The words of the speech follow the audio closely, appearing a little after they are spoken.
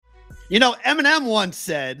Eminem once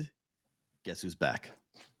said, guess who's back?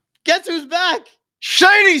 Guess who's back?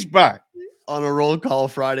 Shady's back. On a Roll Call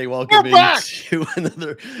Friday, welcoming to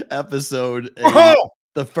another episode,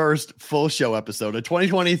 the first full show episode of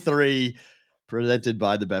 2023, presented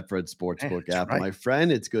by the Betfred Sportsbook app. Right. My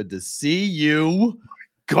friend, it's good to see you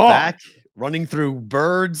back, running through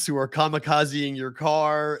birds who are kamikazing your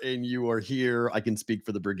car, and you are here. I can speak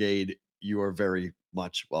for the brigade. You are very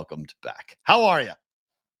much welcomed back. How are you?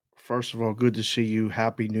 First of all, good to see you.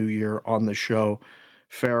 Happy New Year on the show.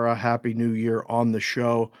 Farah, Happy New Year on the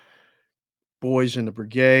show. Boys in the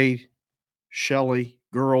brigade, Shelly,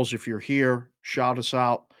 girls, if you're here, shout us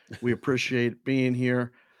out. We appreciate being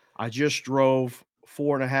here. I just drove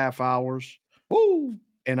 4.5 hours. Woo.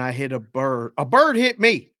 And I hit a bird. A bird hit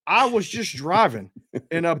me. I was just driving,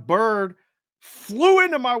 and a bird flew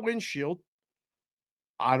into my windshield.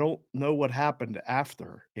 I don't know what happened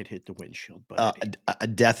after it hit the windshield, but a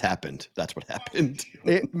death happened. That's what happened.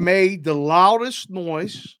 It made the loudest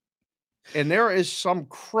noise, and there is some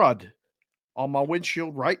crud on my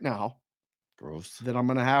windshield right now. Gross. That I'm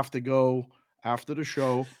going to have to go after the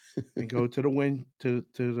show and go to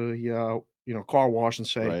the car wash and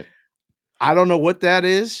say, right. I don't know what that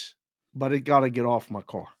is, but it got to get off my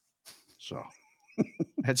car. So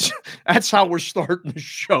that's how we're starting the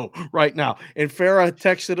show right now. And Farah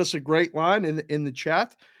texted us a great line in the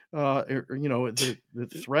chat,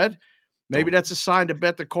 the thread. Maybe that's a sign to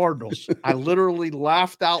bet the Cardinals. I literally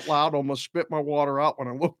laughed out loud, almost spit my water out when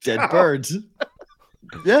I looked. Dead birds.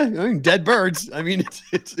 Yeah, I mean, dead birds. I mean,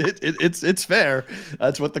 it's fair.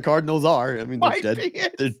 That's what the Cardinals are. I mean,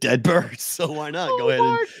 they're dead birds. So why not go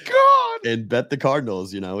ahead and bet the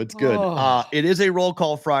Cardinals? It's good. It is a Roll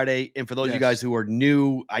Call Friday, and for those of you guys who are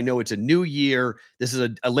new, I know it's a new year. This is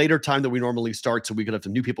a later time than we normally start, so we could have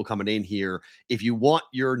some new people coming in here. If you want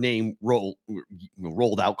your name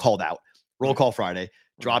called out, Roll Call Friday.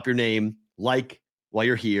 Drop your name, while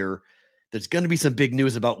you're here. There's going to be some big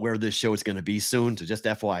news about where this show is going to be soon. So just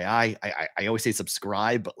FYI, I always say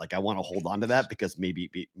subscribe, but I want to hold on to that because maybe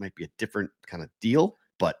it might be a different kind of deal,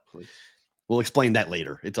 but we'll explain that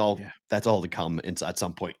later. That's all to come at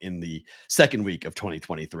some point in the second week of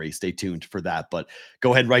 2023. Stay tuned for that, but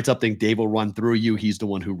go ahead and write something. Dave will run through you. He's the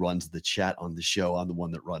one who runs the chat on the show. I'm the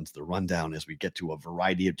one that runs the rundown as we get to a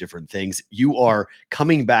variety of different things. You are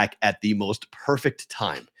coming back at the most perfect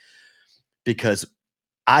time because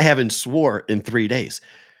I haven't swore in 3 days,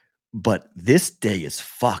 but this day is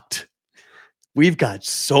fucked. We've got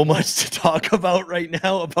so much to talk about right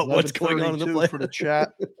now about what's going on in the play. For the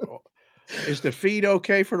chat. Is the feed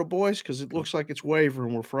okay for the boys? Because it looks like it's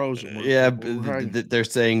wavering. We're frozen. They're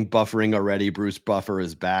saying buffering already. Bruce Buffer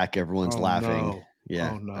is back. Everyone's laughing. No.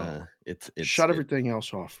 Yeah. Oh, no. It's shut everything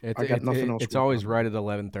else off. I got nothing else. It's always right at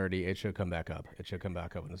 11:30. It should come back up. It should come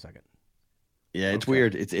back up in a second. Yeah, it's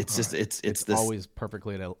weird. It's this always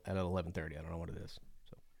perfectly at 11:30. I don't know what it is.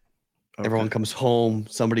 So everyone comes home.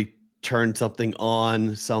 Somebody turned something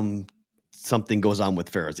on. Something goes on with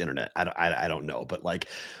Farrah's internet. I don't know, but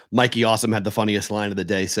Mikey Awesome had the funniest line of the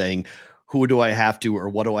day saying, "Who do I have to, or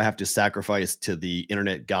what do I have to sacrifice to the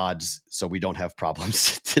internet gods so we don't have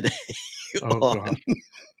problems today?" God.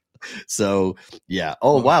 So yeah.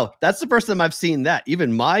 Oh wow, that's the first time I've seen that.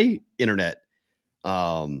 Even my internet,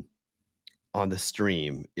 on the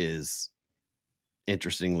stream is,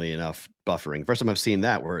 interestingly enough, buffering. First time I've seen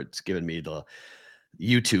that where it's given me the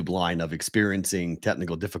YouTube line of experiencing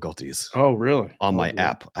technical difficulties. Oh, really? On my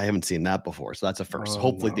app. I haven't seen that before. So that's a first.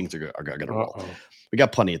 Hopefully things are going to roll. We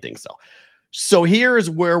got plenty of things though. So here's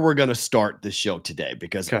where we're going to start the show today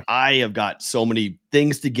because I have got so many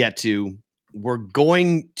things to get to. We're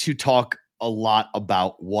going to talk a lot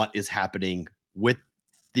about what is happening with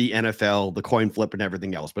the NFL, the coin flip, and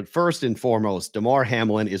everything else. But first and foremost, Damar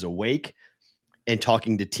Hamlin is awake and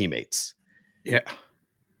talking to teammates. Yeah.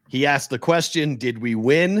 He asked the question, did we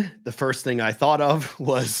win? The first thing I thought of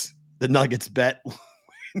was the Nuggets bet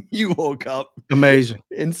when you woke up. Amazing.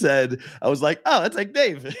 And said, I was like, oh, that's like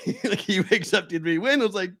Dave. He wakes up, did we win? It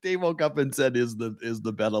was like Dave woke up and said, is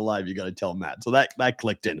the bet alive? You got to tell Matt. So that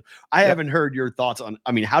clicked in. I haven't heard your thoughts on,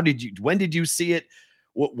 when did you see it?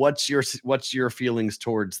 What's your feelings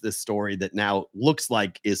towards this story that now looks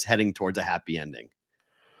like is heading towards a happy ending?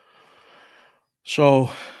 So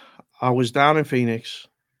I was down in Phoenix.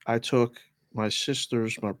 I took my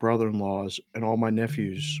sisters, my brother-in-laws, and all my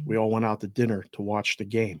nephews. We all went out to dinner to watch the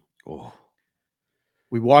game. Oh.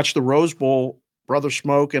 We watched the Rose Bowl, Brother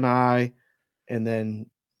Smoke and I, and then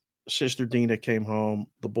Sister Dina came home.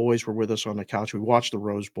 The boys were with us on the couch. We watched the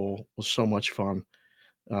Rose Bowl. It was so much fun.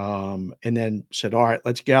 And then said, all right,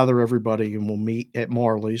 let's gather everybody and we'll meet at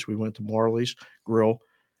Marley's. We went to Marley's Grill.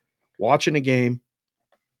 watching a game.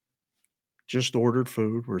 Just ordered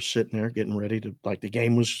food. We're sitting there getting ready to, like, the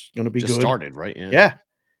game was going to be just good. Started, right? Yeah.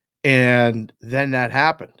 And then that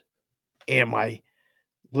happened. And my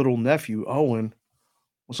little nephew, Owen,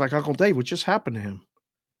 was like, Uncle Dave, what just happened to him?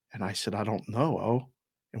 And I said, I don't know, Oh.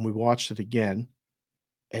 And we watched it again.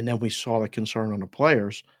 And then we saw the concern on the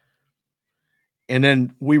players. And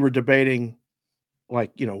then we were debating,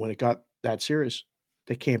 like, when it got that serious,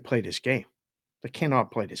 they can't play this game. They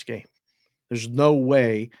cannot play this game. There's no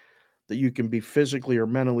way that you can be physically or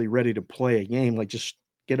mentally ready to play a game. Like, just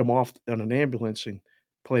get them off on an ambulance and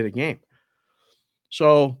play the game.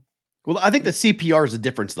 So, well, I think the CPR is the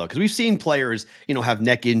difference, though, because we've seen players, have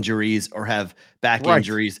neck injuries or have back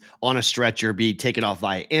injuries on a stretcher, be taken off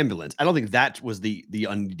by ambulance. I don't think that was the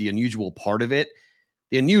unusual part of it.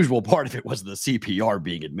 The unusual part of it was the CPR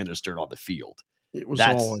being administered on the field. It was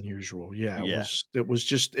all unusual. Yeah. It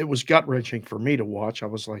was gut wrenching for me to watch. I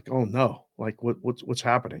was like, oh no, like what's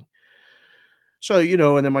happening? So,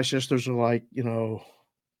 and then my sisters are like,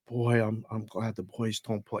 boy, I'm glad the boys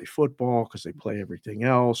don't play football because they play everything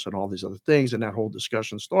else and all these other things. And that whole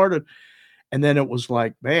discussion started. And then it was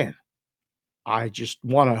like, man, I just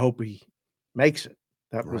want to hope he makes it.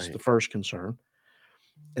 That was the first concern.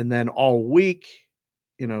 And then all week,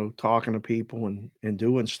 talking to people and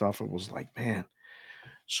doing stuff, it was like, man.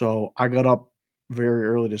 So I got up very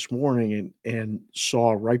early this morning and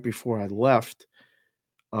saw right before I left,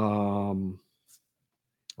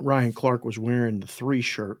 Ryan Clark was wearing the 3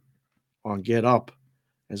 shirt on Get Up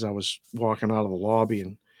as I was walking out of the lobby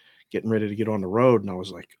and getting ready to get on the road. And I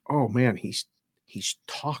was like, oh man, he's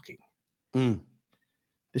talking.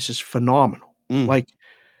 This is phenomenal. Like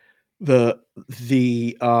the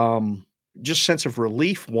just sense of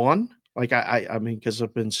relief. One, like I mean, because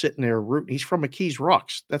I've been sitting there rooting. He's from McKees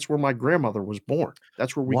Rocks. That's where my grandmother was born.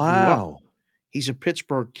 That's where we grew up. He's a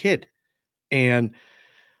Pittsburgh kid. And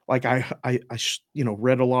like I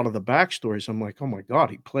read a lot of the backstories. I'm like, oh my God,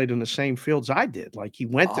 he played in the same fields I did. Like he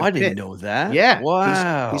went to I Pitt. didn't know that. Yeah.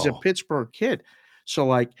 Wow. He's a Pittsburgh kid. So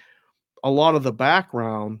like a lot of the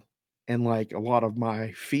background and like a lot of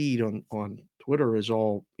my feed on Twitter is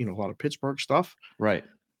all, a lot of Pittsburgh stuff. Right.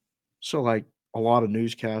 So like a lot of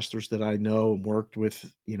newscasters that I know and worked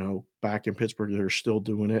with, back in Pittsburgh that are still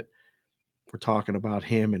doing it. We're talking about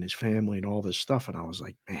him and his family and all this stuff. And I was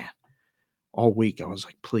like, man, all week I was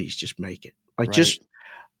like, please just make it. Like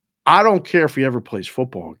I don't care if he ever plays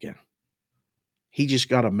football again. He just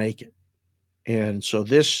got to make it. And so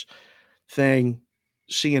this thing,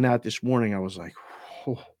 seeing that this morning, I was like,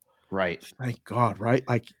 oh, thank God. Right.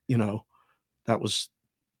 Like, that was,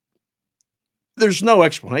 there's no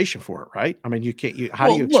explanation for it, right? I mean, you can't. How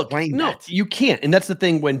do you explain that? No, you can't. And that's the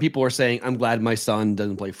thing when people are saying, I'm glad my son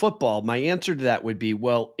doesn't play football. My answer to that would be,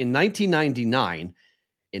 well, in 1999,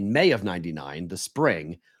 in May of 99, the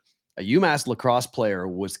spring, a UMass lacrosse player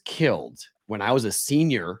was killed when I was a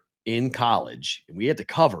senior in college, and we had to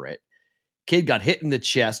cover it. Kid got hit in the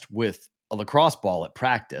chest with a lacrosse ball at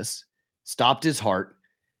practice, stopped his heart.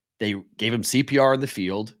 They gave him CPR in the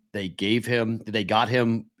field. They got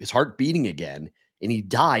him his heart beating again, and he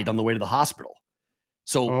died on the way to the hospital.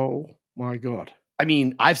 So, oh my God. I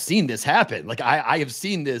mean, I've seen this happen. Like I have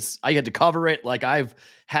seen this. I had to cover it. Like I've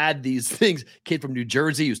had these things. Kid from New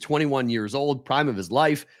Jersey who's 21 years old, prime of his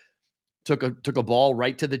life, took a ball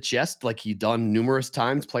right to the chest, like he'd done numerous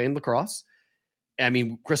times playing lacrosse. I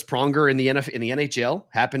mean, Chris Pronger in the NHL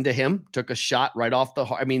happened to him. Took a shot right off the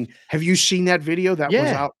heart. I mean, have you seen that video? That was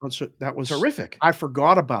out. That was terrific. I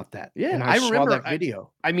forgot about that. Yeah, and I remember that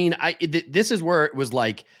video. I mean, this is where it was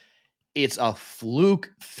like, it's a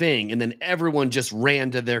fluke thing, and then everyone just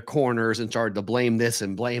ran to their corners and started to blame this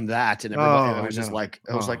and blame that, and everybody was just like,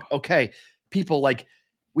 I was like, okay, people, like,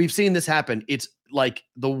 we've seen this happen. It's like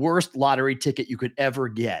the worst lottery ticket you could ever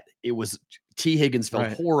get. It was T. Higgins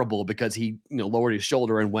felt horrible because he, lowered his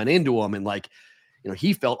shoulder and went into him, and like,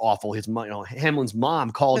 he felt awful. His, Hamlin's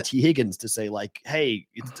mom called T. Higgins to say like, hey,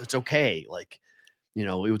 it's okay, like, it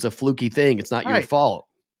was a fluky thing. It's not your fault.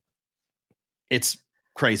 It's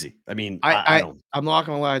crazy. I mean, I'm not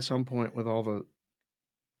gonna lie. At some point, with all the,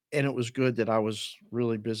 and it was good that I was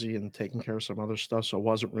really busy and taking care of some other stuff, so I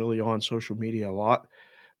wasn't really on social media a lot.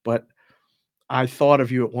 But I thought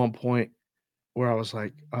of you at one point where I was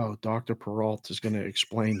like, "Oh, Dr. Peralta is going to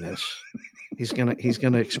explain this. He's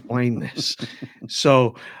gonna explain this."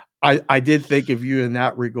 So I did think of you in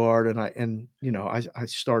that regard, and I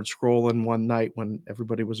started scrolling one night when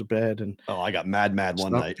everybody was abed, and I got mad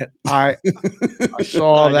one night. I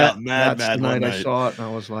saw that mad night. one night. I saw it, and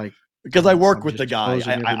I was like, Because I work with the guy.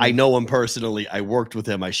 I know him personally. I worked with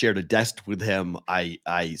him. I shared a desk with him. I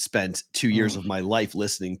spent 2 years of my life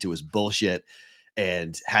listening to his bullshit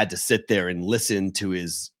and had to sit there and listen to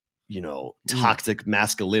his, toxic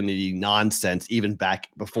masculinity nonsense, even back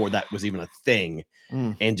before that was even a thing.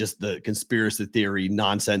 And just the conspiracy theory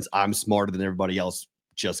nonsense. I'm smarter than everybody else.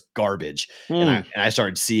 Just garbage. And I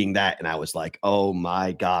started seeing that and I was like, oh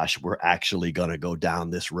my gosh, we're actually going to go down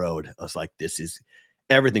this road. I was like,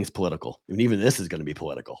 everything's political. And even this is going to be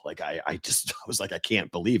political. Like I was like, I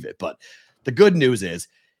can't believe it. But the good news is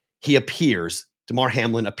Damar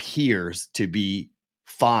Hamlin appears to be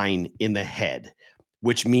fine in the head,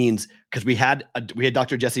 which means because we had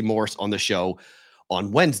Dr. Jesse Morse on the show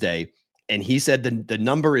on Wednesday, and he said the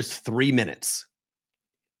number is 3 minutes.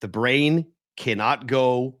 The brain cannot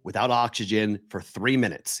go without oxygen for 3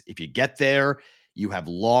 minutes. If you get there, you have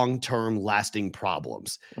long-term lasting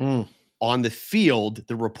problems. On the field,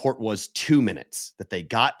 the report was 2 minutes that they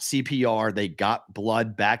got CPR, they got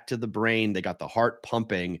blood back to the brain, they got the heart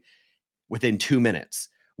pumping within 2 minutes,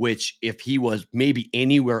 which if he was maybe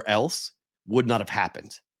anywhere else would not have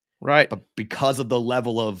happened. Right. But because of the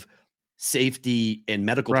level of safety and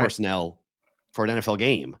medical personnel for an NFL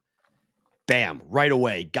game, bam, right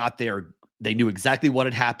away, got there. They knew exactly what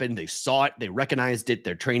had happened. They saw it. They recognized it.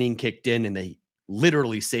 Their training kicked in and they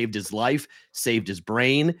literally saved his life, saved his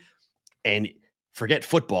brain. And forget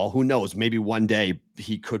football. Who knows? Maybe one day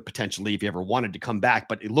he could potentially, if he ever wanted to, come back.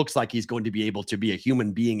 But it looks like he's going to be able to be a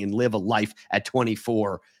human being and live a life at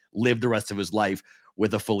 24, live the rest of his life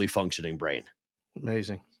with a fully functioning brain.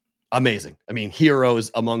 Amazing. I mean,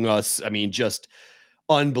 heroes among us. I mean, just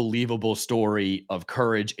unbelievable story of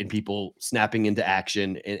courage and people snapping into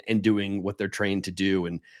action and doing what they're trained to do.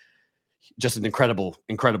 And just an incredible,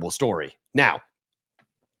 incredible story. Now,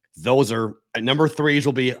 those are number threes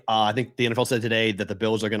will be, I think the NFL said today that the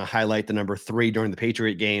Bills are going to highlight the number 3 during the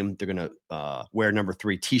Patriot game. They're going to wear number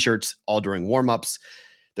 3 t-shirts all during warmups.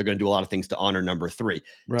 They're going to do a lot of things to honor number 3.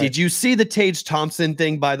 Right. Did you see the Tage Thompson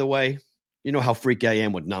thing, by the way? You know how freaky I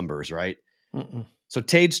am with numbers, right? So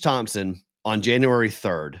Tage Thompson on January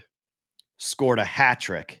 3rd scored a hat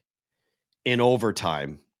trick in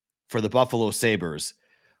overtime for the Buffalo Sabres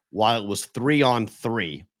while it was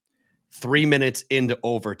 3-on-3. 3 minutes into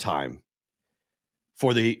overtime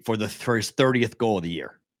for his 30th goal of the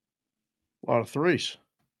year. A lot of threes.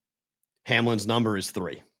 Hamlin's number is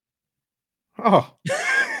 3. Oh,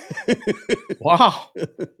 wow.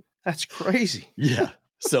 That's crazy. Yeah.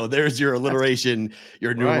 So there's your alliteration,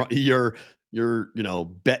 your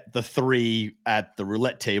bet the 3 at the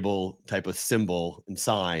roulette table type of symbol and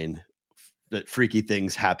sign that freaky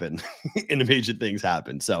things happen and amazing things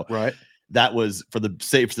happen. So that was for the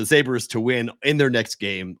Sabres to win in their next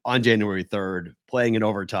game on January 3rd, playing in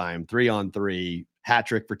overtime, 3-on-3, hat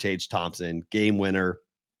trick for Tage Thompson, game winner,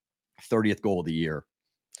 30th goal of the year.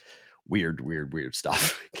 Weird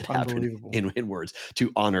stuff can happen in words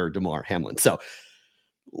to honor Damar Hamlin. So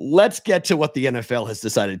let's get to what the NFL has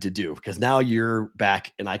decided to do, because now you're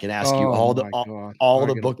back and I can ask you all the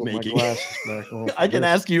bookmaking. I can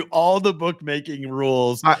ask you all the bookmaking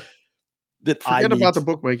rules. Forget about the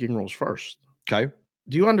bookmaking rules first. Okay.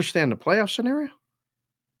 Do you understand the playoff scenario?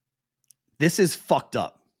 This is fucked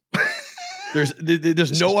up.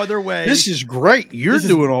 There's no other way. This is great. You're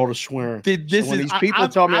doing all the swearing. These people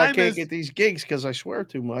tell me I can't get these gigs because I swear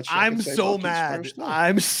too much. I'm so mad.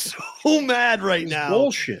 I'm so mad right now.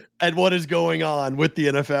 Bullshit. At what is going on with the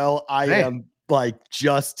NFL. I am like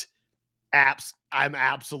I'm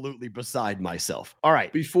absolutely beside myself. All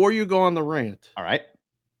right. Before you go on the rant. All right.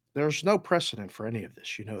 There's no precedent for any of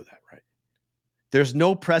this. You know that, right? There's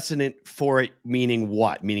no precedent for it, meaning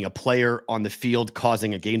what? Meaning a player on the field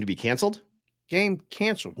causing a game to be canceled? Game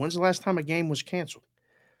canceled. When's the last time a game was canceled?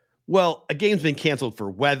 Well, a game's been canceled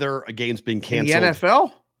for weather. A game's been canceled. In the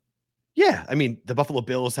NFL? Yeah. I mean, the Buffalo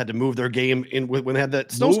Bills had to move their game in when they had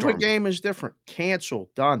that snowstorm. Move a game is different.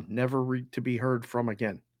 Canceled. Done. Never to be heard from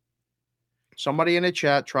again. Somebody in the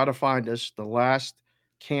chat, try to find us the last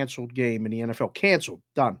canceled game in the NFL. Canceled.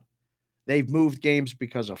 Done. They've moved games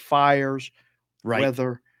because of fires,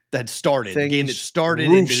 weather. That started. The game that started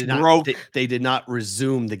and they did not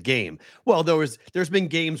resume the game. Well, there's been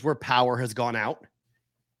games where power has gone out.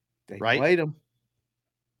 They played them.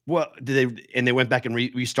 Well, they went back and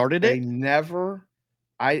restarted it? They never.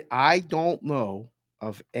 I don't know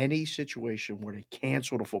of any situation where they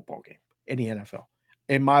canceled a football game in the NFL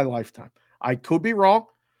in my lifetime. I could be wrong.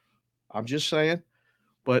 I'm just saying.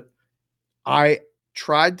 But I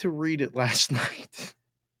tried to read it last night.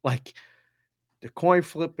 Like, the coin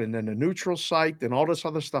flip and then the neutral site and all this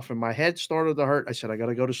other stuff. And my head started to hurt. I said, I got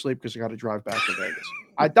to go to sleep because I got to drive back to Vegas.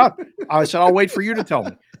 I said, I'll wait for you to tell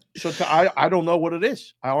me. So I don't know what it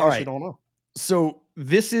is. I honestly don't know. So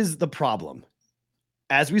this is the problem.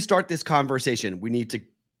 As we start this conversation, we need to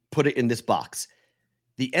put it in this box.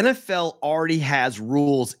 The NFL already has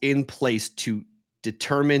rules in place to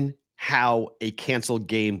determine how a canceled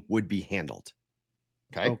game would be handled.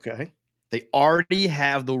 Okay. They already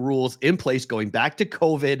have the rules in place going back to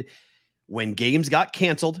COVID when games got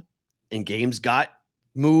canceled and games got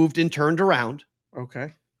moved and turned around.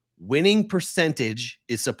 Okay. Winning percentage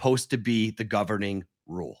is supposed to be the governing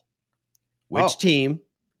rule. Which team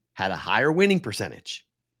had a higher winning percentage?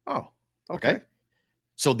 Oh, okay.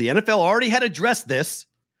 So the NFL already had addressed this.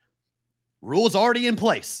 Rules already in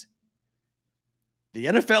place. The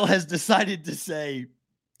NFL has decided to say,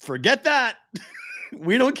 forget that.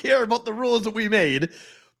 We don't care about the rules that we made.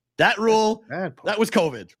 That rule, that was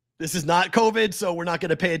COVID. This is not COVID, so we're not going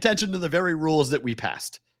to pay attention to the very rules that we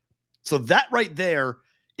passed. So that right there,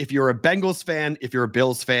 if you're a Bengals fan, if you're a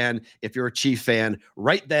Bills fan, if you're a Chief fan,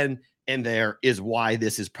 right then and there is why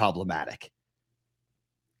this is problematic.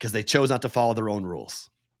 Because they chose not to follow their own rules.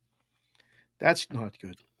 That's not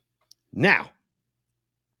good. Now,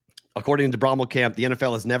 according to Brommel Camp, the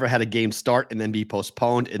NFL has never had a game start and then be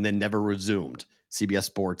postponed and then never resumed. CBS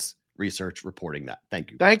Sports research reporting that.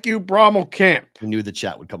 Thank you. Thank you, Brommel Camp. I knew the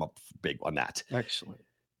chat would come up big on that. Excellent.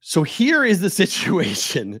 So here is the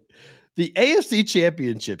situation. The AFC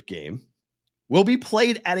Championship game will be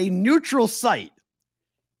played at a neutral site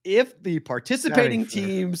if the participating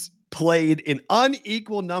teams played an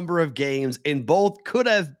unequal number of games and both could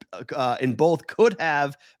have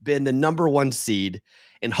been the number one seed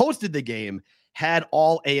and hosted the game had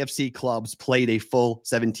all AFC clubs played a full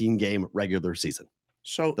 17-game regular season.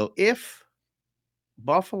 So if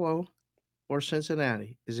Buffalo or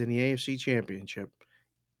Cincinnati is in the AFC Championship,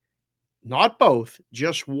 not both,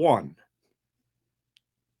 just one,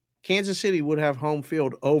 Kansas City would have home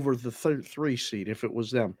field over the 3 seed if it was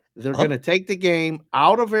them. They're going to take the game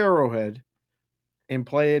out of Arrowhead and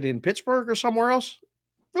play it in Pittsburgh or somewhere else?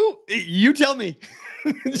 Ooh, you tell me.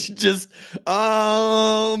 Just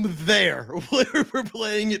there. We're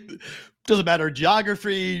playing it. Doesn't matter.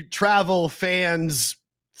 Geography, travel, fans.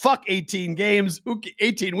 Fuck 18 games.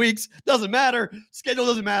 18 weeks. Doesn't matter. Schedule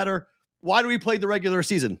doesn't matter. Why do we play the regular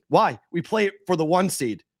season? Why? We play it for the 1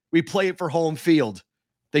 seed. We play it for home field.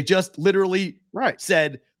 They just literally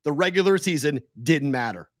said the regular season didn't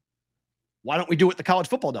matter. Why don't we do what the college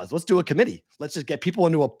football does? Let's do a committee. Let's just get people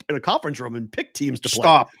in a conference room and pick teams to play.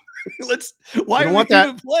 Stop. Why are we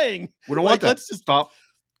even playing? We don't want that. Let's just stop.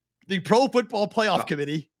 The Pro Football Playoff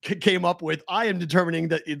Committee came up with, I am determining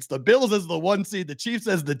that it's the Bills as the 1 seed, the Chiefs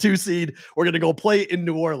as the 2 seed. We're going to go play in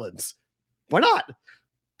New Orleans. Why not?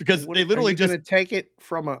 Because they literally just going to take it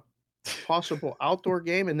from a possible outdoor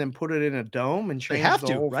game and then put it in a dome and change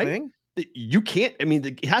the whole thing? You can't. I mean,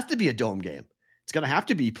 it has to be a dome game. It's going to have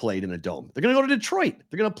to be played in a dome. They're going to go to Detroit.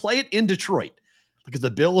 They're going to play it in Detroit because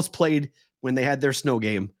the Bills played when they had their snow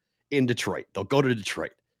game in Detroit. They'll go to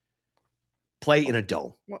Detroit. Play in a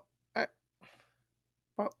dome. Well,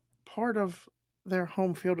 part of their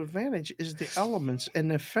home field advantage is the elements and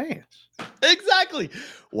the fans. Exactly.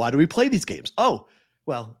 Why do we play these games? Oh,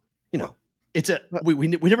 well, it's we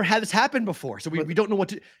never had this happen before, so we don't know what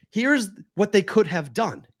to. Here's what they could have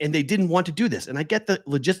done, and they didn't want to do this. And I get the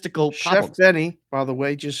logistical problems. Chef Benny, by the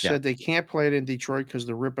way, just said they can't play it in Detroit because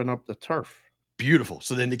they're ripping up the turf. Beautiful.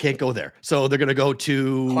 So then they can't go there. So they're going to go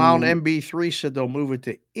to Clown MB3 said they'll move it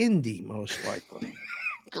to Indy most likely.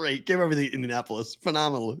 Great. Give everything Indianapolis.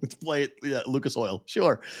 Phenomenal. Let's play it. Yeah, Lucas Oil.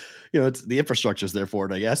 Sure. It's the infrastructure's there for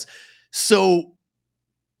it, I guess. So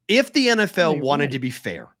if the NFL wanted to be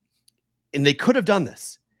fair, and they could have done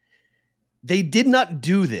this, they did not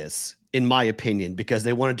do this, in my opinion, because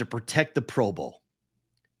they wanted to protect the Pro Bowl.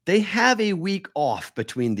 They have a week off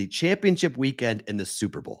between the championship weekend and the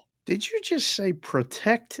Super Bowl. Did you just say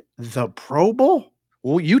protect the Pro Bowl?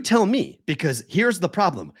 Well, you tell me, because here's the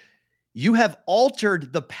problem. You have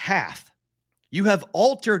altered the path. You have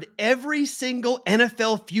altered every single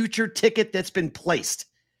NFL future ticket that's been placed.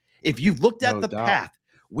 If you've looked at path,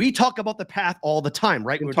 we talk about the path all the time,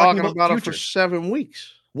 right? We're talking about it for 7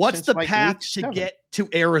 weeks. What's the path to get to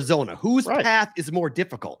Arizona? Whose path is more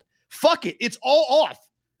difficult? Fuck it. It's all off.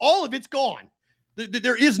 All of it's gone.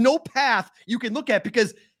 There is no path you can look at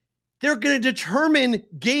because they're going to determine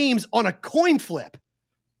games on a coin flip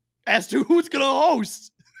as to who's going to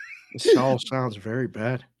host. This all sounds very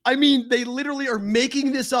bad. I mean, they literally are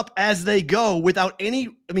making this up as they go without any.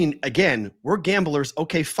 I mean, again, we're gamblers.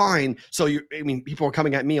 Okay, fine. So people are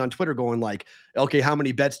coming at me on Twitter going like, okay, how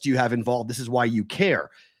many bets do you have involved? This is why you care.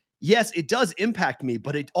 Yes, it does impact me,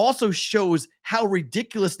 but it also shows how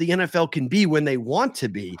ridiculous the NFL can be when they want to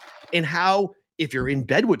be, and how, if you're in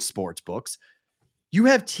bed with sports books, you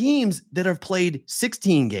have teams that have played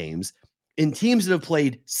 16 games and teams that have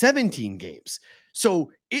played 17 games.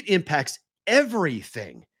 So it impacts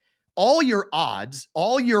everything. All your odds,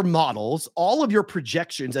 all your models, all of your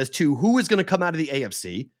projections as to who is going to come out of the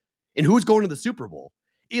AFC and who's going to the Super Bowl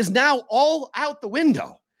is now all out the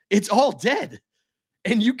window. It's all dead.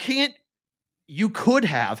 And you could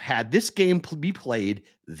have had this game be played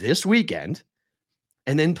this weekend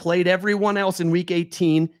and then played everyone else in week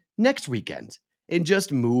 18 next weekend and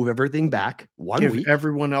just move everything back one week. Give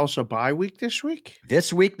everyone else a bye week this week?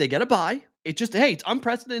 This week they get a bye. It just, hey, it's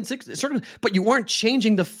unprecedented, but you aren't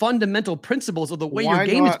changing the fundamental principles of the way your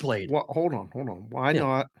game is played. Well, hold on. Why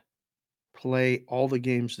not play all the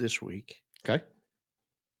games this week? Okay.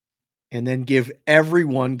 And then give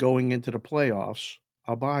everyone going into the playoffs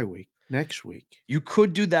a bye week next week. You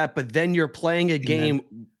could do that, but then you're playing a game.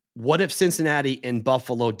 What if Cincinnati and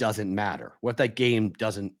Buffalo doesn't matter? What if that game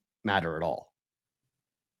doesn't matter at all?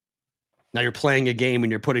 Now you're playing a game and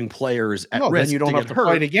you're putting players at risk. Then you don't have to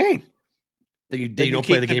play the game. You don't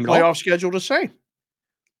play the game at all. Playoff schedule the same,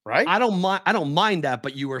 right? I don't mind that,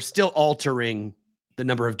 but you are still altering the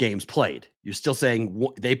number of games played. You're still saying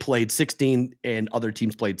they played 16 and other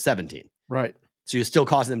teams played 17. Right. So you're still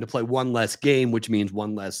causing them to play one less game, which means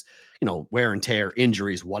one less, wear and tear,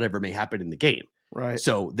 injuries, whatever may happen in the game. Right.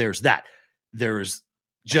 So there's that. There's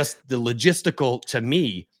just the logistical, to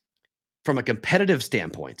me, from a competitive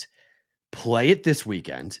standpoint, play it this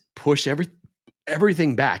weekend, push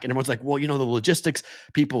everything back. And everyone's like, well, the logistics,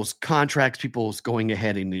 people's contracts, people's going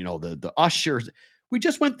ahead and, the ushers. We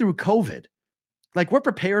just went through COVID. Like, we're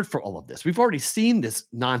prepared for all of this. We've already seen this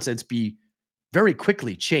nonsense be very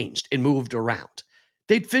quickly changed and moved around.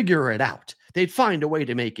 They'd figure it out. They'd find a way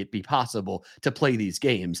to make it be possible to play these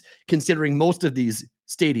games, considering most of these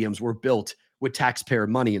stadiums were built with taxpayer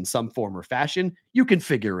money in some form or fashion. You can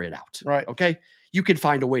figure it out. Right. Okay. You can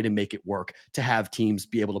find a way to make it work, to have teams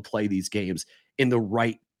be able to play these games in the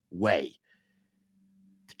right way.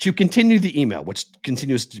 To continue the email, which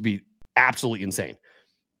continues to be absolutely insane.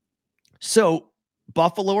 So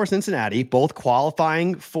Buffalo or Cincinnati, both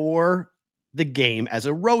qualifying for the game as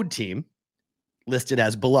a road team, listed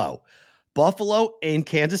as below. Buffalo and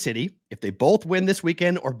Kansas City, if they both win this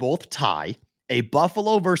weekend or both tie, a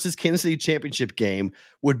Buffalo versus Kansas City championship game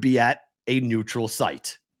would be at a neutral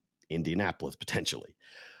site, Indianapolis potentially.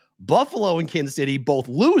 Buffalo and Kansas City both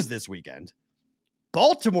lose this weekend.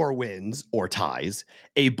 Baltimore wins or ties,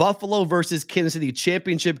 a Buffalo versus Kansas City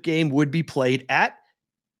championship game would be played at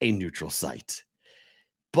a neutral site.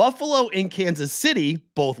 Buffalo and Kansas City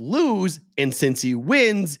both lose, and Cincy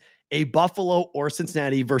wins, a Buffalo or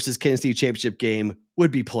Cincinnati versus Kansas City championship game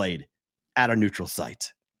would be played at a neutral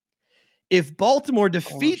site. If Baltimore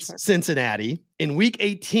defeats Cincinnati in week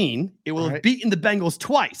 18, it will have beaten the Bengals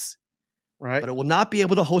twice. Right. But it will not be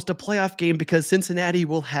able to host a playoff game because Cincinnati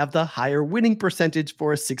will have the higher winning percentage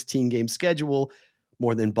for a 16-game schedule,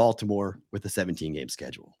 more than Baltimore with a 17-game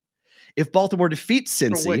schedule. If Baltimore defeats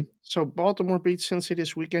Cincy... So Baltimore beats Cincy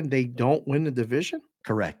this weekend, they don't win the division?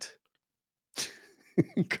 Correct.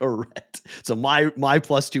 Correct. So my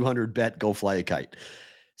plus 200 bet, go fly a kite.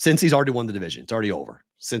 Cincy's already won the division. It's already over.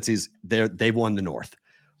 Cincy's there. They've won the North.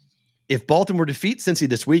 If Baltimore defeats Cincy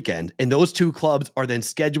this weekend, and those two clubs are then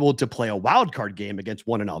scheduled to play a wild card game against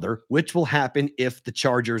one another, which will happen if the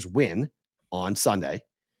Chargers win on Sunday,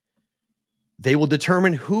 they will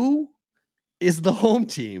determine who is the home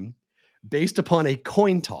team based upon a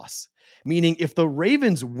coin toss. Meaning, if the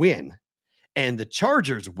Ravens win and the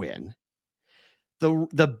Chargers win,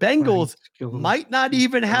 the Bengals might not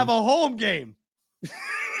even have a home game.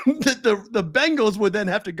 The Bengals would then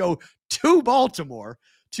have to go to Baltimore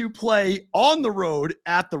to play on the road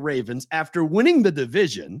at the Ravens after winning the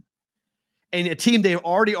division, and a team they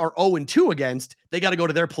already are 0-2 against. They got to go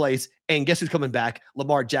to their place, and guess who's coming back?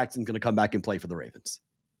 Lamar Jackson's going to come back and play for the Ravens.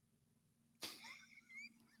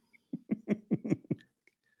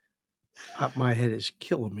 My head is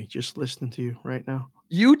killing me just listening to you right now.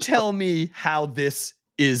 You tell me how this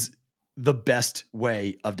is the best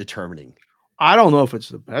way of determining. I don't know if it's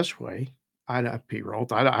the best way. I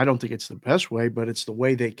don't think it's the best way, but it's the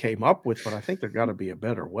way they came up with. But I think there got to be a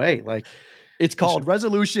better way. Like, it's called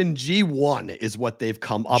Resolution G1 is what they've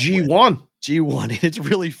come up with. G1. G1. It's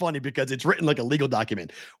really funny because it's written like a legal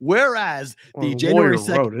document. Whereas the January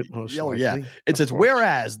 2nd, wrote it, most likely, it says,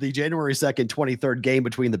 whereas the January 2nd, 23rd game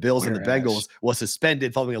between the Bills and the Bengals was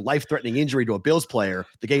suspended following a life-threatening injury to a Bills player,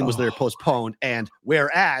 the game was later postponed. And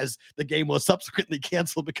whereas the game was subsequently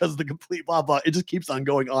canceled because of the complete blah, blah, it just keeps on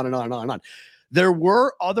going on and on and on and on. There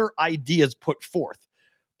were other ideas put forth,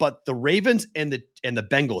 but the Ravens and the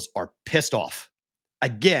Bengals are pissed off.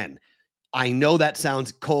 Again, I know that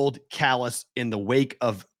sounds cold, callous in the wake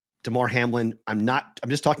of Damar Hamlin. I'm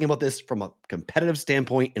just talking about this from a competitive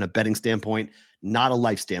standpoint and a betting standpoint, not a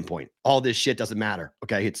life standpoint. All this shit doesn't matter.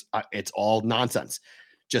 Okay. It's all nonsense.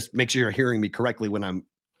 Just make sure you're hearing me correctly when I'm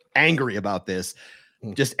angry about this,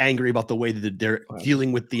 just angry about the way that they're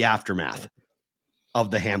dealing with the aftermath of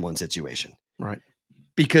the Hamlin situation. Right.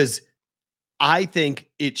 Because I think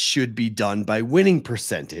it should be done by winning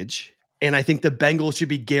percentage. And I think the Bengals should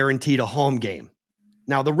be guaranteed a home game.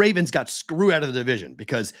 Now, the Ravens got screwed out of the division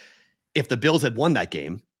because if the Bills had won that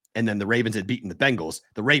game and then the Ravens had beaten the Bengals,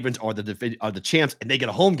 the Ravens are the champs and they get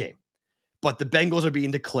a home game. But the Bengals are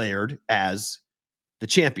being declared as the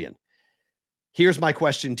champion. Here's my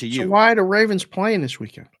question to you. So why are the Ravens playing this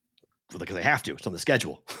weekend? Because they have to. It's on the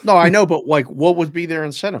schedule. No, I know, but like, what would be their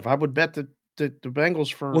incentive? I would bet the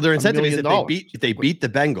Bengals for their incentive is if they beat the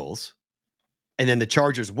Bengals and then the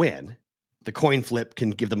Chargers win, the coin flip can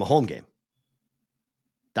give them a home game.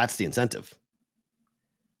 That's the incentive.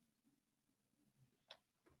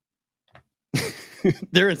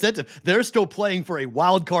 Their incentive. They're still playing for a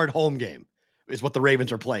wild card home game is what the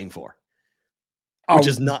Ravens are playing for. Which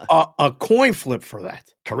is not a coin flip for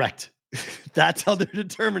that. Correct. That's how they're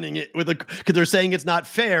determining it because they're saying it's not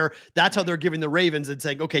fair. That's how they're giving the Ravens and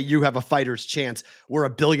saying, okay, you have a fighter's chance. We're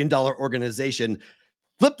 $1 billion organization.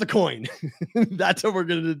 Flip the coin. That's how we're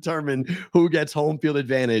going to determine who gets home field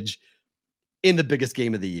advantage in the biggest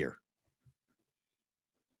game of the year.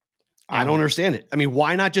 I don't understand it. I mean,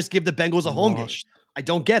 why not just give the Bengals a home game? I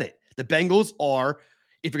don't get it. The Bengals are,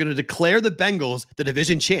 if you're going to declare the Bengals the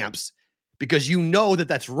division champs, because you know that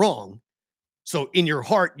that's wrong. So in your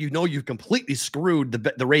heart, you know you've completely screwed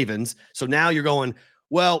the Ravens. So now you're going,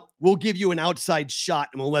 well, we'll give you an outside shot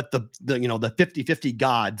and we'll let the 50-50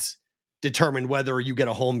 gods determine whether you get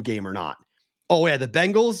a home game or not. Oh, yeah, the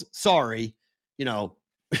Bengals, sorry. We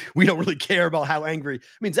don't really care about how angry. I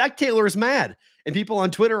mean, Zach Taylor is mad. And people on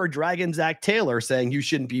Twitter are dragging Zach Taylor saying you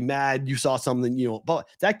shouldn't be mad. You saw something, but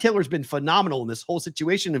Zach Taylor's been phenomenal in this whole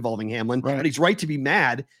situation involving Hamlin. Right. But he's right to be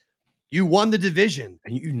mad. You won the division.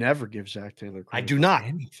 And you never give Zach Taylor credit. I do not.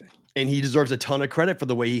 Anything. And he deserves a ton of credit for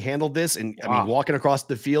the way he handled this. And I mean, walking across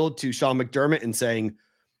the field to Sean McDermott and saying,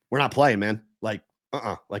 we're not playing, man. Like,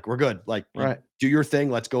 like we're good. Like, right. Do your thing.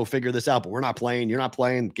 Let's go figure this out. But we're not playing. You're not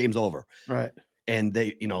playing. Game's over. Right. And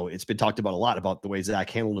they, it's been talked about a lot about the way Zach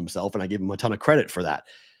handled himself. And I give him a ton of credit for that.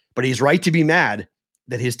 But he's right to be mad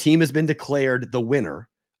that his team has been declared the winner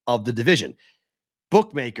of the division.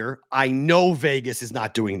 Bookmaker, I know Vegas is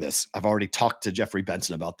not doing this. I've already talked to Jeffrey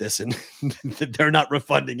Benson about this, and they're not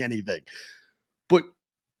refunding anything. But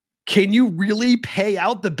can you really pay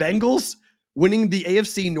out the Bengals winning the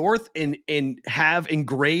AFC North and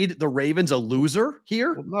grade the Ravens a loser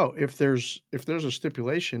here? Well, no, if there's a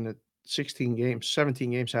stipulation that 17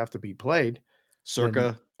 games have to be played.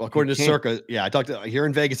 Circa, well, according to Circa, I talked to here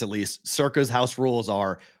in Vegas at least. Circa's house rules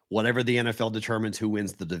are whatever the NFL determines who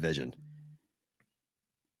wins the division.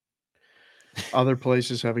 Other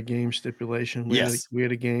places have a game stipulation. We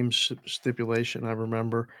had a game stipulation, I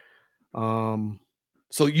remember.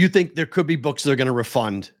 So you think there could be books that are going to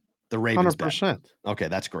refund the Ravens 100%. bet? Okay,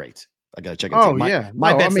 that's great. I got to check.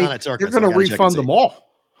 My bet's not at Circus. They're going to refund them all.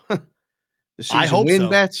 The season I hope win so.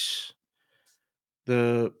 bets,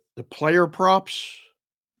 the player props,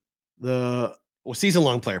 season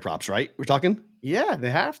long player props, right? We're talking. Yeah, they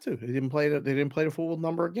have to. They didn't play the full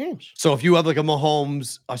number of games. So if you have like a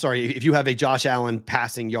Mahomes, if you have a Josh Allen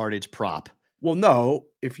passing yardage prop. Well, no,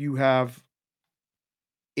 if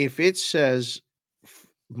it says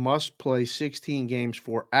must play 16 games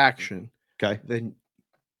for action, okay, then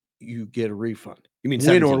you get a refund. You mean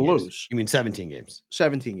win or games. lose? You mean 17 games?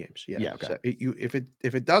 17 games. Yeah. Yeah. Okay. So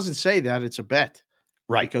if it doesn't say that, it's a bet,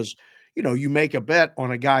 right? Because you make a bet on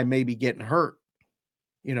a guy maybe getting hurt.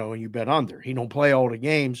 And you bet under. He don't play all the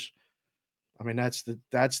games. I mean, that's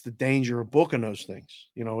the danger of booking those things.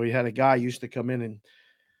 We had a guy used to come in and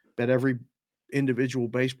bet every individual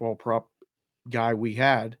baseball prop guy we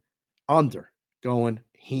had under, going,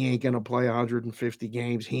 he ain't going to play 150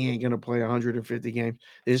 games. He ain't going to play 150 games.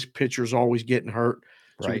 This pitcher's always getting hurt.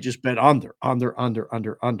 So we just bet under.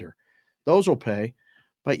 Those will pay.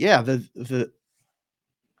 But yeah,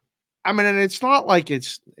 I mean, and it's not like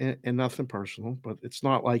it's and nothing personal, but it's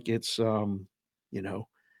not like it's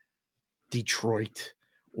Detroit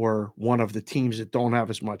or one of the teams that don't have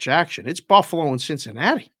as much action. It's Buffalo and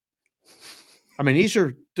Cincinnati. I mean,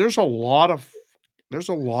 there's a lot of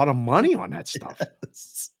money on that stuff.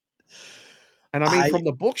 Yes. And I mean, from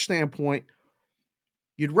the book standpoint,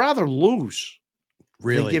 you'd rather lose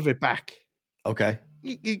than give it back. Okay.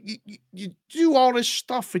 You do all this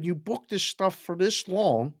stuff and you book this stuff for this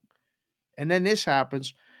long, and then this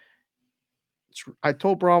happens. I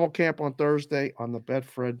told Bravo Camp on Thursday on the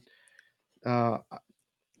Bedford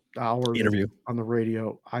hour Interview on the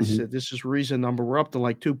radio. I said, this is reason number. We're up to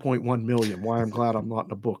like 2.1 million. Why I'm glad I'm not in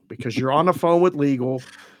the book, because you're on the phone with legal.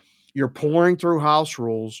 You're pouring through house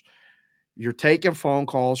rules. You're taking phone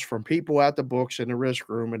calls from people at the books in the risk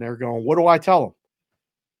room, and they're going, what do I tell them?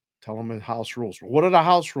 Tell them the house rules. What do the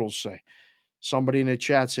house rules say? Somebody in the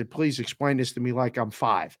chat said, please explain this to me like I'm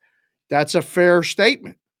 5. That's a fair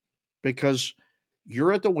statement, because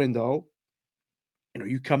you're at the window.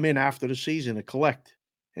 You come in after the season to collect,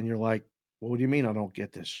 and you're like, well, what do you mean I don't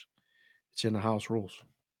get this? It's in the house rules.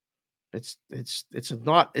 It's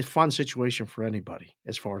not a fun situation for anybody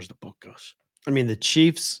as far as the book goes. I mean, the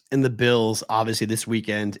Chiefs and the Bills, obviously this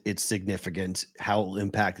weekend, it's significant how it will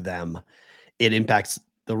impact them. It impacts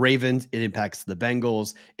the Ravens. It impacts the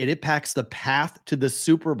Bengals. It impacts the path to the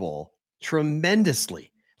Super Bowl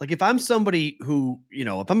tremendously. Like, if I'm somebody who,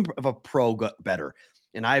 if I'm a pro bettor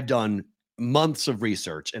and I've done months of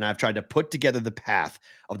research and I've tried to put together the path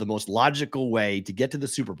of the most logical way to get to the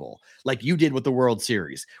Super Bowl, like you did with the World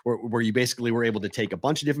Series, where you basically were able to take a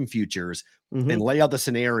bunch of different futures and lay out the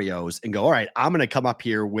scenarios and go, all right, I'm going to come up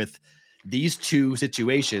here with these 2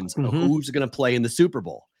 situations of who's going to play in the Super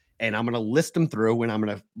Bowl. And I'm going to list them through, and I'm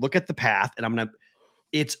going to look at the path, and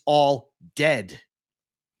it's all dead.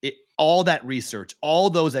 All that research, all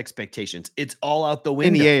those expectations, it's all out the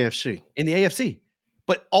window. In the AFC.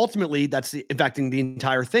 But ultimately, that's impacting the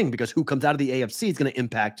entire thing, because who comes out of the AFC is going to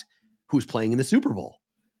impact who's playing in the Super Bowl.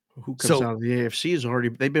 Who comes out of the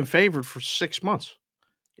AFC they've been favored for 6 months.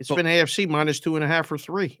 It's been AFC minus 2.5 or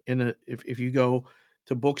 3. If you go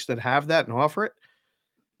to books that have that and offer it,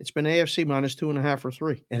 it's been AFC minus 2.5 or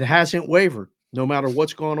 3. And it hasn't wavered no matter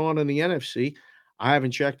what's going on in the NFC. I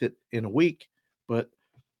haven't checked it in a week, but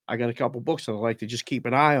I got a couple books that I like to just keep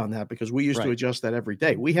an eye on that, because we used to adjust that every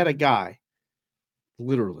day. We had a guy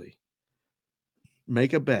literally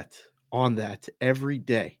make a bet on that every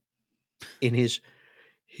day.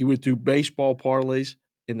 He would do baseball parlays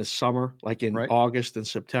in the summer, like in August and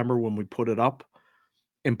September, when we put it up,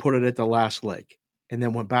 and put it at the last leg. And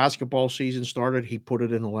then when basketball season started, he put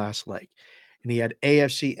it in the last leg. And he had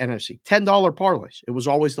AFC, NFC, $10 parlays. It was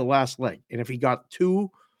always the last leg. And if he got 2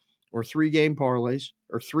 or 3 game parlays,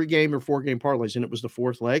 or 3 game or 4 game parlays, and it was the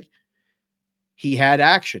 4th leg, he had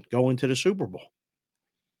action going to the Super Bowl.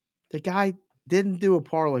 The guy didn't do a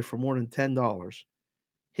parlay for more than $10.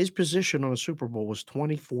 His position on a Super Bowl was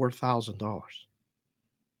 $24,000.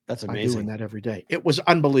 That's amazing. Doing that every day. It was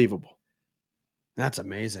unbelievable. That's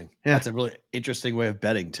amazing. Yeah. That's a really interesting way of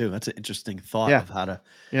betting too. That's an interesting thought of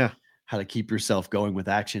how to keep yourself going with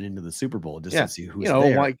action into the Super Bowl, just to see who's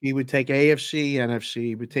there. Like he would take AFC,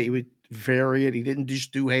 NFC, he would vary it. He didn't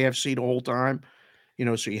just do AFC the whole time.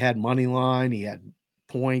 So he had money line, he had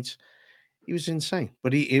points. He was insane,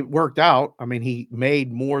 but it worked out. I mean, he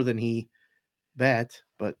made more than he bet,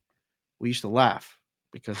 but we used to laugh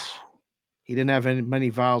because he didn't have many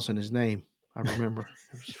vowels in his name. I remember.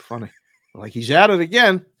 It was funny. Like, he's at it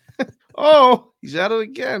again. Oh, he's at it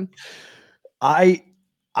again. I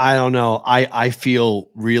don't know. I feel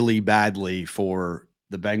really badly for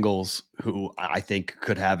the Bengals, who I think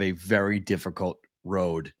could have a very difficult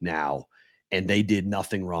road now, and they did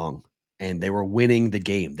nothing wrong. And they were winning the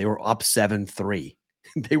game. They were up 7-3.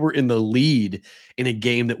 They were in the lead in a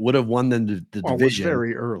game that would have won them the division. It was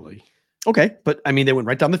very early. Okay, but I mean, they went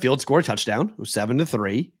right down the field, scored a touchdown. It was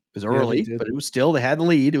 7-3. It was early, but it was still, they had the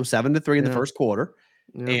lead. It was 7-3 in the first quarter.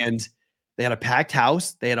 And they had a packed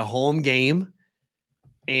house. They had a home game.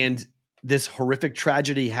 And this horrific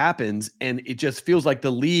tragedy happens. And it just feels like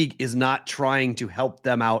the league is not trying to help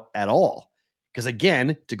them out at all. Because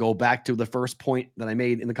again, to go back to the first point that I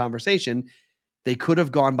made in the conversation, they could have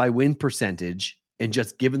gone by win percentage and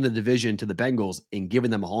just given the division to the Bengals and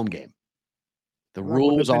given them a home game. The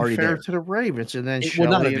rule was already fair there to the Ravens, and then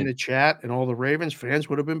Shelly in the chat and all the Ravens fans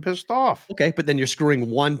would have been pissed off. Okay, but then you're screwing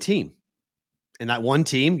one team. And that one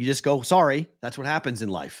team, you just go, sorry, that's what happens in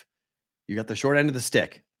life. You got the short end of the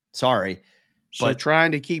stick. Sorry. So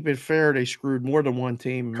trying to keep it fair, they screwed more than one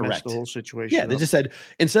team and messed Correct. the whole situation. Yeah, they just said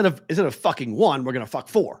instead of fucking one, we're gonna fuck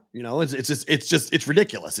four. You know, it's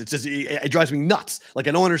ridiculous. It drives me nuts. Like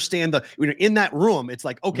I don't understand when you're in that room. It's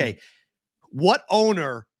like, okay, what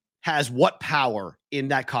owner has what power in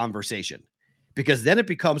that conversation? Because then it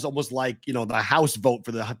becomes almost like, you know, the House vote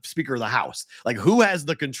for the Speaker of the House. Like who has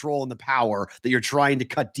the control and the power that you're trying to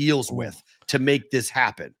cut deals with to make this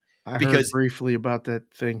happen? I heard briefly about that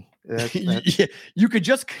thing. You could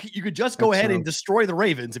just go ahead and destroy the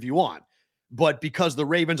Ravens if you want. But because the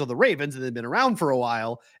Ravens are the Ravens and they've been around for a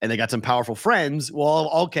while and they got some powerful friends, well,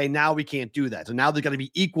 okay, now we can't do that. So now there's going to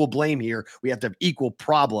be equal blame here. We have to have equal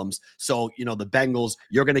problems. So, you know, the Bengals,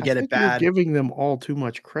 you're going to get it bad. You're giving them all too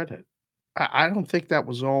much credit. I don't think that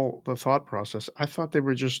was all the thought process. I thought they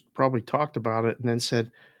were just probably talked about it and then said,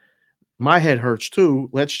 my head hurts too.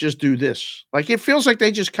 Let's just do this. Like it feels like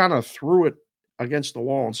they just kind of threw it against the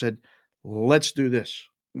wall and said, let's do this.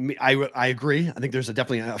 I agree. I think there's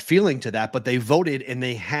definitely a feeling to that, but they voted and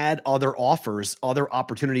they had other offers, other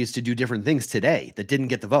opportunities to do different things today that didn't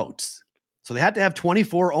get the votes. So they had to have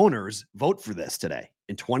 24 owners vote for this today,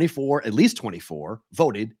 and at least 24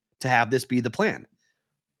 voted to have this be the plan.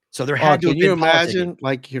 So there had to have been. Can you imagine,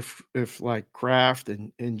 like if like Kraft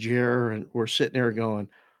and Jer and were sitting there going,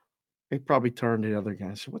 they probably turned to the other guy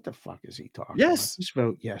and said, "What the fuck is he talking about? Just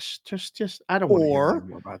vote yes. Just I don't want to hear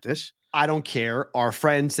more about this. I don't care. Our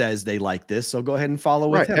friend says they like this, so go ahead and follow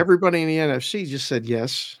with him." Everybody in the NFC just said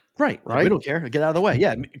yes. Right. We don't care. Get out of the way.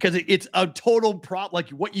 Yeah, because it's a total problem. Like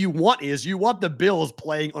what you want is the Bills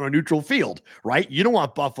playing on a neutral field, right? You don't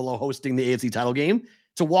want Buffalo hosting the AFC title game.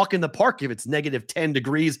 To walk in the park if it's negative 10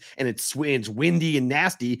 degrees and it's windy and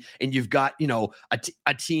nasty, and you've got, you know,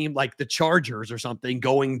 a team like the Chargers or something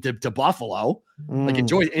going to Buffalo. Like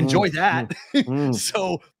enjoy that.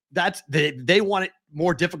 So that's they want it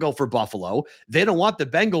more difficult for Buffalo. They don't want the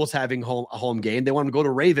Bengals having a home game. They want them to go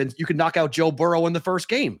to Ravens. You can knock out Joe Burrow in the first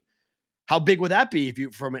game. How big would that be if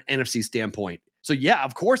you from an NFC standpoint? So yeah,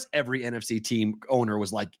 of course, every NFC team owner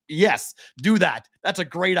was like, yes, do that. That's a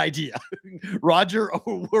great idea. Roger,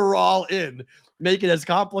 we're all in. Make it as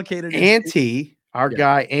complicated.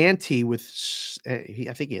 Guy, Ante with,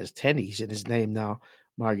 I think he has tennies in his name now,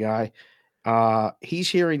 my guy. He's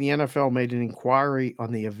hearing the NFL made an inquiry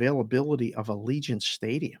on the availability of Allegiant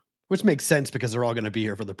Stadium. Which makes sense because they're all going to be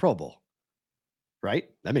here for the Pro Bowl. Right?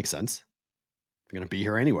 That makes sense. They're going to be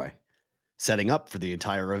here anyway. Setting up for the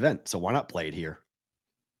entire event. So why not play it here?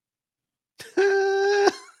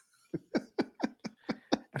 It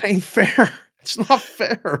ain't fair. It's not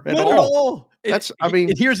fair at all.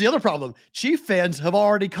 Here's the other problem. Chief fans have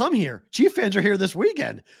already come here. Chief fans are here this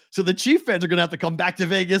weekend. So the Chief fans are going to have to come back to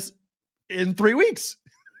Vegas in 3 weeks.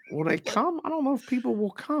 Will they come? I don't know if people will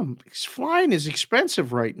come. Flying is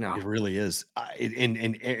expensive right now. It really is.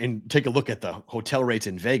 And take a look at the hotel rates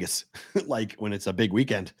in Vegas, like when it's a big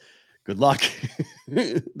weekend. Good luck.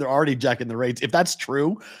 They're already jacking the rates. If that's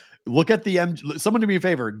true, look at someone do me a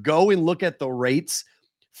favor. Go and look at the rates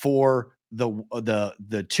for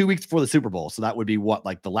the 2 weeks before the Super Bowl. So that would be what,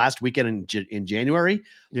 like the last weekend in January?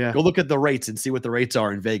 Yeah. Go look at the rates and see what the rates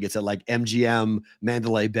are in Vegas at like MGM,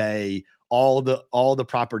 Mandalay Bay, all the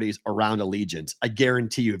properties around Allegiant. I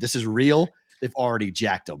guarantee you, if this is real, they've already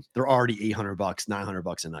jacked them. They're already $800,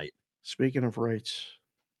 $900 a night. Speaking of rates,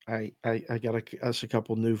 I got us a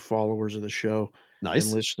couple new followers of the show. Nice.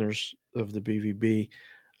 And listeners of the BVB.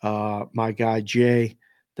 My guy Jay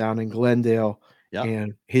down in Glendale,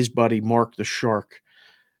 and his buddy Mark the Shark.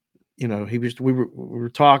 You know, we were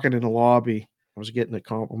talking in the lobby. I was getting a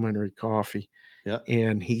complimentary coffee. Yeah.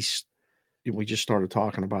 And we just started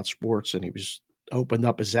talking about sports, and he was opened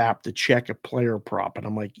up his app to check a player prop. And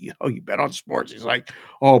I'm like, you bet on sports. He's like,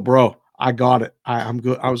 oh, bro, I got it. I'm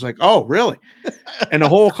good. I was like, oh, really? And the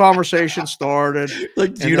whole conversation started.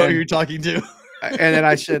 Like, do you know who you're talking to? And then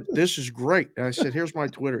I said, this is great. And I said, here's my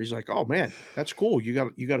Twitter. He's like, oh, man, that's cool. You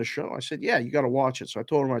got a show? I said, yeah, you got to watch it. So I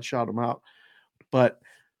told him I'd shout him out. But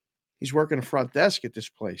he's working the front desk at this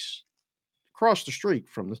place across the street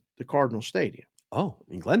from the Cardinal Stadium. Oh,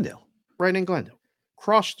 in Glendale. Right in Glendale.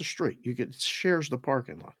 Across the street. Shares the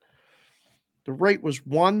parking lot. The rate was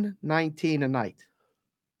 $119 a night.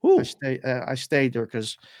 Ooh. I stayed there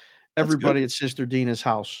because everybody at Sister Dina's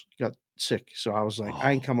house got sick. So I was like,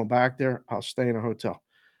 I ain't coming back there. I'll stay in a hotel.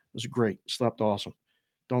 It was great. Slept awesome.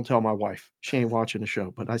 Don't tell my wife. She ain't watching the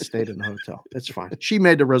show, but I stayed in the hotel. It's fine. She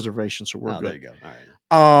made the reservation, so we're good. There you go.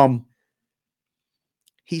 All right.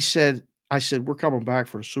 I said, we're coming back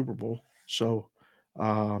for the Super Bowl. So,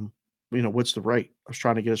 what's the rate? I was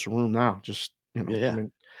trying to get us a room now. Just, Yeah. I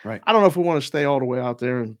mean, right. I don't know if we want to stay all the way out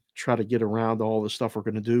there and try to get around all the stuff we're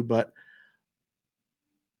going to do, but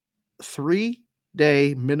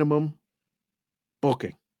 3-day minimum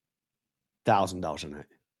booking. $1,000 a night.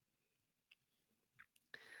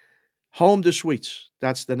 Home to Suites.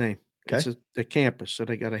 That's the name. Okay. It's the campus. So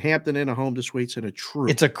they got a Hampton Inn, a Home to Suites, and a True.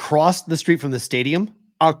 It's across the street from the stadium.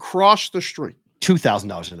 Across the street.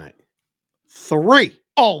 $2,000 a night. 3.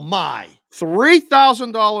 Oh my.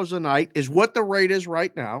 $3,000 a night is what the rate is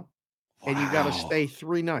right now. Wow. And you got to stay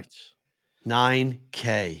 3 nights.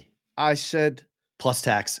 $9,000 I said, plus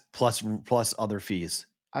tax, plus other fees.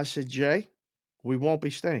 I said, Jay, we won't be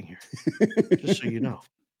staying here. Just so you know,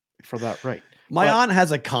 for that rate. My aunt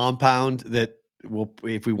has a compound that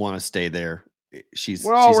if we want to stay there,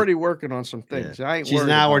 we're already working on some things. Yeah. She's an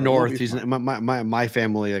hour north. She's my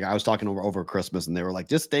family. Like I was talking over Christmas, and they were like,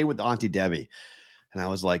 "Just stay with Auntie Debbie." And I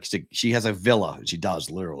was like, "She has a villa, and she does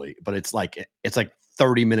literally, but it's like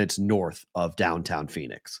 30 minutes north of downtown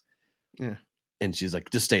Phoenix." Yeah. And she's like,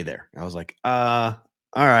 "Just stay there." I was like,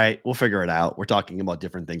 all right, we'll figure it out. We're talking about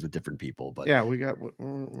different things with different people, but yeah, we're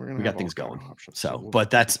gonna things going. So but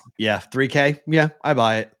that's $3,000. Yeah, I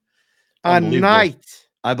buy it. A night.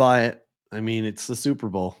 I buy it. I mean, it's the Super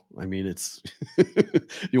Bowl. I mean, it's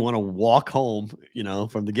you want to walk home,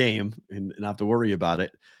 from the game and not have to worry about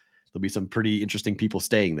it. There'll be some pretty interesting people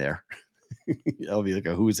staying there. It'll be like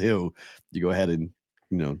a who's who. You go ahead and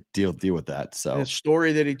deal with that. So the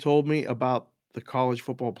story that he told me about the college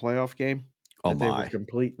football playoff game. Oh they were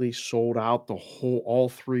completely sold out, all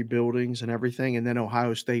 3 buildings and everything, and then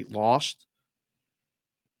Ohio State lost,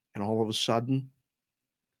 and all of a sudden,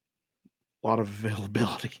 a lot of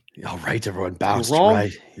availability. All right, everyone bounced,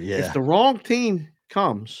 right? Yeah. If the wrong team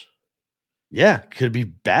comes, could be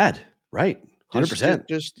bad, right? 100%.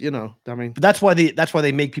 Just I mean, but that's why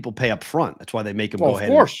they make people pay up front. That's why they make them go ahead.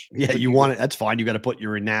 Of course, you want it. That's fine. You got to put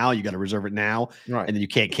your in now. You got to reserve it now, right? And then you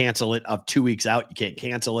can't cancel it up 2 weeks out. You can't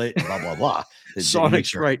cancel it. Blah blah blah.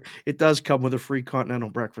 Sonic's right. It does come with a free continental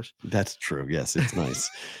breakfast. That's true. Yes, it's nice.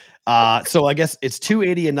 So I guess it's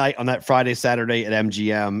 $280 a night on that Friday, Saturday at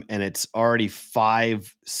MGM, and it's already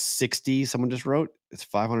 $560. Someone just wrote it's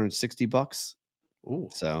 $560. Ooh.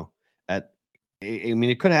 So I mean,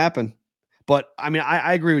 it could happen. But I mean,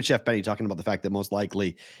 I agree with Chef Benny talking about the fact that most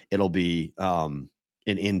likely it'll be in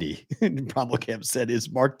Indy. Bromwell said, "Is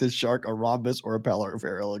Mark the Shark a rhombus or a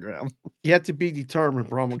parallelogram?" Yet to be determined,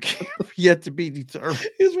 Bromwell. Yet to be determined.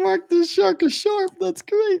 Is Mark the Shark a sharp? That's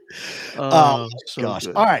great. So gosh.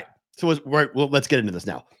 good. All right. So let's get into this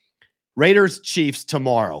now. Raiders Chiefs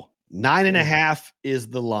tomorrow. 9.5 is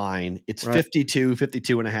the line. It's right.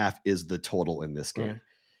 52.5 is the total in this game. Right.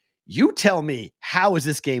 You tell me, how is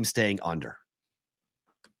this game staying under?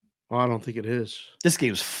 Well, I don't think it is. This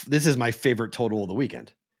is my favorite total of the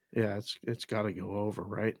weekend. Yeah, it's got to go over,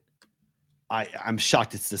 right? I'm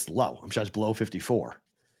shocked it's this low. I'm shocked it's below 54.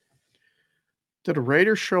 Did the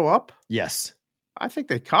Raiders show up? Yes. I think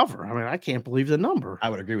they cover. I mean, I can't believe the number. I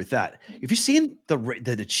would agree with that. Have you seen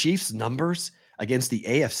the Chiefs' numbers against the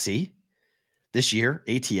AFC this year?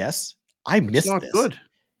 ATS. I missed this. It's not good.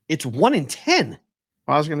 It's 1-10.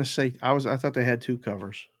 I was going to say I thought they had 2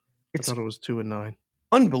 covers. I thought it was 2 and 9.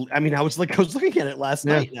 Unbelievable. I mean, I was looking at it last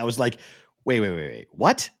night, and I was like, wait,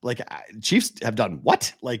 what? Like, Chiefs have done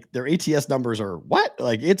what? Like, their ATS numbers are what?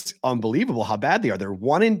 Like, it's unbelievable how bad they are. They're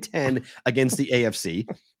 1-10 against the AFC.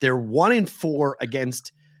 They're 1-4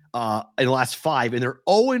 against in the last 5, and they're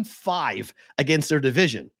 0-5 against their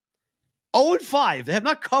division. 0-5. They have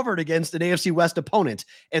not covered against an AFC West opponent,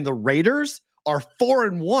 and the Raiders are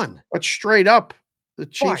 4-1. But straight up, the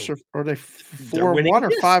Chiefs are they 4-1 or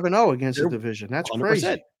 5-0 against the division? That's 100%.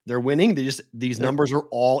 Crazy. They're winning. These numbers are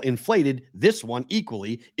all inflated. This one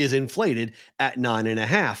equally is inflated at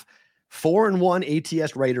 9.5. 4-1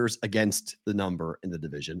 ATS Raiders against the number in the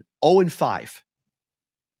division. 0-5.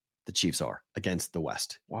 The Chiefs are against the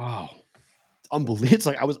West. Wow. It's unbelievable. It's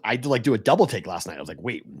like I did do a double take last night. I was like,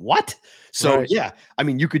 wait, what? So right. Yeah, I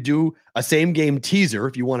mean, you could do a same game teaser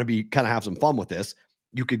if you want to be kind of have some fun with this.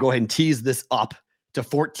 You could go ahead and tease this up to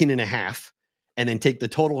 14.5 and then take the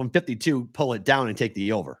total in 52, pull it down and take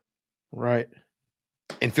the over. Right.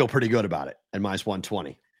 And feel pretty good about it at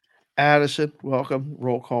 -120. Addison, welcome.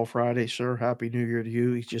 Roll Call Friday, sir. Happy New Year to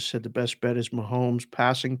you. He just said the best bet is Mahomes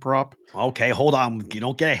passing prop. Okay, hold on. You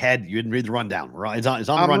don't get ahead. You didn't read the rundown. It's on the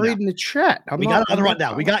rundown. I'm reading the chat. We got the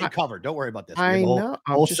rundown. We got you covered. Don't worry about this. I know.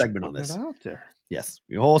 Whole segment on this. Out there. Yes,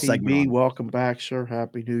 your whole segment. Welcome back, sir.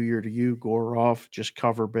 Happy New Year to you. Gorov, just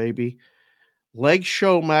cover, baby. Leg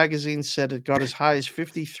Show magazine said it got as high as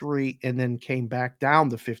 53 and then came back down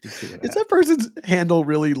to 52. Is that person's handle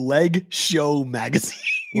really Leg Show magazine?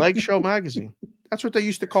 Leg Show magazine. That's what they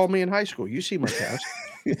used to call me in high school. You see my cast.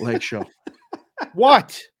 Leg Show.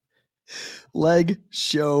 What? Leg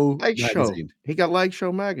Show Leg magazine. Show. He got Leg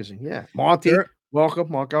Show magazine. Yeah. Monty,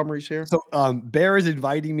 welcome. Montgomery's here. So Bear is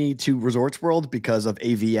inviting me to Resorts World because of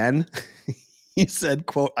AVN. He said,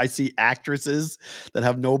 quote, I see actresses that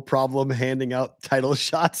have no problem handing out title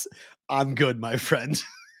shots. I'm good, my friend.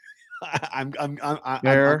 I'm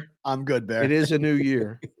good, Bear. It is a new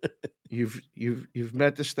year. You've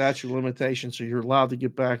met the statute of limitations, so you're allowed to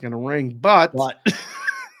get back in a ring. But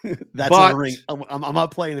that's not a ring. I'm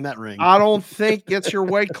not playing in that ring. I don't think it's your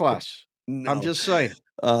weight class. No. I'm just saying.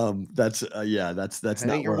 That's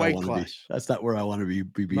not where I want to be. That's not where I want to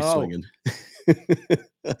be swinging.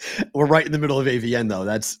 We're right in the middle of AVN though.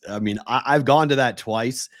 I've gone to that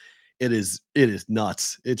twice. It is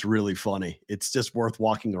nuts. It's really funny. It's just worth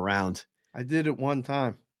walking around. I did it one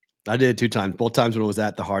time. I did it 2 times. Both times when it was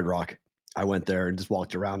at the Hard Rock, I went there and just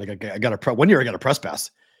walked around. I got one year I got a press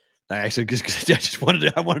pass. I actually just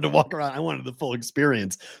wanted to walk around. I wanted the full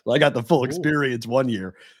experience. Well, I got the full experience one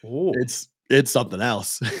year. Ooh. It's something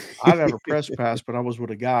else. I have a press pass, but I was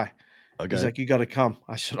with a guy. Okay. He's like, you got to come.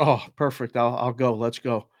 I said, oh, perfect. I'll go. Let's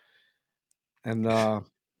go. And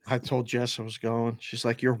I told Jess I was going. She's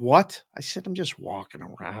like, you're what? I said, I'm just walking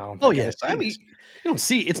around. Oh, yes. I mean, you don't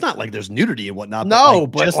see, it's not like there's nudity and whatnot. No,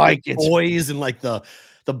 but just like it's toys and like the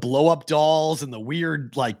blow up dolls and the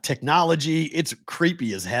weird like technology. It's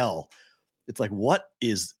creepy as hell. It's like, what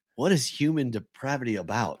is human depravity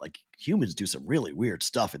about? Like humans do some really weird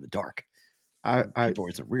stuff in the dark.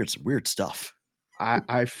 It's some weird stuff.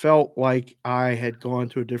 I felt like I had gone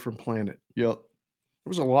to a different planet. Yep. There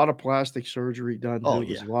was a lot of plastic surgery done. Oh, there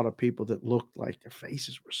was a lot of people that looked like their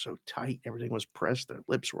faces were so tight. Everything was pressed. Their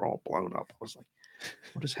lips were all blown up. I was like,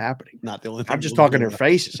 what is happening? Not the only thing. I'm just talking their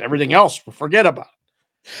faces. Everything else, forget about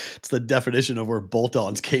it. It's the definition of where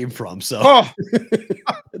bolt-ons came from. So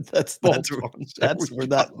that's where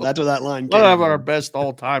that line came We'll have from. our best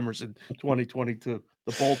all-timers in 2022.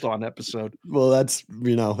 The bolt-on episode. Well, that's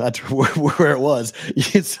where it was.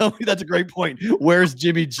 That's a great point. Where's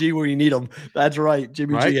Jimmy G when you need him? That's right.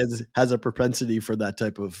 Jimmy G has a propensity for that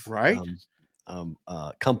type of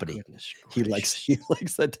company. He likes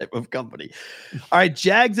that type of company. All right,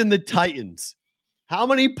 Jags and the Titans. How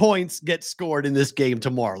many points get scored in this game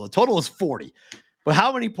tomorrow? The total is 40. But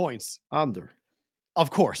how many points? Under. Of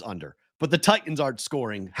course, under. But the Titans aren't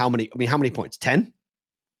scoring how many points? 10?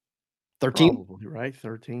 13? Probably, right?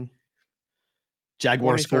 13.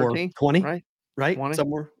 Jaguars score 20, right? 20,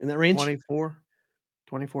 somewhere in that range. 24,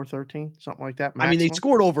 13, something like that. Maximum. I mean, they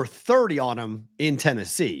scored over 30 on them in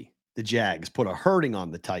Tennessee. The Jags put a hurting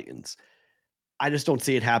on the Titans. I just don't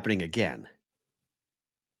see it happening again.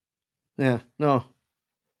 Yeah, no.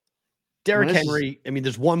 Derrick Henry,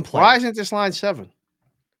 there's one play. Why isn't this line 7?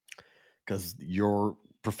 Because your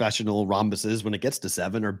professional rhombuses, when it gets to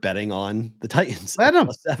 7, are betting on the Titans. Let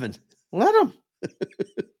them. 7. Let them.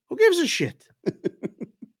 Who gives a shit?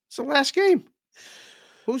 It's the last game.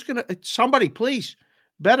 Who's going to – somebody, please,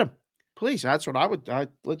 bet them. Please, that's what I would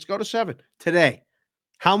 – let's go to 7 today.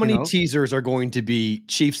 How many teasers are going to be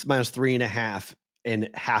Chiefs minus 3.5 and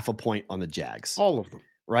half a point on the Jags? All of them.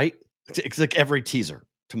 Right? It's like every teaser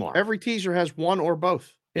tomorrow. Every teaser has one or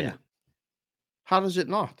both in it. How does it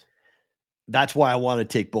not? That's why I want to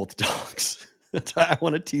take both dogs. That's why I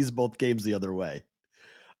want to tease both games the other way.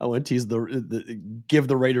 I want to tease give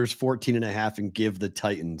the Raiders 14.5 and give the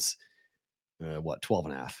Titans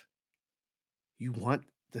 12.5. You want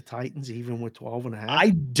the Titans even with 12.5? I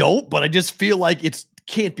don't, but I just feel like it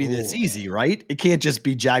can't be this easy, right? It can't just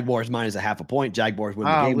be Jaguars minus a half a point. Jaguars win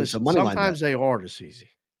the game with some money line. Sometimes they are this easy.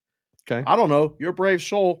 Okay. I don't know. You're a brave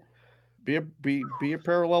soul. Be a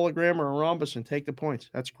parallelogram or a rhombus and take the points.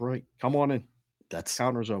 That's great. Come on in. That's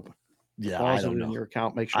counter's open. Yeah, I don't know. In your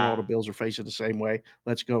account. Make sure all the bills are facing the same way.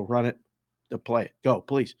 Let's go. Run it. To play it. Go,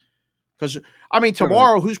 please. Because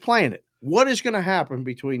tomorrow, who's playing it? What is going to happen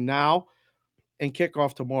between now and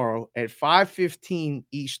kickoff tomorrow at 5:15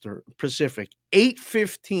 Eastern Pacific,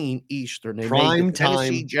 8:15 Eastern? They prime time.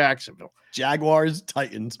 Tennessee, Jacksonville, Jaguars,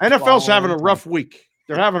 Titans. NFL's having a rough week.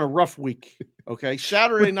 They're having a rough week. Okay,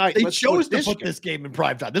 Saturday night. They chose to put this game in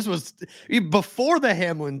prime time. This was before the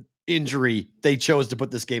Hamlin injury. They chose to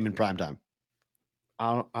put this game in prime time.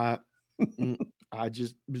 I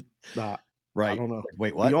just right. I don't know.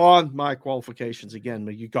 Wait, what? Beyond my qualifications again.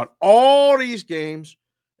 You got all these games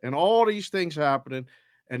and all these things happening,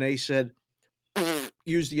 and they said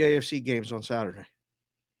use the AFC games on Saturday.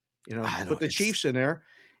 Put the Chiefs in there.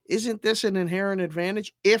 Isn't this an inherent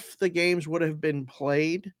advantage? If the games would have been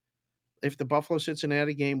played, if the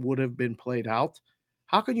Buffalo-Cincinnati game would have been played out,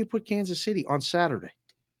 how can you put Kansas City on Saturday?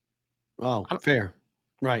 Oh, fair.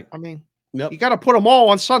 Right. You got to put them all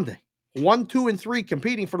on Sunday. 1, 2, and 3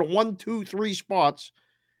 competing for the 1, 2, 3 spots,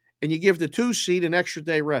 and you give the 2 seed an extra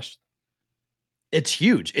day rest. It's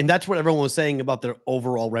huge. And that's what everyone was saying about the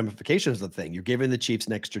overall ramifications of the thing. You're giving the Chiefs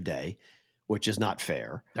an extra day, which is not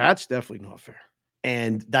fair. That's definitely not fair.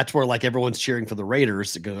 And that's where like everyone's cheering for the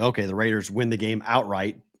Raiders to go, okay, the Raiders win the game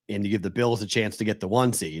outright, and you give the Bills a chance to get the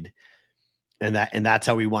 1 seed. And that's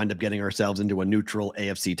how we wind up getting ourselves into a neutral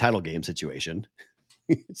AFC title game situation.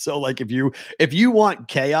 So like if you want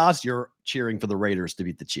chaos, you're cheering for the Raiders to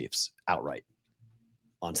beat the Chiefs outright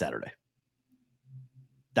on Saturday.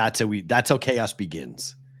 That's how chaos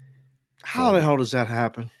begins. How the hell does that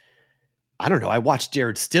happen? I don't know. I watched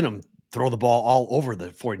Jared Stidham throw the ball all over the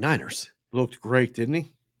 49ers. Looked great, didn't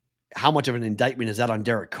he? How much of an indictment is that on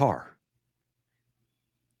Derek Carr?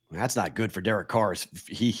 That's not good for Derek Carr.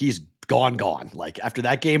 He's gone. Like after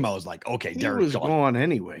that game, I was like, okay, Derek was gone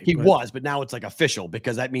anyway. He was, but now it's like official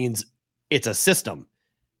because that means it's a system.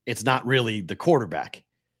 It's not really the quarterback.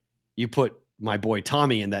 You put my boy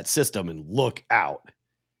Tommy in that system and look out.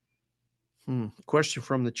 Question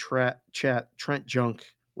from the chat, Trent Junk.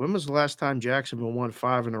 When was the last time Jacksonville won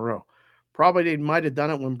 5 in a row? Probably they might have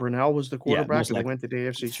done it when Brunell was the quarterback and they went to the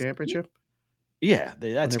AFC Championship. Yeah,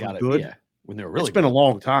 that's got it. Yeah, when they were really It's been a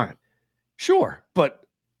long time. Sure, but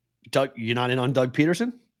Doug, you're not in on Doug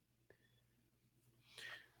Peterson?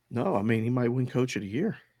 No, I mean, he might win Coach of the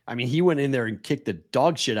Year. I mean, he went in there and kicked the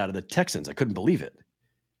dog shit out of the Texans. I couldn't believe it.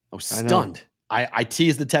 I was stunned. I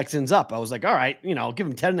teased the Texans up. I was like, all right, I'll give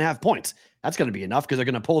them 10.5 points. That's going to be enough because they're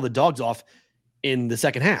going to pull the dogs off in the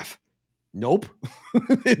second half. Nope.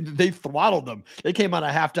 They throttled them. They came out of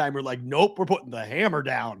halftime. We're like, nope, we're putting the hammer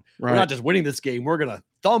down. Right. We're not just winning this game. We're going to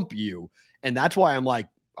thump you. And that's why I'm like,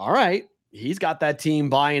 all right, he's got that team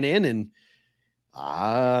buying in, and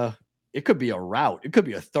it could be a rout. It could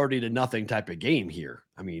be a 30-0 type of game here.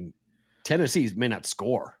 I mean, Tennessee may not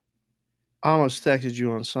score. I almost texted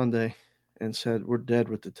you on Sunday and said, we're dead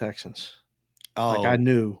with the Texans. Oh. Like I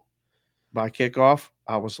knew by kickoff,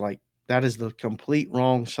 I was like, that is the complete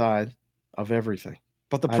wrong side of everything.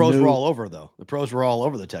 But the pros were all over, though. The pros were all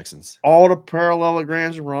over the Texans. All the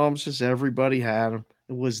parallelograms and rhombus, everybody had them.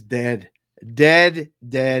 It was dead,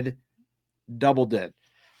 double dead.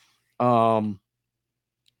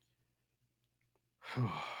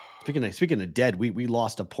 Speaking of dead, we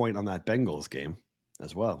lost a point on that Bengals game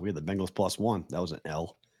as well. We had the Bengals +1. That was an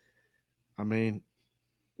L. I mean,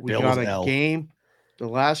 we got a game the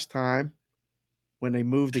last time when they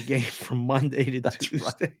moved the game from Monday to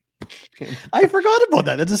Tuesday. Right. I forgot about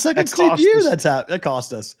that. That's the second straight year that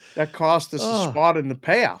cost us. That cost us a spot in the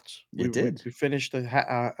payouts. It did. We finished a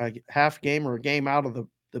half game or a game out of the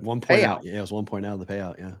 1 point out. Yeah, it was 1 point out of the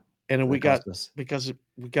payout. Yeah. And then because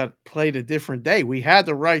we got played a different day. We had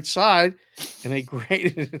the right side, and they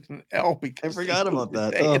graded it an L because I forgot about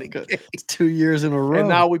that. It's 2 years in a row. And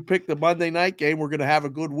now we picked the Monday night game. We're going to have a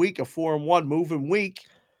good week, a 4-1 moving week,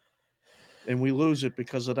 and we lose it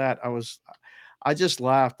because of that. I just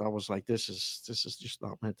laughed. I was like, this is just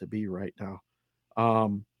not meant to be right now.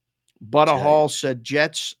 Butta Hall said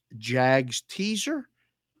Jets Jags teaser.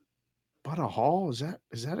 Butta Hall, is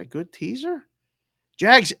that a good teaser?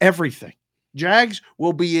 Jags everything. Jags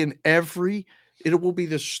will be in it will be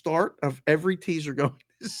the start of every teaser going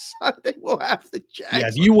this Sunday. We'll have the Jags. Yeah,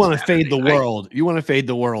 if you want to fade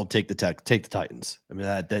the world, take the Titans. I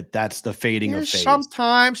mean, that's the fading of fades.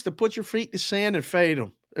 Sometimes to put your feet in the sand and fade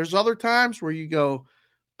them. There's other times where you go,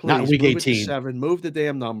 please, not week 18. Move it to 7, move the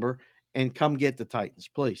damn number, and come get the Titans,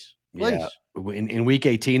 please. Yeah, in week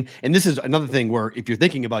 18. And this is another thing where if you're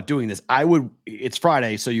thinking about doing this, it's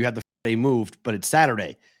Friday, so you have the Friday moved, but it's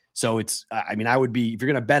Saturday. So I would be, if you're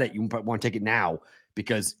going to bet it, you want to take it now,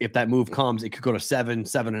 because if that move comes, it could go to 7,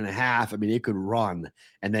 7.5. I mean, it could run,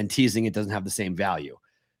 and then teasing it doesn't have the same value.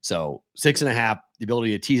 So 6.5, the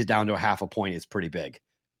ability to tease it down to a half a point is pretty big,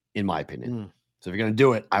 in my opinion. So if you're going to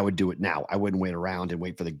do it, I would do it now. I wouldn't wait around and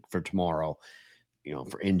wait for tomorrow,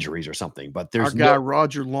 for injuries or something. But there's our guy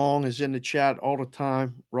Roger Long is in the chat all the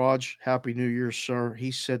time. Raj, happy New Year, sir. He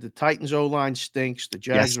said the Titans O-line stinks. The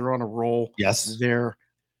Jags are on a roll. Yes, they're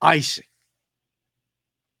icing.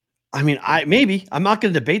 I mean, I'm not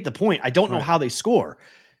going to debate the point. I don't know how they score.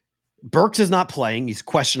 Burks is not playing. He's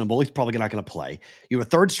questionable. He's probably not going to play. You have a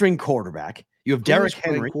third string quarterback. You have Derrick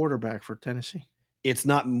Henry, quarterback for Tennessee. It's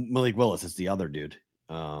not Malik Willis. It's the other dude.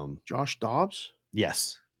 Josh Dobbs?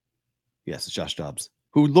 Yes, it's Josh Dobbs,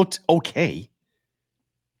 who looked okay. It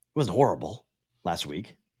wasn't horrible last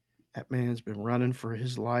week. That man's been running for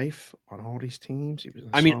his life on all these teams.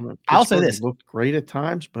 I'll say this. He looked great at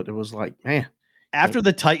times, but it was like, man. After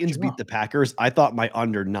the Titans beat the Packers, I thought my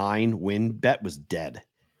under 9 win bet was dead.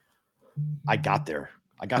 I got there.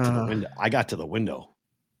 I got to the window. I got to the window.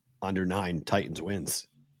 Under 9 Titans wins.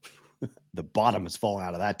 The bottom has fallen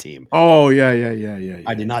out of that team. Oh yeah.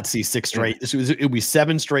 I did not see 6 straight. It would be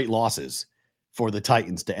 7 straight losses for the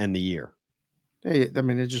Titans to end the year. I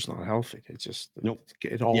mean, they're just not healthy. It's just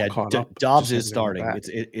it all caught up. Dobbs is starting.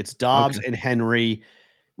 It's Dobbs and Henry,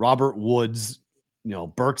 Robert Woods.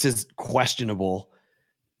 Burks is questionable.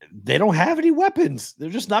 They don't have any weapons. They're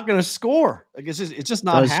just not going to score. Like it's just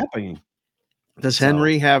not happening. Does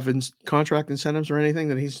Henry have contract incentives or anything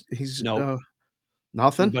that he's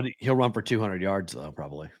nothing? But he'll run for 200 yards though,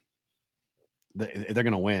 probably. They're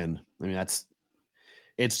going to win. I mean,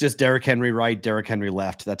 it's just Derrick Henry right, Derrick Henry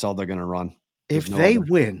left. That's all they're going to run. If they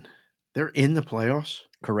win, they're in the playoffs.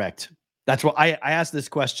 Correct. That's what I asked this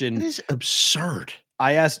question. It is absurd.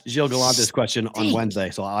 I asked Gilles Gallant this question on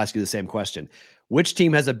Wednesday, so I'll ask you the same question. Which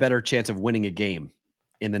team has a better chance of winning a game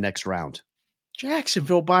in the next round?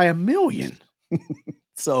 Jacksonville by 1 million.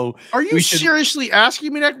 So are you seriously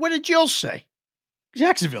asking me that? What did Jill say?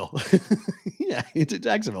 Jacksonville. Yeah, it's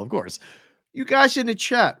Jacksonville, of course. You guys in the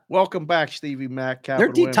chat, welcome back, Stevie Mac. Their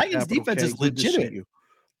Titans defense is legitimate.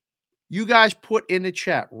 You guys put in the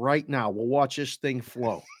chat right now. We'll watch this thing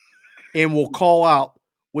flow. And we'll call out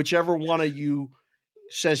whichever one of you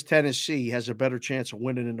says Tennessee has a better chance of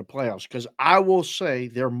winning in the playoffs. Because I will say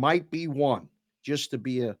there might be one, just to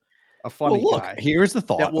be a funny guy. Here's the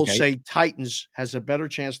thought. That will say Titans has a better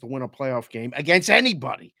chance to win a playoff game against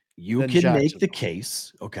anybody. You can make the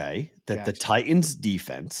case, that the Titans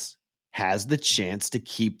defense has the chance to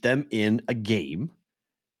keep them in a game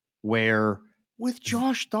where with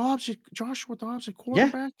Joshua Dobbs at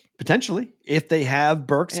quarterback? Yeah, potentially. If they have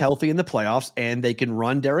Burks healthy in the playoffs and they can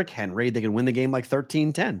run Derrick Henry, they can win the game like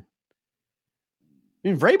 13-10. I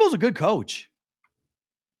mean, Vrabel's a good coach.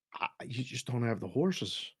 You just don't have the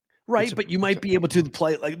horses. Right, but you might be able to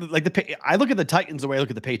play I look at the Titans the way I look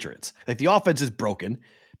at the Patriots. Like the offense is broken,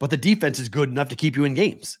 but the defense is good enough to keep you in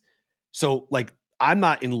games. So I'm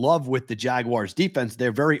not in love with the Jaguars defense.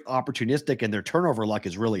 They're very opportunistic and their turnover luck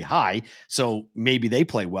is really high. So maybe they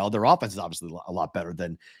play well. Their offense is obviously a lot better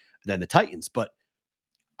than the Titans, but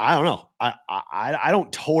I don't know. I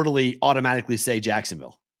don't totally automatically say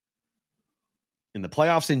Jacksonville. In the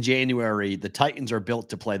playoffs in January, the Titans are built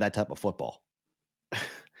to play that type of football.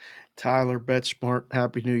 Tyler Betsmart,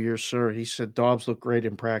 Happy New Year, sir. He said Dobbs looked great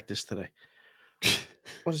in practice today.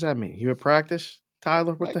 What does that mean? You at practice?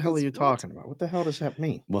 Tyler, what the hell are you talking about? What the hell does that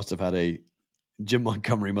mean? Jim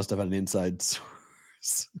Montgomery must have had an inside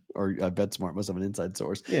source, or Betsmart must have an inside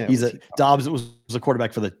source. Yeah, Dobbs was a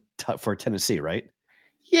quarterback for Tennessee, right?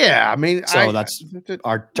 Yeah, I mean, that's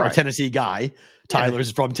our Tennessee guy.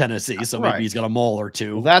 Tyler's from Tennessee, so maybe he's got a mole or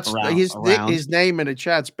two. Well, that's his name in the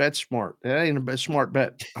chat's BetSmart. That ain't a smart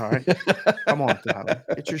bet. All right, come on, Tyler,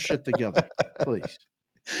 get your shit together, please.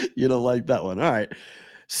 You don't like that one, all right?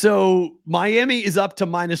 So Miami is up to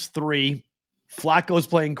 -3. Flacco's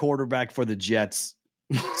playing quarterback for the Jets.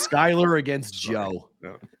 Skyler against Joe.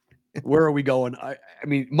 No. Where are we going? I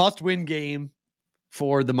mean, must-win game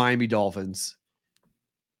for the Miami Dolphins.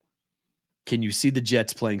 Can you see the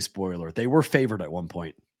Jets playing spoiler? They were favored at one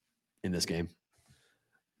point in this game.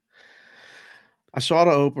 I saw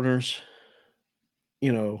the openers,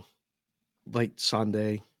 late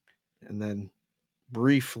Sunday, and then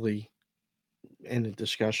briefly in a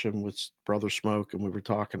discussion with Brother Smoke, and we were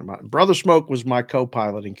talking about Brother Smoke was my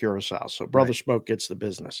co-pilot in Curacao, so Brother Smoke gets the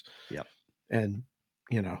business. Yep. And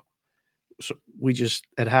so we just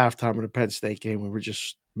at halftime of the Penn State game, we were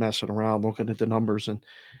just messing around, looking at the numbers and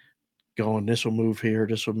going, this will move here,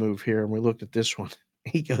 and we looked at this one.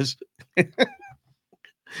 He goes,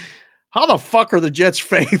 how the fuck are the Jets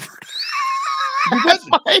favored?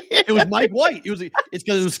 It was Mike White. It's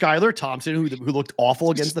because it was Skylar Thompson who looked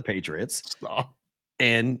awful against the Patriots.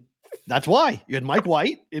 And that's why. You had Mike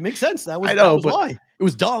White. It makes sense. That was why. It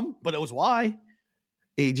was dumb, but it was why.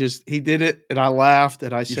 He did it, and I laughed,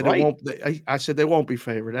 and I said I said they won't be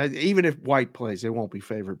favored. Even if White plays, they won't be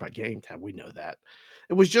favored by game time. We know that.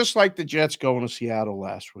 It was just like the Jets going to Seattle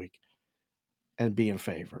last week and being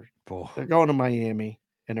favored. They're going to Miami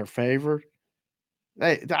and they're favored.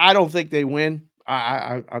 I don't think they win.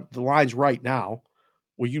 The line's right now.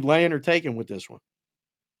 Were you laying or taking with this one?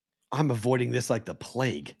 I'm avoiding this like the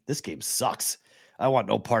plague. This game sucks. I want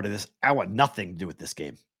no part of this. I want nothing to do with this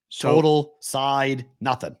game. Total, side,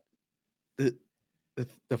 nothing.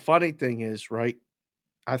 The funny thing is, right,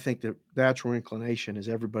 I think the natural inclination is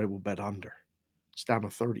everybody will bet under. It's down to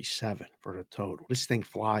 37 for the total. This thing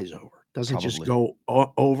flies over. Doesn't just go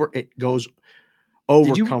over. It goes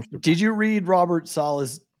over comfortably. Did you read Robert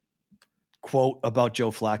Saleh's quote about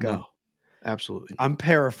Joe Flacco? No. Absolutely. I'm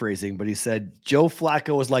paraphrasing, but he said Joe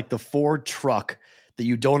Flacco is like the Ford truck that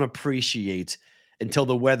you don't appreciate until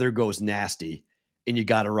the weather goes nasty and you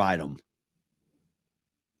got to ride them.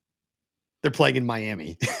 They're playing in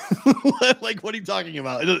Miami. Like, what are you talking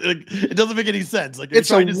about? It doesn't make any sense. Like, it's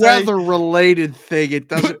a weather-related thing. It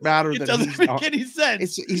doesn't matter. It doesn't make any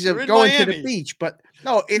sense. He's going to the beach, but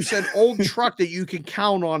no, it's an old truck that you can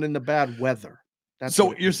count on in the bad weather. That's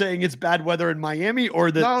so you're saying it's bad weather in Miami,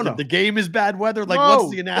 or the game is bad weather? Like,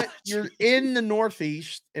 what's the analogy? You're in the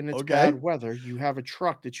Northeast and it's bad weather. You have a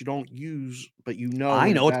truck that you don't use, but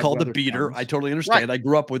I know it's called the beater. Comes. I totally understand. Right. I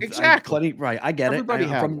grew up with exactly. I get Everybody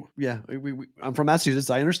it. I'm from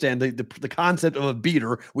Massachusetts. I understand the concept of a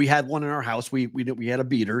beater. We had one in our house. We had a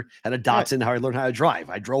beater, had a Datsun. How I learned how to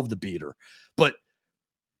drive. I drove the beater. But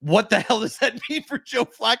what the hell does that mean for Joe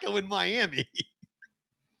Flacco in Miami?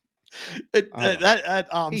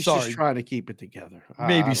 I'm he's sorry. Just trying to keep it together.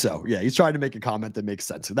 Maybe so. Yeah, he's trying to make a comment that makes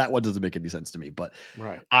sense. That one doesn't make any sense to me. But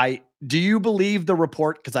right. Do you believe the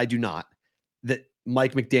report? Because I do not. That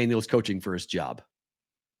Mike McDaniel is coaching for his job.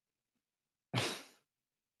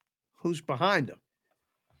 Who's behind him?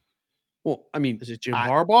 Well, I mean, is it Jim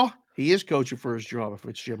Harbaugh? He is coaching for his job. If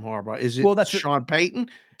it's Jim Harbaugh, is it? Well, that's Sean Payton.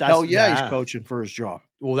 Hell yeah, he's coaching for his job.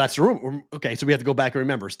 Well, that's true. Okay, so we have to go back and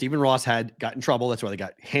remember Stephen Ross had got in trouble. That's why they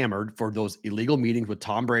got hammered for those illegal meetings with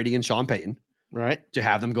Tom Brady and Sean Payton. Right. To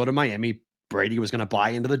have them go to Miami. Brady was going to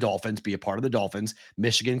buy into the Dolphins, be a part of the Dolphins.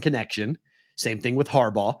 Michigan connection. Same thing with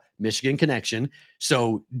Harbaugh. Michigan connection.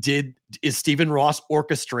 So is Stephen Ross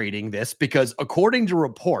orchestrating this? Because according to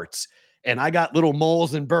reports, and I got little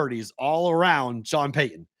moles and birdies all around Sean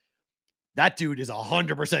Payton, that dude is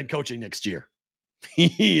 100% coaching next year.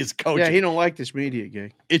 He is coaching. Yeah, he don't like this media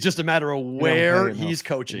gig. It's just a matter of where he's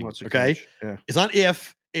coaching. Okay. Yeah. It's not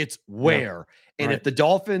if, it's where. Yeah. And if the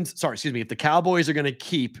Dolphins, if the Cowboys are going to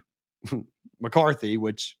keep McCarthy,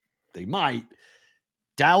 which they might,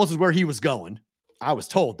 Dallas is where he was going. I was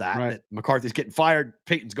told that McCarthy's getting fired.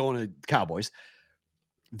 Peyton's going to the Cowboys.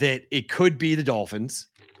 That it could be the Dolphins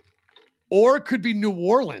or it could be New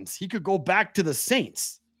Orleans. He could go back to the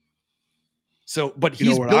Saints. So, but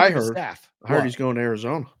he's building a staff. I heard he's going to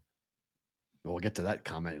Arizona. We'll get to that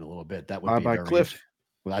comment in a little bit. That would be by Cliff.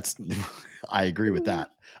 Well, I agree with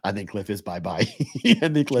that. I think Cliff is bye-bye.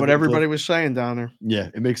 What everybody was saying down there. Yeah,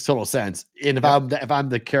 it makes total sense. And if I'm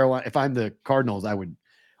the Cardinals, I would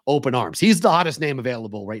open arms. He's the hottest name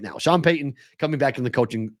available right now. Sean Payton coming back in the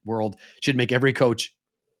coaching world should make every coach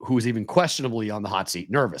who's even questionably on the hot seat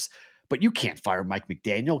nervous. But you can't fire Mike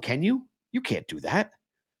McDaniel, can you? You can't do that.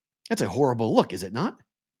 That's a horrible look, is it not?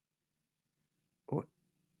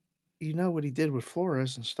 You know what he did with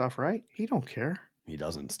Flores and stuff, right? He don't care. He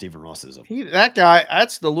doesn't. Stephen Ross is that guy.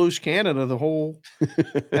 That's the loose cannon of the whole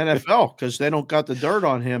NFL because they don't got the dirt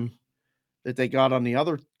on him that they got on the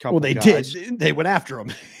other couple. Well, they guys. did. They went after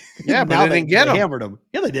him. Yeah, but they didn't get him. Hammered him.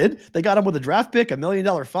 Yeah, they did. They got him with a draft pick, $1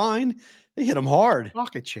 million fine. They hit him hard.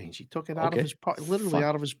 Pocket change. He took it out of his pocket, literally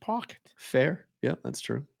out of his pocket. Fair. Yeah, that's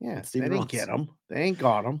true. Yeah, they didn't get him. They ain't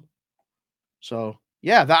got him. So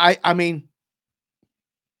yeah, I mean.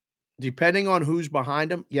 Depending on who's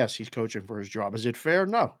behind him, yes, he's coaching for his job. Is it fair?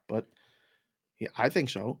 No, but yeah, I think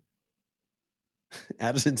so.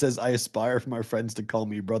 Addison says, I aspire for my friends to call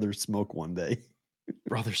me Brother Smoke one day.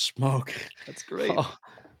 Brother Smoke. That's great. Oh,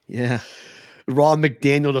 yeah. Ron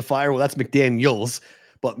McDaniel to fire. Well, that's McDaniels,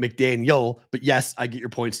 but McDaniel. But yes, I get your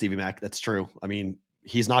point, Stevie Mac. That's true. I mean,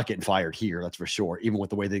 he's not getting fired here. That's for sure. Even with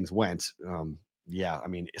the way things went. Yeah. I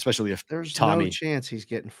mean, especially if there's Tommy, no chance he's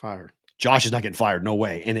getting fired. Josh is not getting fired. No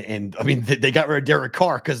way. And I mean, they got rid of Derek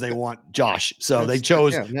Carr because they want Josh. So they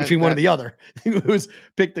chose between one or the other. It was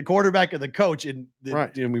pick the quarterback and the coach. And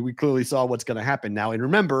we clearly saw what's going to happen now. And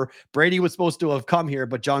remember, Brady was supposed to have come here,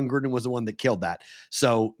 but John Gruden was the one that killed that.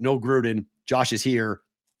 So no Gruden. Josh is here.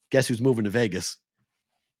 Guess who's moving to Vegas?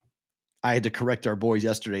 I had to correct our boys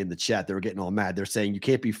yesterday in the chat. They were getting all mad. They're saying you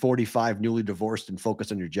can't be 45, newly divorced, and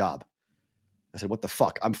focus on your job. I said, what the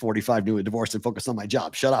fuck? I'm 45, newly divorced, and focused on my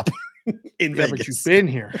job. Shut up. In Vegas. But you've been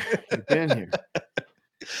here. You've been here.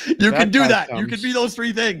 You can do that. You can be those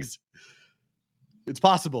three things. It's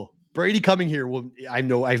possible. Brady coming here I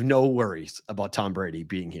have no worries about Tom Brady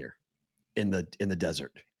being here in the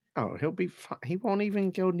desert. Oh, he'll be fine. He won't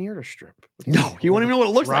even go near the strip. No, he won't even know what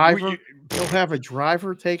it looks like. He'll have a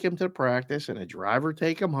driver take him to practice and a driver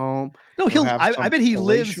take him home. No, I bet he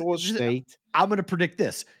lives. Estate. I'm going to predict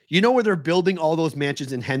this. You know where they're building all those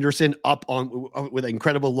mansions in Henderson up on with an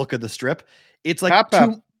incredible look of the strip? It's like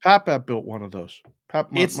Pap built one of those.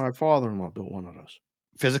 My father-in-law built one of those.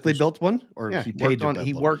 Physically built one, or yeah, he paid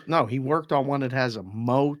he worked on one that has a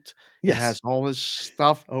moat. Yes. It has all his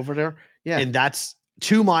stuff over there. Yeah. And that's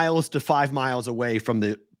 2 miles to 5 miles away from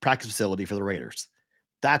the practice facility for the Raiders.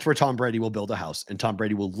 That's where Tom Brady will build a house, and Tom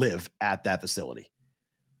Brady will live at that facility.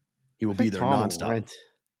 He will be there nonstop.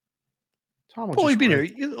 Well, he's been here.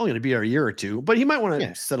 He's only going to be here a year or two, but he might want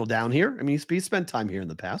to settle down here. I mean, he's spent time here in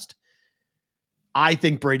the past. I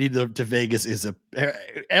think Brady to Vegas is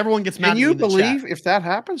everyone gets mad. Can you believe if that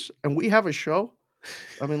happens and we have a show?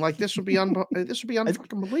 I mean, like this would be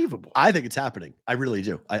unfucking believable. I think it's happening. I really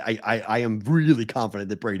do. I am really confident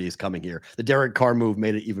that Brady is coming here. The Derek Carr move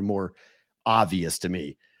made it even more obvious to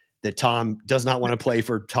me that Tom does not want to play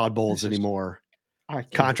for Todd Bowles anymore.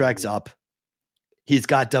 Contract's up. He's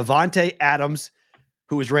got Davante Adams,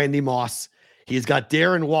 who is Randy Moss. He's got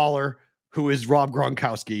Darren Waller, who is Rob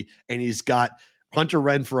Gronkowski, and he's got Hunter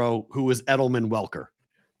Renfrow, who is Edelman Welker.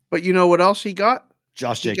 But you know what else he got?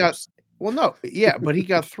 Josh Jacobs. But he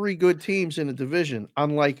got 3 good teams in the division,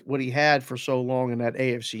 unlike what he had for so long in that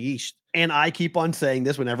AFC East. And I keep on saying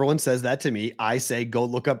this when everyone says that to me. I say, go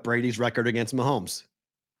look up Brady's record against Mahomes.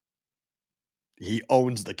 He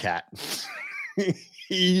owns the cat.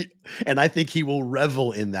 And I think he will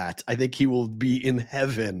revel in that. I think he will be in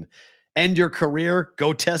heaven. End your career,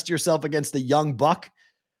 go test yourself against the young buck.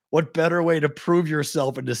 What better way to prove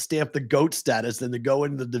yourself and to stamp the GOAT status than to go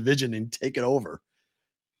into the division and take it over?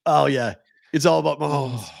 Oh, yeah. It's all about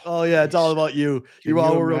Mahomes. Oh, yeah. It's all about you. You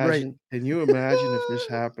all were real great. Can you imagine if this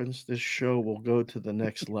happens? This show will go to the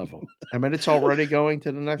next level. I mean, it's already going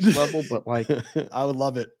to the next level, but like, I would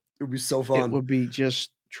love it. It would be so fun. It would be just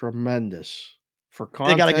tremendous for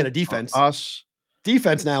content. They got to get a defense. Us.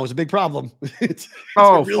 Defense now is a big problem. Fuck it.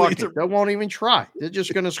 They won't even try. They're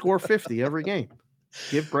just going to score 50 every game.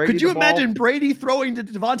 Give Brady. Could you imagine Brady throwing to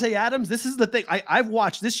Davante Adams? This is the thing. I've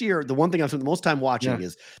watched this year. The one thing I've spent the most time watching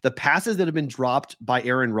is the passes that have been dropped by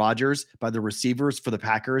Aaron Rodgers, by the receivers for the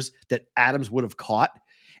Packers that Adams would have caught,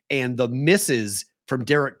 and the misses from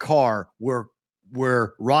Derek Carr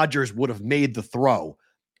where Rodgers would have made the throw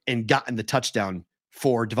and gotten the touchdown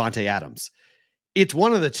for Davante Adams. It's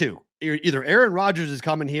one of the two. Either Aaron Rodgers is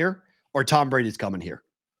coming here or Tom Brady's coming here.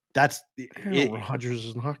 Aaron Rodgers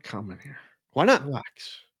is not coming here. Why not?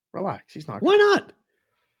 Relax. He's not. Why not?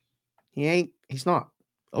 He ain't. He's not.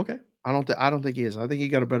 Okay. I don't think he is. I think he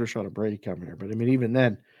got a better shot at Brady coming here. But I mean, even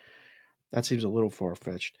then, that seems a little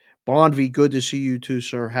far-fetched. Bondvi, good to see you too,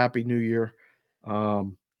 sir. Happy New Year. I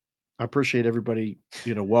appreciate everybody,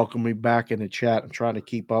 welcoming me back in the chat. I'm trying to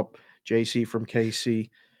keep up. JC from KC.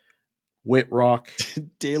 Whitrock.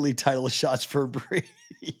 Daily title shots for Brady.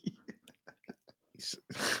 He's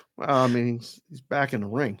back in the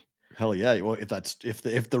ring. Hell yeah! Well,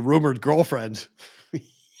 if the rumored girlfriend,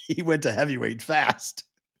 he went to heavyweight fast.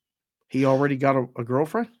 He already got a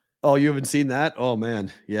girlfriend? Oh, you haven't seen that? Oh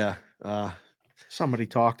man, yeah. Somebody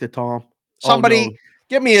talk to Tom. Somebody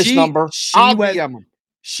give me his number.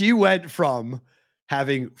 She went from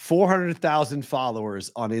having 400,000 followers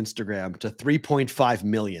on Instagram to 3.5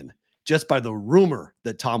 million just by the rumor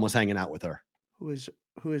that Tom was hanging out with her. Who is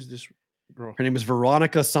this girl? Her name is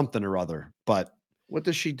Veronica something or other, but. What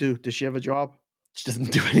does she do? Does she have a job? She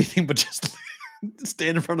doesn't do anything but just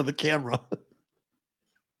stand in front of the camera.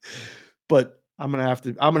 But I'm gonna have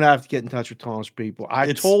to get in touch with Tom's people.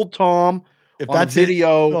 I told Tom on that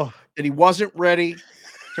video that he wasn't ready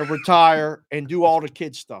to retire and do all the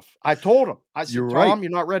kid stuff. I told him. I said, Tom,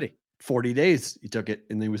 you're not ready. 40 days he took it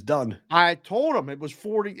and he was done. I told him it was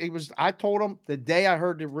 40. I told him the day I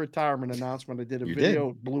heard the retirement announcement, I did a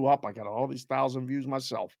video, blew up. I got all these 1,000 views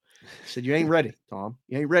myself. I said, you ain't ready, Tom.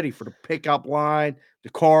 You ain't ready for the pickup line, the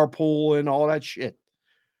carpool, and all that shit.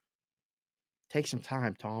 Take some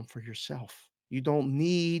time, Tom, for yourself. You don't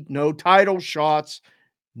need no title shots,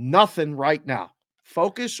 nothing right now.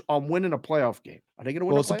 Focus on winning a playoff game. Are they going to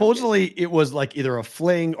win? Well, supposedly it was like either a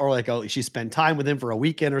fling or like she spent time with him for a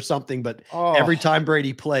weekend or something. But every time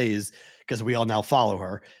Brady plays, because we all now follow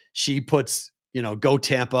her, she puts, go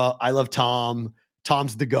Tampa. I love Tom.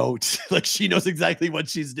 Tom's the GOAT. Like she knows exactly what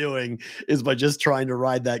she's doing is by just trying to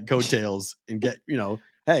ride that coattails and get,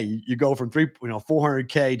 hey, you go from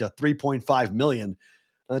 400K to 3.5 million.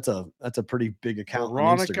 That's a pretty big account.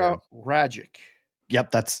 Veronica Rajic.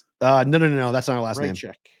 Yep, that's no, that's not her last name.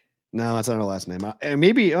 No, that's not her last name.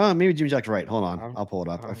 Maybe Jimmy Jack's right. Hold on, I'll pull it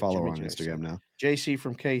up. I follow her on Instagram now. JC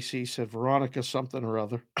from KC said Veronica something or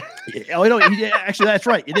other. Actually, that's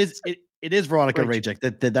right. It is Veronica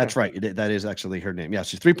Rajic. That's right. That is actually her name. Yeah,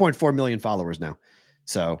 she's 3.4 million followers now.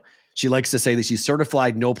 So she likes to say that she's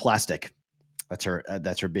certified no plastic. That's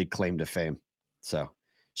her big claim to fame. So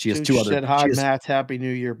she has two other. Said hi, Matt. Happy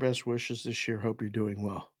New Year. Best wishes this year. Hope you're doing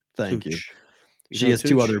well. Thank you. She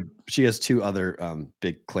has two other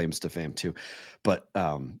big claims to fame too. But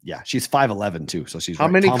yeah, she's 5'11" too. So she's how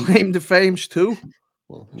many claim to fames too?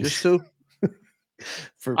 Well, just two.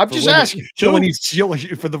 I'm just asking. For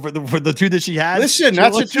the two that she has. Listen,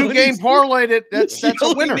 that's a 2-game parlay. That's a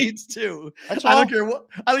winner. Needs two. That's I all.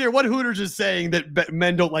 don't care what Hooters is saying that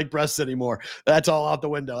men don't like breasts anymore. That's all out the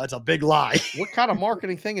window. That's a big lie. What kind of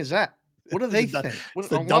marketing thing is that? What do they think? It's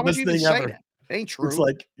the dumbest thing ever. That? Ain't true. It's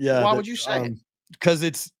like, yeah. Why would you say it?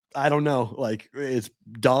 Because I don't know. Like, it's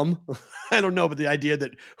dumb. I don't know. But the idea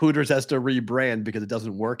that Hooters has to rebrand because it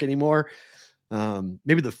doesn't work anymore.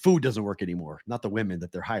 Maybe the food doesn't work anymore, not the women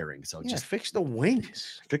that they're hiring. So just fix the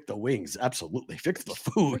wings. Fix the wings. Absolutely. Fix the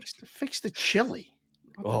food. Fix the chili.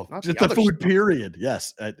 Not just the food, stuff. Period.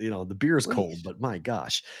 Yes. The beer is cold, but my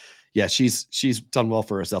gosh. Yeah, she's done well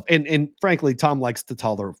for herself. And frankly, Tom likes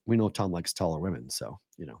we know Tom likes taller women. So,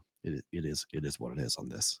 it is what it is on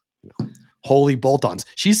this. Holy bolt-ons.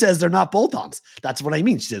 She says they're not bolt-ons. That's what I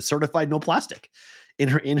mean. She says certified no plastic in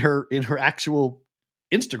her actual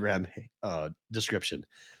Instagram description.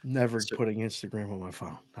 Never putting Instagram on my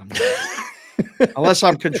phone. Unless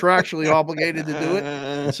I'm contractually obligated to do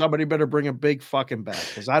it. Somebody better bring a big fucking bag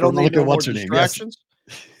because I don't need no more distractions.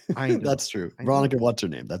 Yes. That's true. Veronica, what's her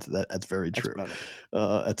name? That's very true.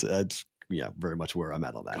 That's very much where I'm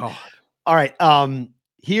at on that. God. All right.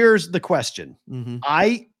 Here's the question. Mm-hmm.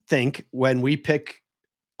 I think when we pick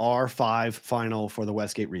our 5 final for the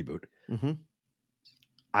Westgate reboot, mm-hmm.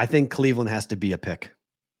 I think Cleveland has to be a pick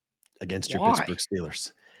against your Pittsburgh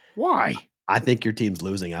Steelers. Why? I think your team's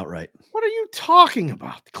losing outright. What are you talking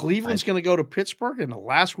about? Cleveland's going to go to Pittsburgh in the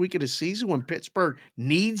last week of the season when Pittsburgh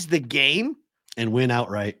needs the game and win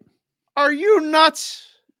outright. Are you nuts?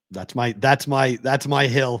 That's my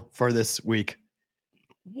hill for this week.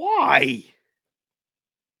 Why?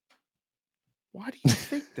 Why do you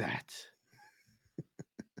think that?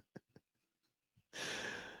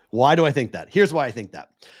 Why do I think that? Here's why I think that.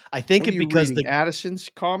 I think it because Addison's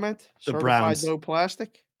comment, the Browns, no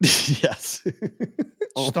plastic. Yes.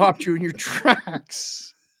 Stopped you in your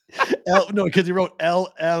tracks. No, because he wrote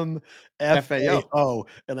LMFAO,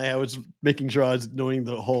 and I was making sure I was knowing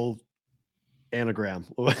the whole anagram.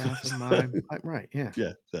 Right? Yeah.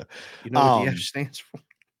 Yeah. So, you know what the F stands for.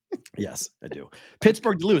 Yes, I do.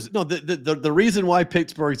 Pittsburgh to lose. No, the reason why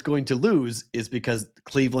Pittsburgh's going to lose is because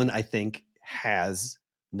Cleveland, I think, has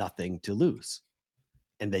nothing to lose,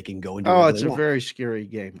 and they can go into. Oh, it's a very scary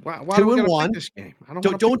game. Why 2-1 this game?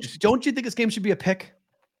 Don't you think this game should be a pick?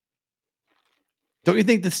 Don't you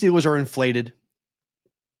think the Steelers are inflated?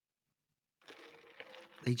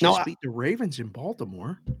 They just beat the Ravens in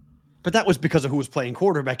Baltimore. But that was because of who was playing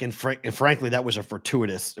quarterback, and frankly, that was a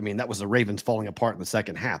fortuitous. I mean, that was the Ravens falling apart in the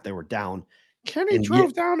second half. They were down. Kenny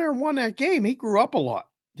drove down there and won that game. He grew up a lot.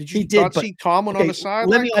 Did you see Tomlin on the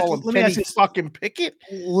sideline? Let me ask you fucking Pickett.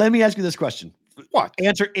 Let me ask you this question. What?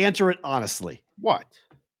 Answer it honestly. What?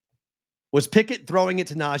 Was Pickett throwing it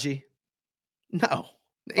to Najee? No.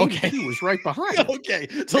 82 was right behind. Okay.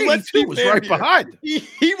 So let's be fair right behind.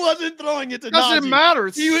 He wasn't throwing it to Najee. Doesn't matter.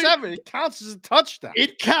 It's 7. It counts as a touchdown.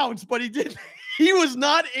 It counts, but he didn't. He was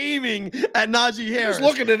not aiming at Najee Harris. He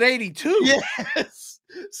was looking at 82. Yes.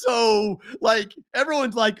 So,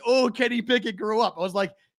 everyone's like, oh, Kenny Pickett grew up. I was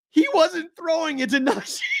like, he wasn't throwing it to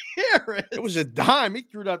Najee Harris. It was a dime. He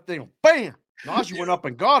threw that thing. Bam. Najee went up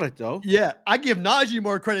and got it, though. Yeah, I give Najee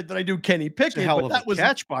more credit than I do Kenny Pickett. That was a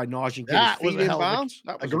catch by Najee. That was a bounds.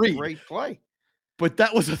 That was a great play. But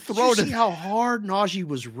that was a throw. Did you see how hard Najee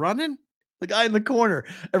was running? The guy in the corner.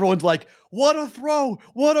 Everyone's like, what a throw.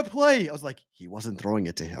 What a play. I was like, he wasn't throwing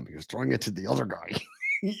it to him. He was throwing it to the other guy.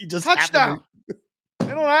 He just touchdown. They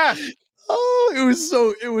don't ask. Oh,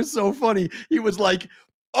 it was so funny. He was like,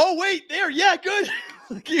 oh, wait, there. Yeah, good.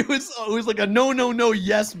 It was like a no,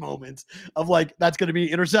 yes moment of that's going to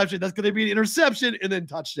be interception. That's going to be an interception and then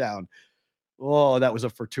touchdown. Oh, that was a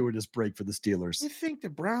fortuitous break for the Steelers. You think the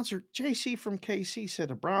Browns are JC from KC said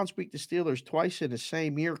the Browns beat the Steelers twice in the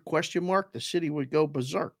same year, ? The city would go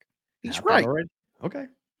berserk. He's right. Okay.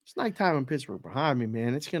 It's nighttime in Pittsburgh behind me,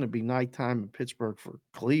 man. It's going to be nighttime in Pittsburgh for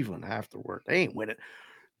Cleveland afterward. They ain't winning.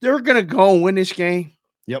 They're going to go and win this game.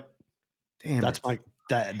 Yep. Damn. That's my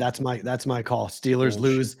call. Steelers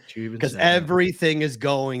lose because everything is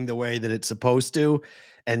going the way that it's supposed to.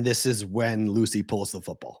 And this is when Lucy pulls the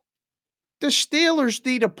football. The Steelers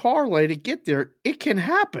need a parlay to get there. It can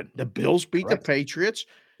happen. The Bills beat the Patriots.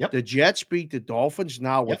 Yep. The Jets beat the Dolphins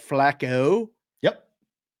now with Flacco. Yep.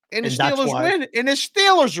 And the Steelers win. And the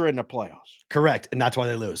Steelers are in the playoffs. Correct. And that's why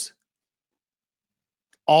they lose.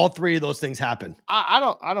 All three of those things happen. I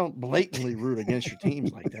don't blatantly root against your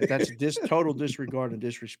teams like that. That's total disregard and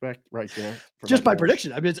disrespect right there. Just my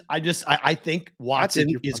prediction. I think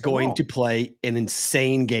Watson is going to play an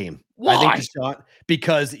insane game. Why? I think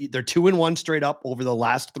because they're 2-1 straight up over the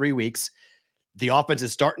last 3 weeks. The offense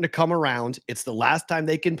is starting to come around. It's the last time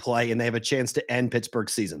they can play, and they have a chance to end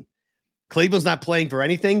Pittsburgh's season. Cleveland's not playing for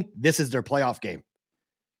anything. This is their playoff game.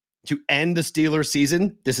 To end the Steelers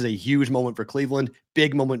season, this is a huge moment for Cleveland,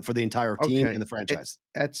 big moment for the entire team and the franchise.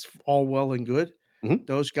 That's all well and good. Mm-hmm.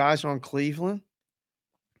 Those guys on Cleveland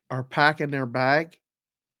are packing their bag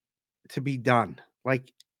to be done.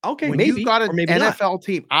 Like, okay, when maybe you got an NFL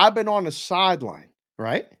team, I've been on the sideline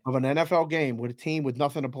of an NFL game with a team with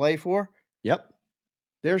nothing to play for. Yep.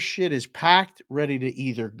 Their shit is packed, ready to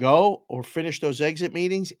either go or finish those exit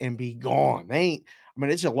meetings and be gone.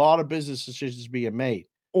 It's a lot of business decisions being made.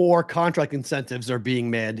 Or contract incentives are being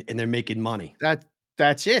made and they're making money.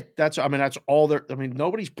 That's it. That's all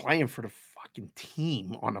nobody's playing for the fucking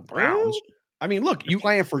team on the Browns. Look, you're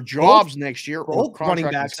playing for jobs next year. Both running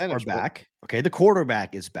backs are back. Okay, the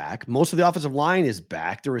quarterback is back. Most of the offensive line is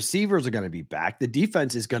back. The receivers are going to be back. The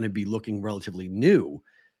defense is going to be looking relatively new.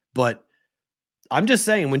 But I'm just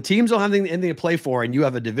saying, when teams don't have anything to play for and you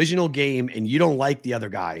have a divisional game and you don't like the other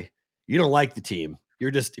guy, you don't like the team.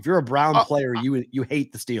 If you're a Brown player, you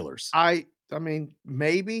hate the Steelers.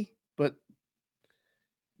 Maybe, but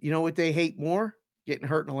you know what they hate more? Getting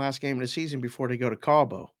hurt in the last game of the season before they go to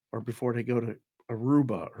Cabo or before they go to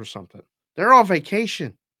Aruba or something. They're on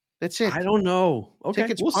vacation. That's it. I don't know. Okay,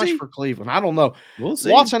 tickets push for Cleveland. I don't know. We'll see.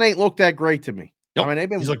 Watson ain't looked that great to me. Nope.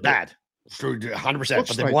 He's looked bad. 100%.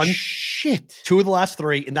 But they won 2 of the last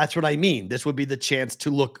 3, and that's what I mean. This would be the chance to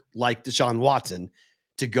look like Deshaun Watson,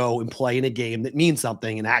 to go and play in a game that means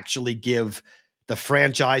something and actually give the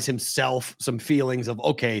franchise himself some feelings of,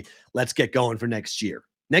 okay, let's get going for next year.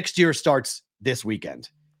 Next year starts this weekend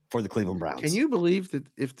for the Cleveland Browns. Can you believe that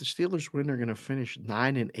if the Steelers win, they're going to finish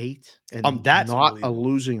 9-8 and that's not a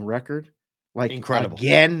losing record? Like, incredible.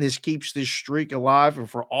 Again, this keeps this streak alive. And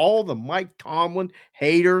for all the Mike Tomlin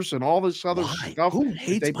haters and all this other stuff. Who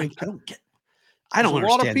hates Mike? I don't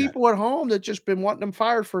understand. A lot of people at home that just been wanting him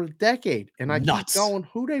fired for a decade. And I keep going,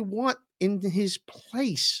 who they want in his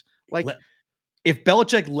place? Like, if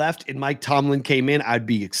Belichick left and Mike Tomlin came in, I'd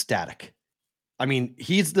be ecstatic.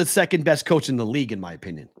 He's the second best coach in the league, in my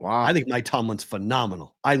opinion. Wow. I think Mike Tomlin's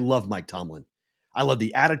phenomenal. I love Mike Tomlin. I love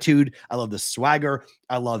the attitude. I love the swagger.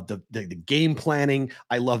 I love the game planning.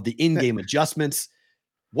 I love the in-game adjustments.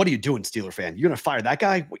 What are you doing, Steeler fan? You're going to fire that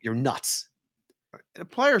guy? You're nuts. The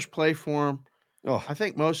players play for him. Oh, I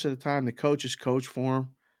think most of the time the coaches coach for him.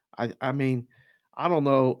 I don't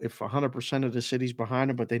know if 100% of the city's behind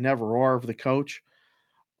him, but they never are of the coach.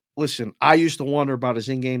 Listen, I used to wonder about his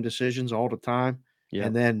in-game decisions all the time. Yeah.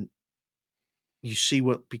 And then you see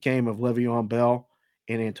what became of Le'Veon Bell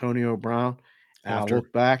and Antonio Brown. And I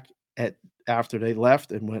look back at after they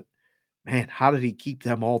left and went, man, how did he keep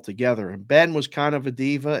them all together? And Ben was kind of a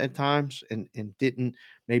diva at times and didn't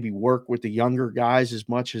maybe work with the younger guys as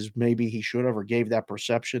much as maybe he should have, or gave that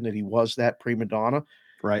perception that he was that prima donna.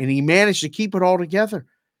 Right. And he managed to keep it all together.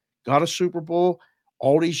 Got a Super Bowl,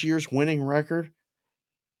 all these years winning record.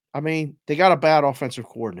 They got a bad offensive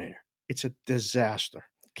coordinator. It's a disaster.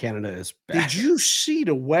 Canada is bad. Did you see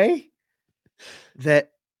the way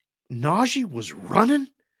that Najee was running?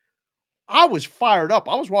 I was fired up.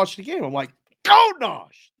 I was watching the game. I'm like, go,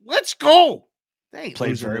 Naj. Let's go. They ain't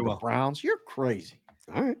played very well. The Browns. You're crazy.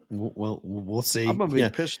 All right. Well, we'll see. I'm going to be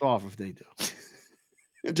pissed off if they do.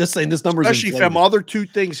 Just saying this number is especially if them other 2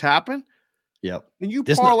 things happen. Yep. And you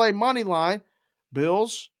parlay money line,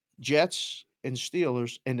 Bills, Jets, and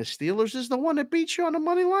Steelers, and the Steelers is the one that beats you on the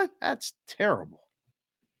money line? That's terrible.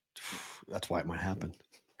 That's why it might happen.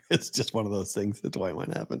 It's just one of those things. That's why it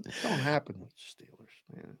might happen. It don't happen with the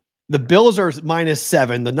Steelers, man. The Bills are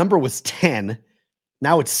 -7. The number was 10.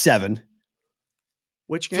 Now it's 7.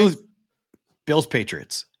 Which game? Bills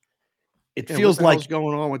Patriots. It feels like what's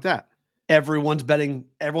going on with that? Everyone's going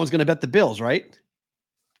to bet the Bills, right?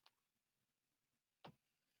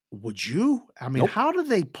 Would you? Nope. How do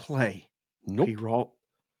they play? Nope. P-roll?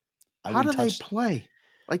 How do they play?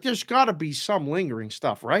 Like, there's got to be some lingering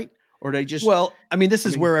stuff, right? Or they just this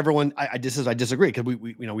is where everyone I disagree,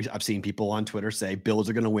 because I've seen people on Twitter say Bills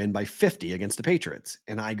are going to win by 50 against the Patriots,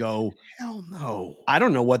 and I go, hell no. I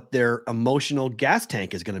don't know what their emotional gas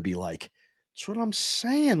tank is going to be like. That's what I'm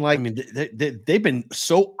saying. Like, they've been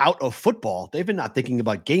so out of football. They've been not thinking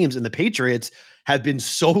about games, and the Patriots have been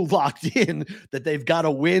so locked in that they've got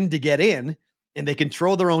to win to get in, and they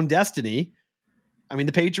control their own destiny. I mean,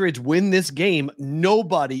 the Patriots win this game.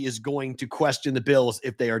 Nobody is going to question the Bills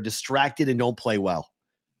if they are distracted and don't play well.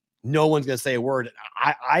 No one's going to say a word.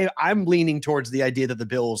 I'm leaning towards the idea that the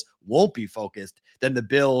Bills won't be focused, than the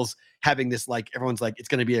Bills having this, like, everyone's like, it's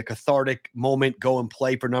going to be a cathartic moment, go and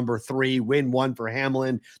play for number 3, win 1 for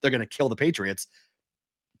Hamlin. They're going to kill the Patriots.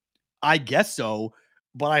 I guess so.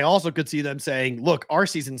 But I also could see them saying, look, our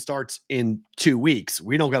season starts in 2 weeks.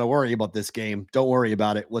 We don't got to worry about this game. Don't worry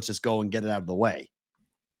about it. Let's just go and get it out of the way.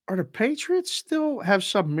 Are the Patriots still have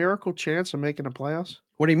some miracle chance of making the playoffs?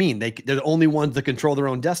 What do you mean? They're the only ones that control their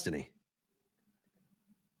own destiny.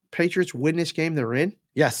 Patriots win this game, they're in?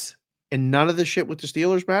 Yes. And none of the shit with the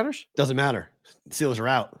Steelers matters? Doesn't matter. The Steelers are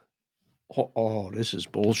out. Oh, this is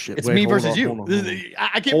bullshit. It's me versus you.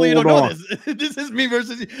 I can't believe you don't know this. This is me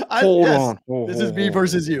versus you. Hold on. This is me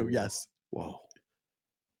versus you. Yes. Whoa.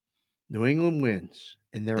 New England wins,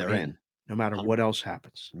 and they're in. No matter what else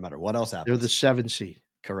happens. No matter what else happens. They're the 7 seed.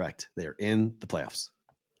 Correct. They're in the playoffs.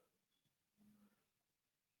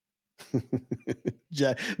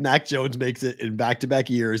 Mac Jones makes it in back-to-back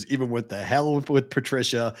years, even with the hell with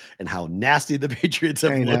Patricia and how nasty the Patriots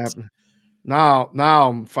have looked. Now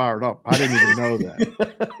I'm fired up. I didn't even know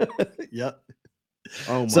that. Yep.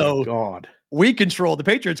 Oh my God. The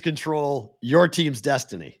Patriots control your team's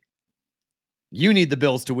destiny. You need the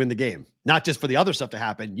Bills to win the game, not just for the other stuff to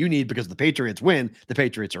happen. You need, because the Patriots win, the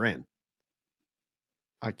Patriots are in.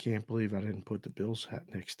 I can't believe I didn't put the Bills hat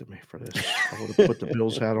next to me for this. I would have put the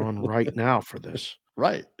Bills hat on right now for this.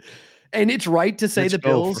 Right. And it's right to say the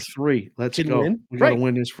Bills for 3. Let's go. Win. We got to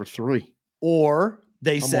win this for 3. Or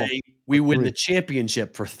they say we win the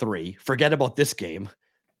championship for 3. Forget about this game.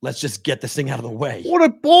 Let's just get this thing out of the way. What a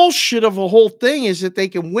bullshit of a whole thing is that they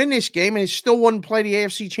can win this game and still wouldn't play the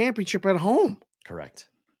AFC championship at home. Correct.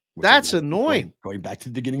 That's annoying. Going back to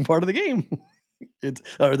the beginning part of the game.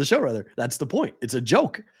 Or the show, rather. That's the point. It's a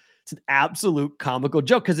joke. It's an absolute comical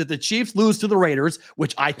joke, because if the Chiefs lose to the Raiders,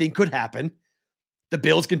 which I think could happen, the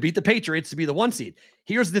Bills can beat the Patriots to be the 1 seed.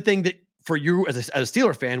 Here's the thing that for you as a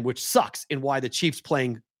Steeler fan, which sucks, and why the Chiefs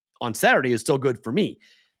playing on Saturday is still good for me.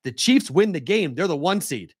 The Chiefs win the game. They're the 1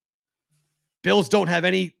 seed. Bills don't have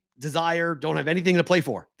any desire, don't have anything to play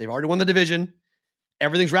for. They've already won the division.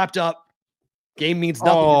 Everything's wrapped up. Game means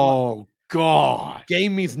nothing. Oh, God.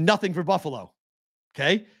 Game means nothing for Buffalo.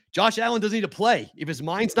 Okay? Josh Allen doesn't need to play. If his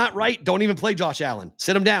mind's not right, don't even play Josh Allen.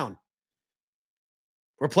 Sit him down.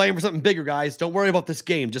 We're playing for something bigger, guys. Don't worry about this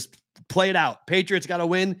game. Just play it out. Patriots got to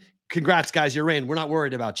win. Congrats, guys. You're in. We're not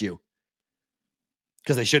worried about you.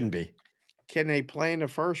 Because they shouldn't be. Can they play in the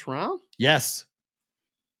first round? Yes.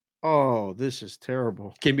 Oh, this is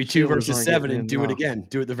terrible. Can be 2 versus 7 and do it again.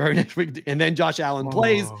 Do it the very next week. And then Josh Allen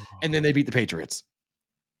plays, and then they beat the Patriots.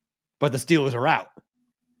 But the Steelers are out.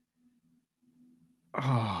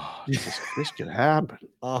 Oh, this could happen.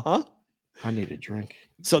 Uh-huh. I need a drink.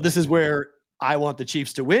 So this is where I want the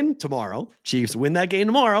Chiefs to win tomorrow. Chiefs win that game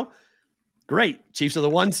tomorrow. Great. Chiefs are the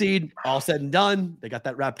 1 seed. All said and done. They got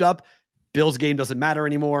that wrapped up. Bills game doesn't matter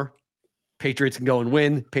anymore. Patriots can go and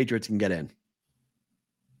win. Patriots can get in.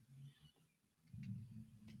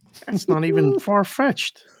 That's not even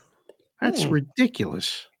far-fetched. That's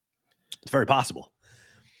ridiculous. It's very possible.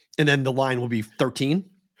 And then the line will be 13.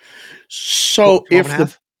 So if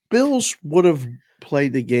the Bills would have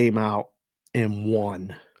played the game out and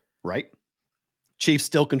won, right? Chiefs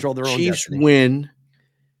still control their own Chiefs destiny. Win.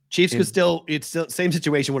 Chiefs could still, it's still same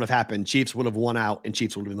situation would have happened. Chiefs would have won out and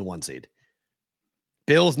Chiefs would have been the 1 seed.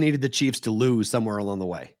 Bills needed the Chiefs to lose somewhere along the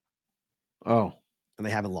way. Oh. And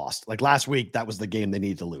they haven't lost. Like last week, that was the game they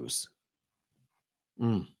needed to lose.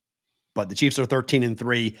 But the Chiefs are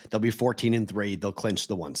 13-3. They'll be 14-3. They'll clinch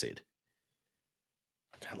the 1 seed.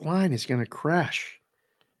 That line is going to crash.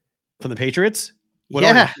 From the Patriots? Well,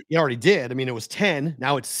 yeah. It already did. I mean, it was 10.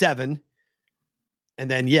 Now it's 7. And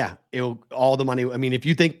then, yeah, it'll all the money. I mean, if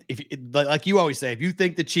you think, like you always say, if you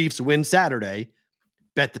think the Chiefs win Saturday,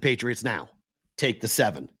 bet the Patriots now. Take the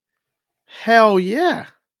 7. Hell yeah.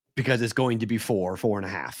 Because it's going to be 4,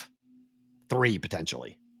 4.5, 3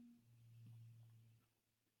 potentially.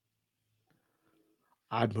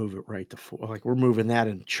 I'd move it right to 4. Like we're moving that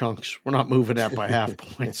in chunks. We're not moving that by half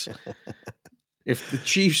points. If the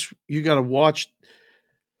Chiefs, you got to watch.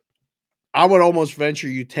 I would almost venture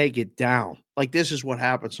you take it down. Like this is what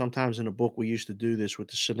happens sometimes in a book. We used to do this with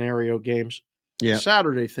the scenario games. Yeah. The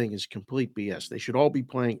Saturday thing is complete BS. They should all be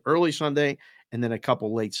playing early Sunday and then a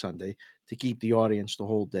couple late Sunday to keep the audience the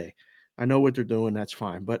whole day. I know what they're doing. That's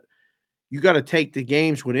fine. But you got to take the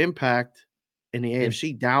games with impact in the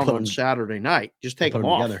AFC down on Saturday night. Just take them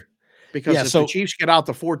off. Together. Because if the Chiefs get out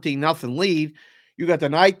the 14-0 lead, you got the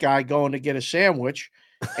night guy going to get a sandwich,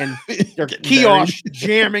 and their kiosk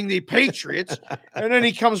jamming the Patriots. And then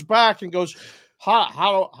he comes back and goes, what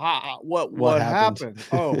happened?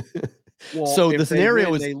 Oh, well, so the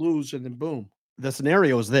scenario is they lose and then boom. The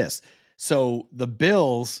scenario is this. So the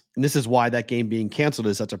Bills, and this is why that game being canceled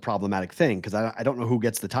is such a problematic thing, because I don't know who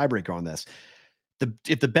gets the tiebreaker on this.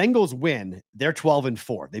 If the Bengals win, they're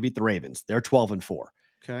 12-4. They beat the Ravens. They're 12-4.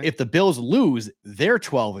 Okay. If the Bills lose, they're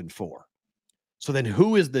 12-4. So then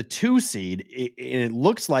who is the 2 seed? And it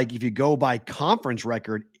looks like if you go by conference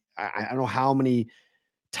record, I don't know how many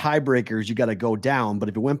tiebreakers you got to go down, but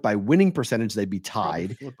if it went by winning percentage, they'd be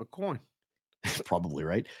tied. Flip a coin. Probably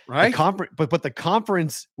right. Right. The conference, but the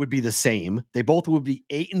conference would be the same. They both would be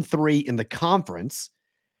 8-3 in the conference.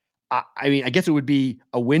 I mean, I guess it would be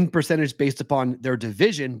a win percentage based upon their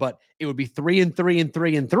division, but it would be 3-3 and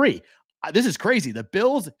 3-3. This is crazy. The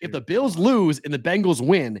Bills, if the Bills lose and the Bengals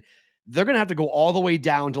win, they're going to have to go all the way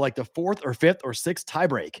down to like the 4th or 5th or 6th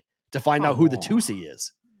tiebreak to find out who the 2 seed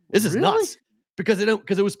is. This is nuts because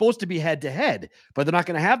it was supposed to be head to head, but they're not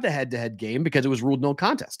going to have the head to head game because it was ruled no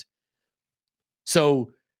contest.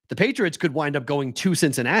 So the Patriots could wind up going to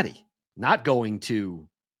Cincinnati, not going to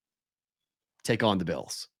take on the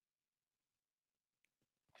Bills.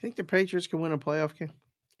 I think the Patriots can win a playoff game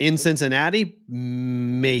in Cincinnati.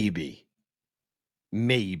 Maybe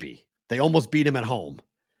they almost beat him at home.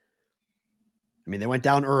 I mean, they went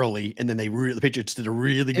down early, and then the Patriots did a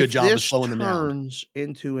really good job of slowing them down. Turns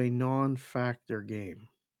into a non-factor game,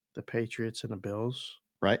 the Patriots and the Bills,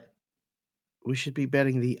 right? We should be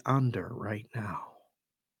betting the under right now.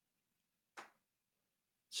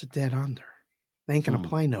 It's a dead under. They ain't going to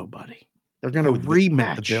play nobody. They're going to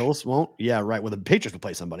rematch. The Bills won't? Yeah, right. Well, the Patriots will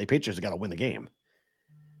play somebody. Patriots have got to win the game.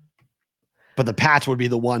 But the Pats would be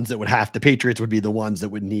the ones that would the Patriots would be the ones that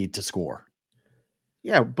would need to score.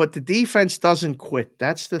 Yeah, but the defense doesn't quit.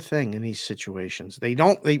 That's the thing in these situations. They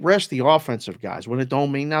rest the offensive guys. When it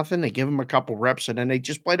don't mean nothing, they give them a couple reps and then they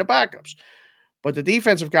just play the backups. But the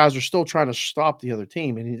defensive guys are still trying to stop the other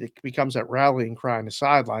team, and it becomes that rallying cry on the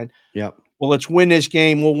sideline. Yep. Well, let's win this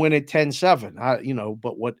game. We'll win it 10-7.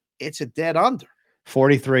 But it's a dead under.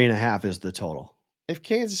 43.5 is the total. If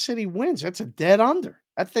Kansas City wins, that's a dead under.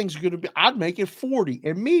 That thing's going to be – I'd make it 40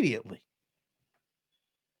 immediately.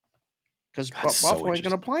 Because Buffalo ain't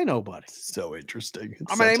going to play nobody. So interesting.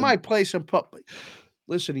 They might play some public.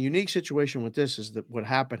 Listen, the unique situation with this is that what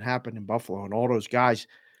happened in Buffalo, and all those guys,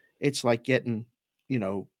 it's like getting,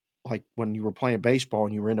 like when you were playing baseball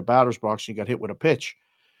and you were in the batter's box and you got hit with a pitch.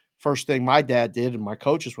 First thing my dad did and my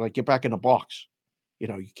coaches were like, get back in the box.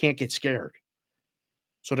 You can't get scared.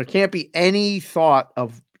 So there can't be any thought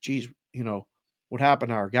of, geez, what happened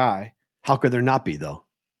to our guy. How could there not be, though?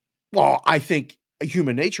 Well, I think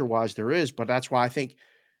human nature-wise there is, but that's why I think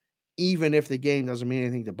even if the game doesn't mean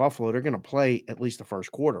anything to Buffalo, they're going to play at least the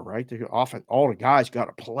first quarter, right? They're often all the guys got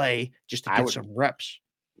to play just to get some reps.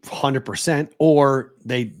 100%. Or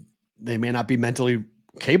they may not be mentally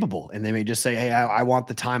capable, and they may just say, hey, I want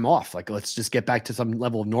the time off. Like, let's just get back to some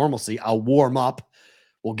level of normalcy. I'll warm up.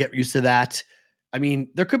 We'll get used to that. I mean,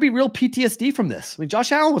 there could be real PTSD from this. I mean,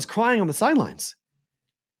 Josh Allen was crying on the sidelines.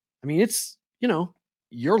 I mean, it's,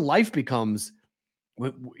 your life becomes,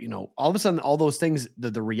 all of a sudden, all those things,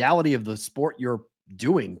 the reality of the sport you're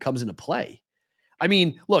doing comes into play. I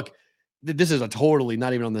mean, look, this is a totally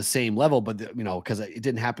not even on the same level, but because it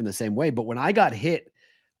didn't happen the same way. But when I got hit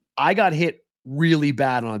really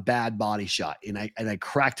bad on a bad body shot, and I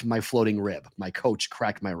cracked my floating rib. My coach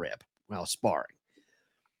cracked my rib when I was sparring,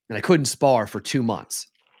 and I couldn't spar for 2 months.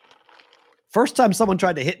 First time someone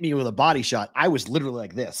tried to hit me with a body shot, I was literally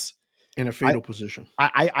like this in a fetal position.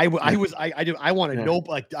 I wanted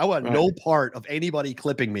no part of anybody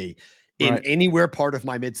clipping me in anywhere part of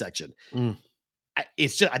my midsection. I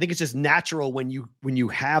think it's just natural when you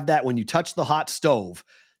have that, when you touch the hot stove,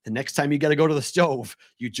 the next time you got to go to the stove,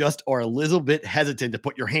 you just are a little bit hesitant to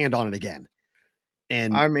put your hand on it again.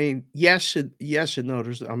 And I mean, yes and no.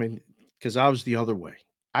 Because I was the other way.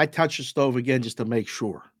 I touched the stove again just to make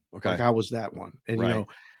sure. Okay. Like I was that one. And,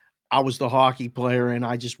 I was the hockey player and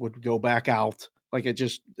I just would go back out. Like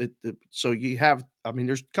so you have,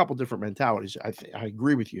 there's a couple different mentalities. I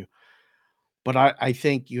agree with you. But I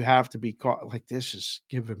think you have to be caught. Like, this is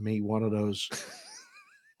giving me one of those.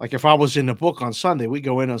 Like, if I was in the book on Sunday, we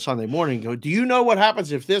go in on Sunday morning and go, do you know what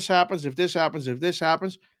happens if this happens, if this happens, if this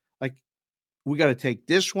happens? Like, we got to take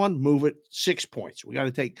this one, move it 6 points. We got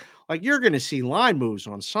to take, like, you're going to see line moves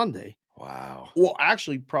on Sunday. Wow. Well,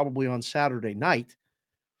 actually, probably on Saturday night.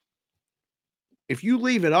 If you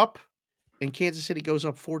leave it up and Kansas City goes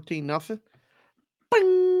up 14-0,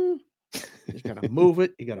 bing, you got to move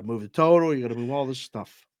it. You got to move the total. You got to move all this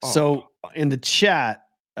stuff. So in the chat,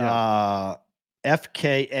 FKA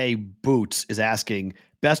Boots is asking,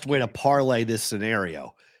 best way to parlay this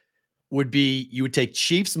scenario would be you would take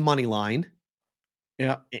Chiefs money line.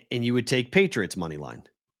 Yeah. And you would take Patriots money line.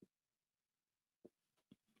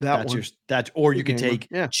 Or you could take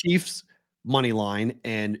Chiefs money line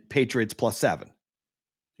and Patriots +7.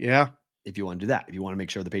 Yeah. If you want to do that, if you want to make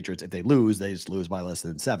sure the Patriots, if they lose, they just lose by less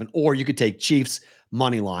than 7. Or you could take Chiefs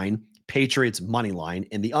money line, Patriots money line,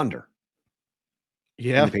 and the under.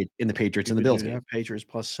 Yeah. In the Patriots and the Bills game. Patriots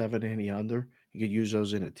 +7 and the under. You could use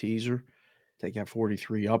those in a teaser. Take that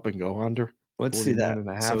 43 up and go under. Let's see that.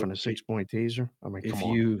 49.5 and a 6-point teaser. I mean,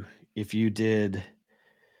 if you did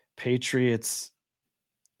Patriots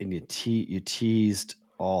and you teased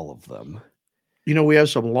all of them. We have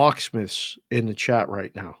some locksmiths in the chat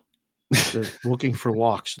right now. They're looking for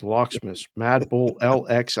locks. The locksmiths. Mad Bull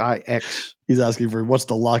LXIX. He's asking for what's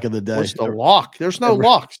the lock of the day. What's the lock? There's no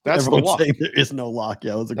locks. That's the lock. Saying there is no lock.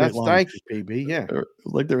 Yeah, it was a great line. Thank you, PB. Yeah.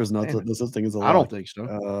 Like there is no such thing as a lock. I don't think so.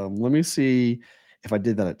 Let me see if I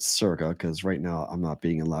did that at Circa, because right now I'm not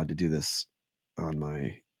being allowed to do this on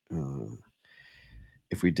my.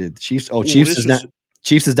 If we did Chiefs, Chiefs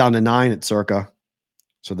is down to 9 at Circa,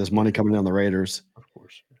 so there's money coming down the Raiders. Of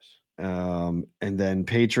course. And then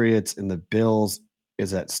Patriots and the Bills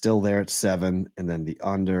is still there at 7, and then the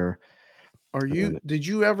under. Did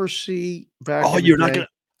you ever see back? Oh, you're not gonna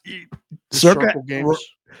Circa games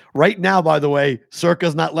right now. By the way,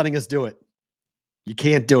 Circa's not letting us do it. You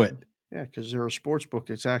can't do it. Yeah, because they're a sports book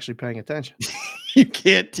that's actually paying attention. You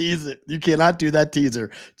can't tease it. You cannot do that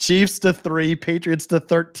teaser. Chiefs to 3, Patriots to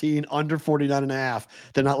 13, under 49.5.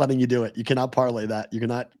 They're not letting you do it. You cannot parlay that. You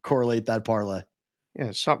cannot correlate that parlay.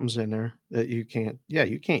 Yeah, something's in there that you can't. Yeah,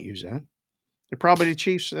 you can't use that. They're probably the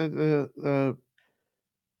Chiefs. The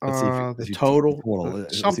total.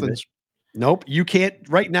 Something's. Nope, you can't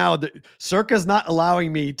right now. Circa's not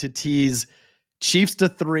allowing me to tease Chiefs to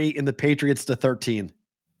 3 and the Patriots to 13.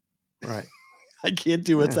 Right. I can't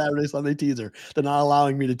do a Saturday, Sunday teaser. They're not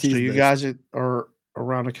allowing me to tease. So you guys that are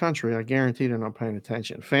around the country, I guarantee they're not paying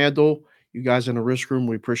attention. FanDuel, you guys in the risk room,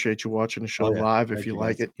 we appreciate you watching the show live. If you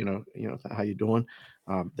like it, you know how you doing.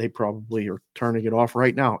 They probably are turning it off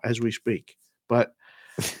right now as we speak. But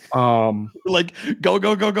like go,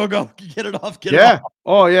 get it off. Get it off.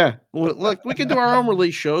 Oh yeah. Well, look, we can do our own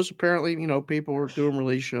release shows. Apparently, people are doing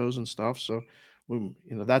release shows and stuff. So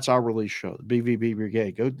that's our release show, the BVB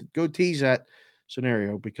Brigade. Go tease that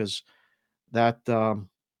scenario, because that's a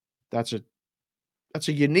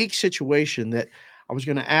unique situation that I was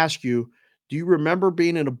going to ask you. Do you remember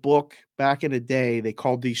being in a book back in the day? They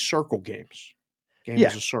called these circle games. Game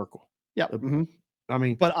is a circle. Yeah. I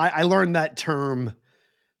mean, but I learned that term.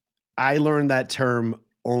 I learned that term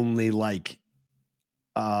only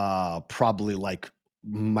probably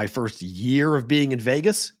my first year of being in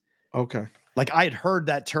Vegas. Okay. Like I had heard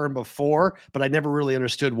that term before, but I never really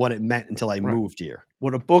understood what it meant until I moved here.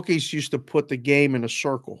 Well, the bookies used to put the game in a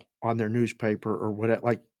circle on their newspaper or whatever.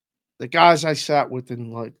 Like the guys I sat with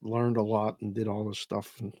and learned a lot and did all this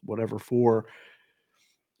stuff and whatever for,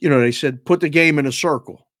 they said, put the game in a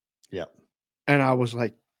circle. Yeah. And I was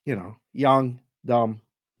like, young, dumb,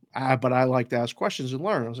 but I like to ask questions and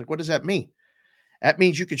learn. I was like, what does that mean? That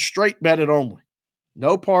means you could straight bet it only.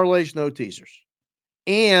 No parlays, no teasers.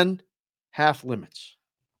 And half limits.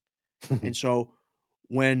 And so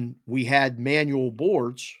when we had manual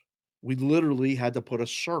boards, we literally had to put a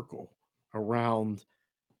circle around,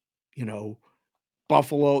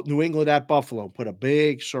 Buffalo, New England at Buffalo, put a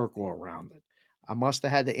big circle around it. I must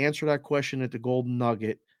have had to answer that question at the Golden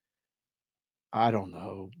Nugget. I don't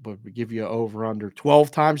know, but we give you over under 12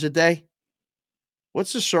 times a day.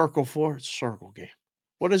 What's the circle for? It's a circle game.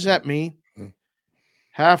 What does that mean?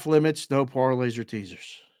 Half limits, no parlays or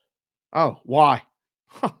teasers. Oh, why?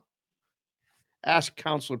 Ask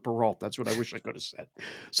Counselor Peralt. That's what I wish I could have said.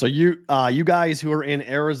 So you guys who are in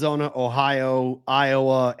Arizona, Ohio,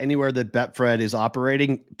 Iowa, anywhere that Betfred is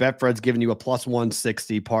operating, Betfred's giving you a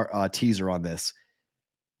 +160 teaser on this.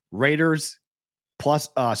 Raiders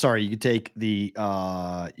you could take you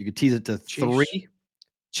could tease it to Chiefs. 3,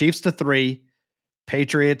 Chiefs to 3,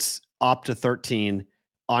 Patriots up to 13,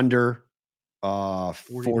 under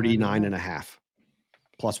 49.5,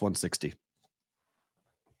 +160.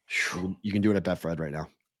 You can do it at Betfred right now.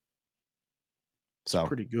 So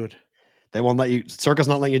pretty good. They won't let you. Circa's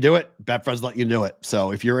not letting you do it. Betfred's letting you do it.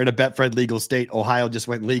 So if you're in a Betfred legal state, Ohio just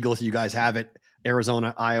went legal, so you guys have it.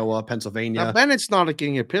 Arizona, Iowa, Pennsylvania. Now, Bennett's not going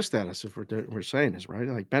to get pissed at us if we're saying this, right?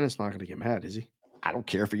 Like Bennett's not going to get mad, is he? I don't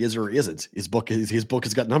care if he is or he isn't. His book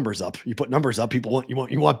has got numbers up. You put numbers up. People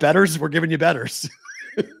you want betters. We're giving you betters.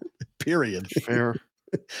 Period. Fair.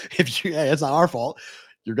 It's not our fault.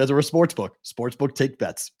 You guys are a sportsbook. Sportsbook take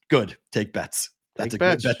bets. Good. Take bets. That's a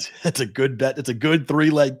good bet. That's a good bet. It's a good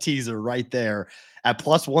 3-leg teaser right there at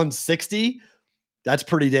plus 160. That's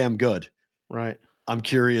pretty damn good. Right. I'm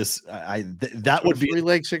curious. That would be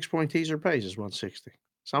 3-leg 6-point teaser pays is 160.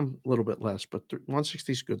 Some a little bit less, but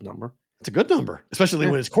 160 is a good number. It's a good number, especially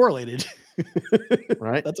when it's correlated.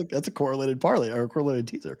 Right. That's a correlated parlay or a correlated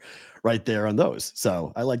teaser right there on those.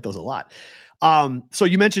 So I like those a lot. So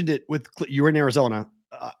you mentioned it with you were in Arizona.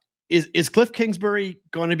 Is Cliff Kingsbury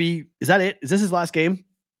going to be? Is that it? Is this his last game?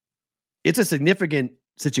 It's a significant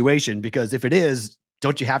situation because if it is,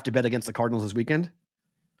 don't you have to bet against the Cardinals this weekend?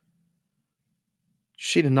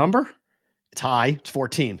 See the number? It's high. It's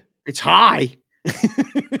 14. It's high.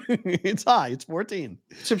 It's high. It's 14.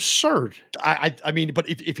 It's absurd. I mean, but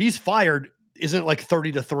if he's fired, isn't it like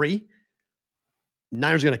 30-3?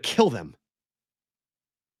 Niners are going to kill them.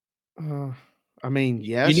 I mean,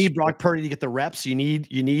 yes. You need Brock Purdy to get the reps. You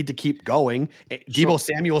need to keep going. Deebo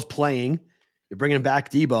Samuel's playing. You're bringing back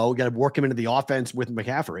Deebo. You got to work him into the offense with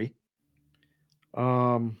McCaffrey.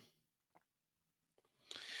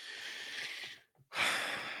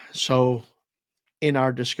 So in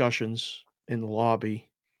our discussions in the lobby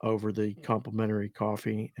over the complimentary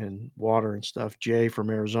coffee and water and stuff, Jay from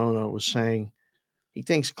Arizona was saying he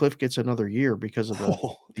thinks Cliff gets another year because of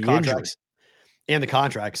the contracts and the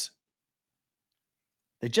contracts.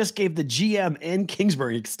 They just gave the GM and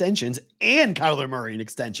Kingsbury extensions and Kyler Murray an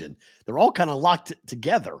extension. They're all kind of locked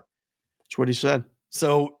together. That's what he said.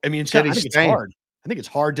 So, I mean, I think it's hard. I think it's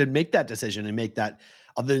hard to make that decision and make that,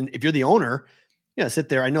 other than if you're the owner, sit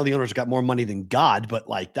there. I know the owner's got more money than God, but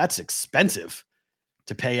like that's expensive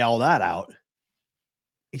to pay all that out.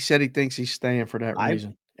 He said he thinks he's staying for that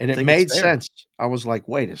reason. And it made sense. I was like,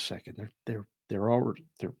 wait a second. They're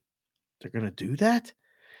going to do that?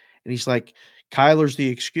 And he's like, Kyler's the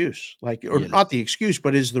excuse, not the excuse,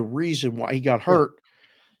 but is the reason why he got hurt.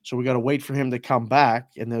 So we got to wait for him to come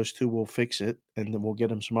back, and those two will fix it, and then we'll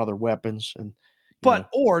get him some other weapons.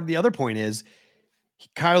 Or the other point is,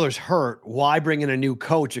 Kyler's hurt. Why bring in a new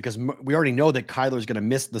coach? Because we already know that Kyler's going to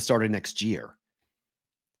miss the start of next year.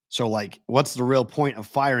 So, what's the real point of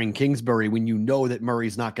firing Kingsbury when you know that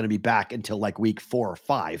Murray's not going to be back until week 4 or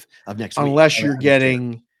 5 of next week? Unless you're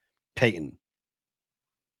getting Peyton.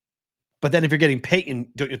 But then if you're getting Peyton,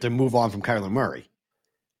 don't you have to move on from Kyler Murray?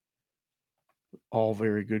 All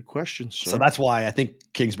very good questions, sir. So that's why I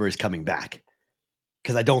think Kingsbury's coming back,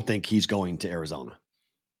 because I don't think he's going to Arizona.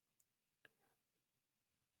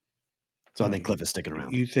 So I think Cliff is sticking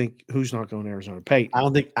around. You think who's not going to Arizona? Peyton. I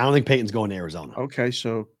don't think Peyton's going to Arizona. Okay,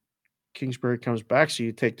 so Kingsbury comes back, so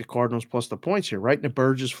you take the Cardinals plus the points here, right? And the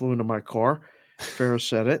bird just flew into my car. Farrah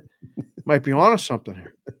said it. Might be onto something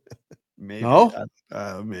here. Maybe. No?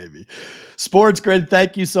 Maybe. Sports Grid,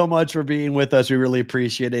 thank you so much for being with us. We really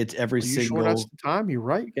appreciate it. Every single sure that's the time. You're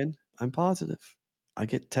right. Again, I'm positive. I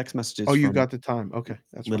get text messages. Oh, you got the time. Okay.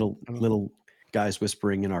 That's little guys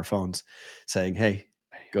whispering in our phones saying, hey,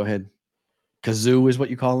 go ahead. Kazoo is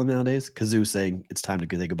what you call them nowadays. Kazoo saying it's time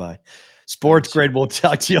to say goodbye. Sports Grid, we'll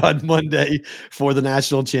talk to you on Monday for the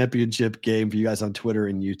national championship game. For you guys on Twitter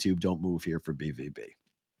and YouTube, don't move here for BVB.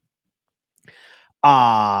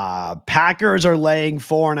 Packers are laying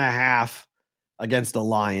 4.5 against the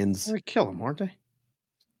Lions. They're kill them, aren't they?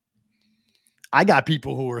 I got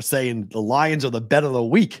people who are saying the Lions are the bet of the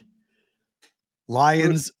week.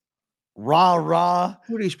 Lions, rah.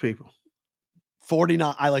 Who are these people?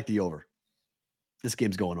 49. I like the over. This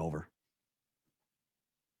game's going over.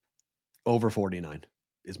 Over 49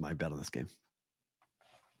 is my bet on this game.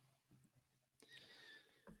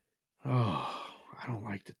 Oh, I don't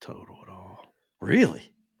like the total at all.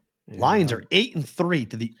 Really? Yeah. Lions are 8-3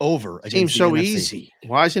 to the over. Seems so easy.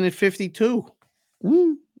 Why isn't it 52?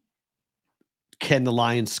 Can the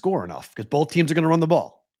Lions score enough? Because both teams are going to run the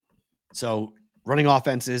ball. So running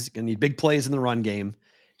offenses, going to need big plays in the run game.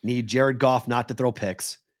 Need Jared Goff not to throw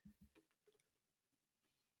picks.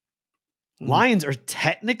 Lions are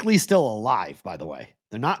technically still alive, by the way.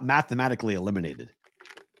 They're not mathematically eliminated.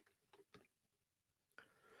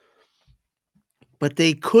 But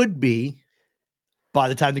they could be. By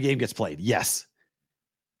the time the game gets played. Yes.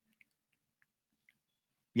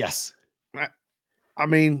 I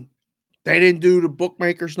mean, they didn't do the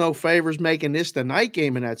bookmakers no favors making this the night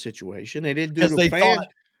game in that situation. They didn't do the fans.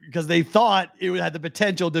 Because they thought it had the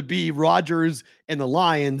potential to be Rodgers and the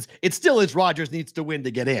Lions. It still is Rodgers needs to win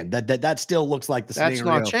to get in. That still looks like the scenario. That's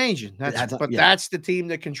not changing. That's the team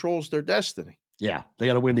that controls their destiny. Yeah, they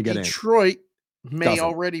got to win to get in. Detroit may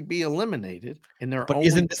already be eliminated, and they're but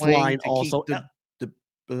isn't this line also?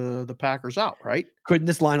 the Packers out, right? Couldn't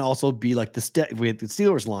this line also be like we had the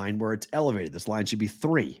Steelers line where it's elevated? This line should be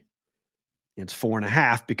 3. It's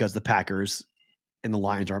 4.5 because the Packers and the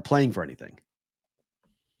Lions aren't playing for anything.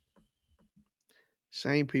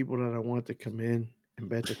 Same people that I want to come in and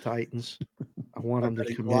bet the Titans. I want them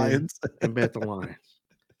to come Lions. in and bet the Lions.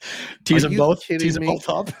 Tease them both. Tease them both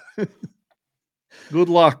up. Good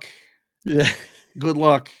luck. Yeah. Good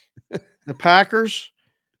luck. The Packers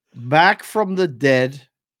back from the dead,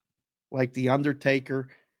 like the Undertaker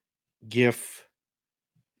gif.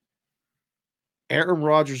 Aaron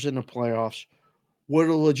Rodgers in the playoffs with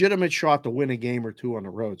a legitimate shot to win a game or two on the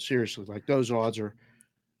road. Seriously, like those odds are,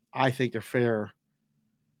 I think they're fair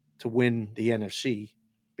to win the NFC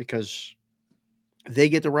because they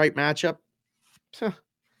get the right matchup.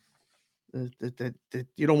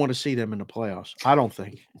 You don't want to see them in the playoffs. I don't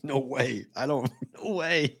think. No way. No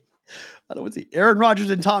way. I don't want to see Aaron Rodgers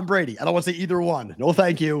and Tom Brady. I don't want to see either one. No,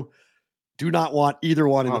 thank you. Do not want either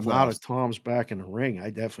one in the playoffs. Now that Tom's back in the ring, I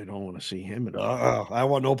definitely don't want to see him in the I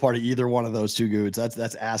want no part of either one of those two dudes.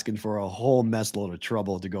 That's asking for a whole mess load of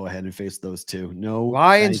trouble to go ahead and face those two. No.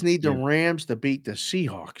 Lions need the Rams to beat the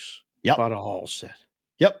Seahawks. Yep. By the Hall set.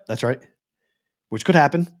 Yep, that's right. Which could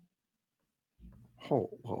happen. Whoa.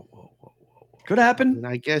 Could happen. And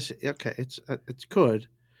I guess it's could.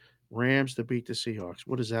 Rams to beat the Seahawks.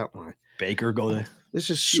 What is that line? Baker go there. This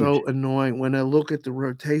is so annoying. When I look at the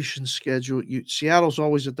rotation schedule, Seattle's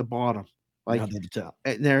always at the bottom. Like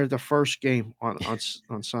and they're the first game on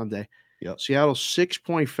Sunday. Yep. Seattle's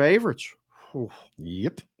 6-point favorites. Whew.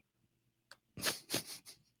 Yep.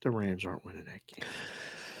 The Rams aren't winning that game.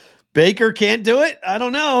 Baker can't do it. I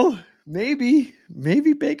don't know. Maybe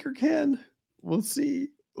Baker can. We'll see.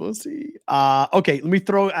 Okay, let me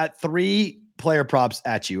throw at 3 player props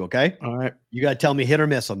at you, okay? All right. You got to tell me hit or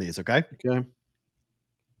miss on these, okay? Okay.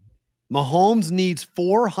 Mahomes needs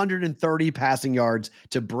 430 passing yards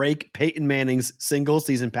to break Peyton Manning's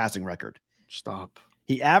single-season passing record. Stop.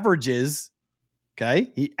 He averages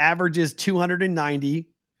 290.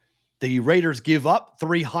 The Raiders give up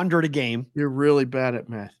 300 a game. You're really bad at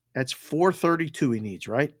math. That's 432 he needs,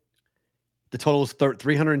 right? The total is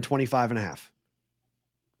 325 and a half.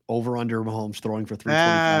 Over under Mahomes throwing for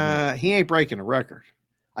 325. He ain't breaking a record.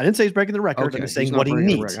 I didn't say he's breaking the record. Okay, I'm saying what he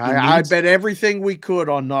needs. I bet everything we could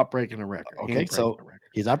on not breaking the record. Okay, so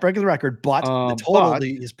he's not breaking the record, but the total,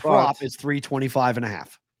 his prop is 325 and a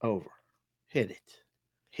half. Over. Hit it.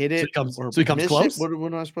 So he comes close. What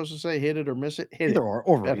am I supposed to say? Hit it or miss it? Hit Either it. Or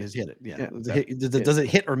over. Hit it. Yeah. Does it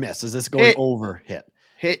hit or miss? Is this going over hit?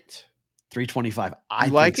 Hit. 325. I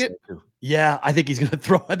like it. So yeah, I think he's going to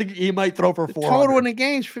throw. I think he might throw for 400. Total in the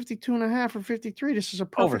game's 52.5 or 53. This is a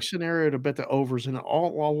perfect scenario to bet the overs in a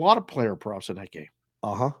lot of player props in that game.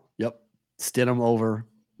 Yep. Stidham over.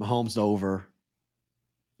 Mahomes over.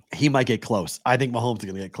 He might get close. I think Mahomes is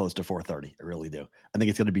going to get close to 430. I really do. I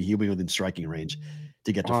think he'll be within striking range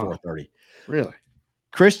to get to 430. Really?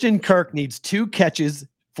 Christian Kirk needs 2 catches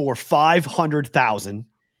for 500,000.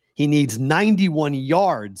 He needs 91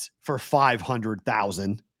 yards for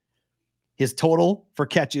 500,000. His total for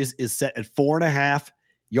catches is set at 4.5.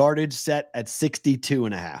 Yardage set at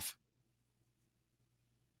 62.5.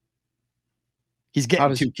 He's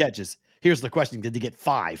getting 2 catches. Here's the question. Did he get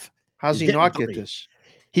 5? How's he not get this?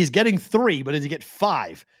 He's getting 3, but did he get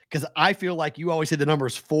 5? Because I feel like you always say the number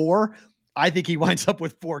is 4. I think he winds up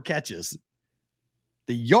with 4 catches.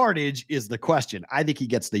 The yardage is the question. I think he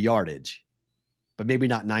gets the yardage, but maybe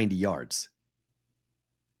not 90 yards.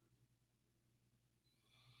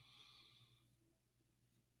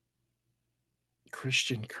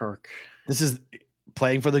 Christian Kirk. This is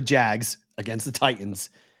playing for the Jags against the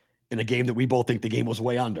Titans in a game that we both think the game was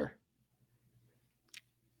way under.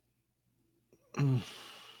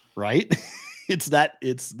 Right? It's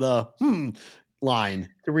the line.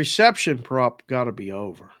 The reception prop got to be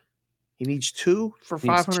over. He needs 2 for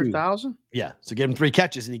 500,000? Yeah. So give him 3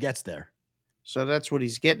 catches and he gets there. So that's what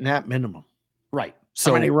he's getting at minimum. Right.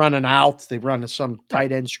 So they running out. They run some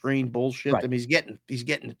tight end screen bullshit. Right. And he's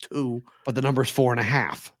getting 2. But the number's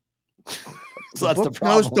 4.5. So that's the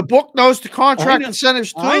problem. The book knows the contract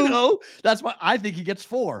incentives too. I know. That's why I think he gets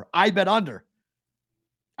 4. I bet under.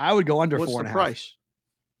 I would go under 4.5. What's the price?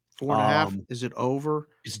 4.5. Is it over?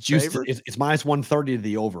 It's juiced. It's minus 130 to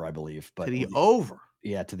the over, I believe. But to the over.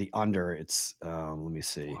 Yeah, to the under. It's let me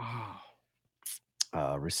see.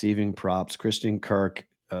 Wow. Receiving props, Christian Kirk,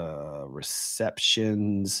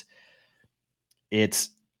 receptions.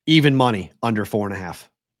 It's even money under 4.5.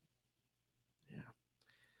 Yeah.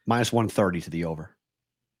 Minus 130 to the over.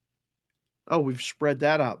 Oh, we've spread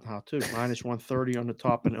that out now too. Minus 130 on the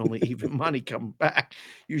top and only even money coming back.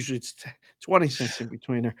 Usually it's 20 cents in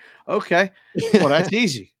between there. Okay. Well, that's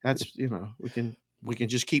easy. That's, we can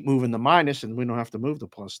just keep moving the minus and we don't have to move the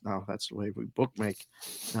plus now. That's the way we bookmake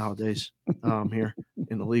nowadays here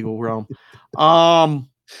in the legal realm.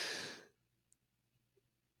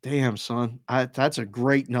 Damn, son. That's a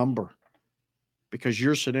great number because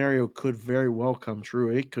your scenario could very well come true.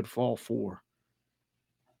 It could fall 4.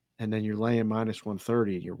 And then you're laying minus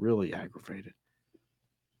 130 and you're really aggravated.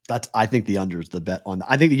 I think the under is the bet on.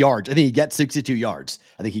 I think the yards. I think he gets 62 yards.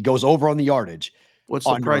 I think he goes over on the yardage. What's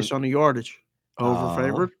the price on the yardage? Over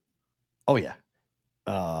favored? Oh yeah.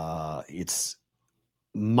 It's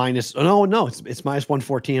minus. Oh no, it's minus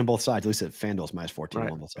 114 on both sides. At least at FanDuel's minus 14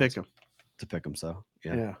 on both sides. Pick them to pick them. So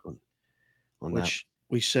yeah. On which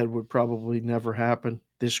we said would probably never happen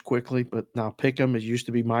this quickly, but now pick them. It used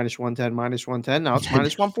to be minus 110, minus 110. Now it's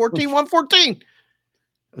minus 114, 114.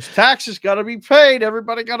 Those taxes got to be paid.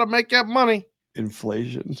 Everybody got to make that money.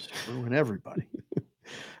 Inflation. Ruin everybody.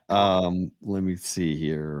 Let me see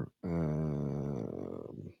here.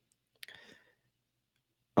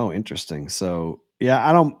 Interesting. So yeah,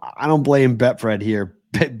 I don't blame Betfred here.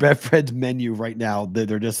 Betfred's menu right now,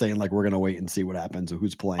 they're just saying like we're gonna wait and see what happens or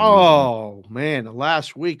who's playing. Oh man,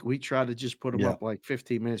 last week we tried to just put them up like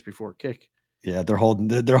 15 minutes before kick. Yeah, they're holding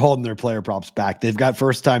their player props back. They've got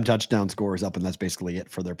first time touchdown scores up, and that's basically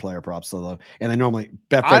it for their player props. So, and they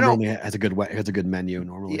Betfred normally has a good menu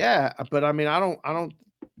normally. Yeah, but I mean, I don't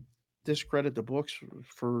discredit the books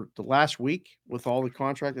for the last week with all the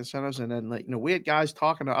contract incentives, and then we had guys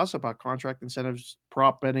talking to us about contract incentives,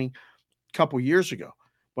 prop betting a couple years ago.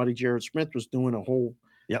 Buddy Jared Smith was doing a whole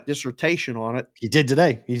dissertation on it. He did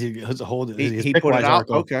today. He did a whole he put it out.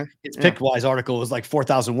 Article. Okay, his Pickwise article was like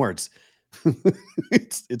 4,000 words.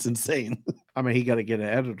 It's insane. I mean, he got to get an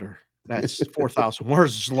editor. That's 4,000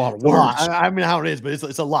 words. It's a lot of words. I mean, how it is, but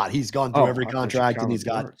it's a lot. He's gone through every contract, and he's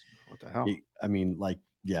got. Words. What the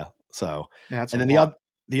hell? So that's and then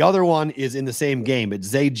the other one is in the same game. It's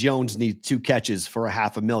Zay Jones needs 2 catches for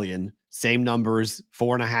 $500,000. Same numbers,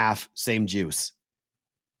 4.5, same juice.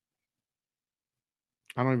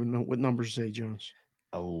 I don't even know what numbers Zay Jones.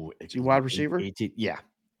 Oh, is he wide receiver? 18, yeah,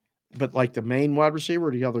 but like the main wide receiver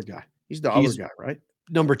or the other guy? He's the other guy, right?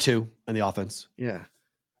 Number 2 in the offense. Yeah.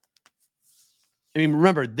 I mean,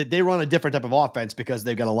 remember that they run a different type of offense because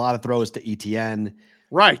they've got a lot of throws to ETN.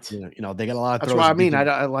 Right. They got a lot of That's throws. That's what I mean.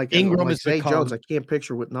 I like Ingram has Zay Jones. I can't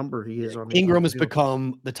picture what number he is on. Ingram has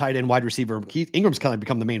become the tight end wide receiver. Ingram's kind of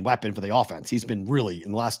become the main weapon for the offense. He's been really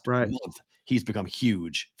in the last month. He's become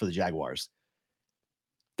huge for the Jaguars.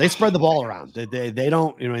 They spread the ball around. They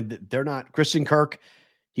don't. They're not Christian Kirk.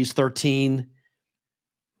 He's 13.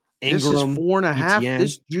 This Ingram is 4.5. ETN.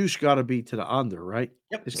 This juice got to be to the under, right?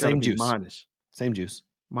 Yep. It's same juice. Minus. Same juice.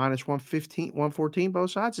 Minus 115, 114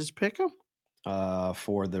 both sides. It's pick 'em.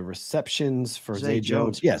 For the receptions for Zay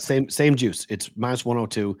Jones. Yeah, same juice. It's minus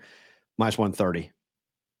 102, minus 130.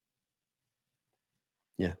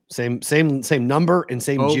 Yeah, same number and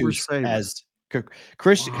same juice as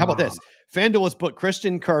Christian. Wow. How about this? FanDuel has put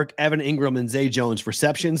Christian Kirk, Evan Ingram, and Zay Jones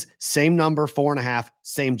receptions. Same number, 4.5,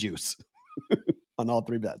 same juice on all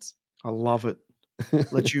 3 bets. I love it.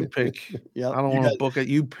 Let you pick. Yeah, I don't want to book it.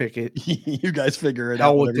 You pick it. You guys figure it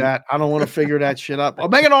out. Hell with that. I don't want to figure that shit up. I'll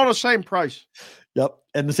make it all the same price. Yep,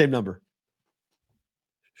 and the same number.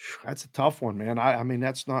 That's a tough one, man. I mean,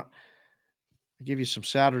 that's not. I give you some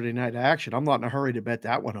Saturday night action. I'm not in a hurry to bet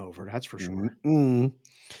that one over. That's for sure. Mm-hmm.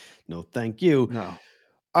 No, thank you. No.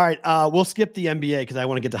 All right, we'll skip the NBA because I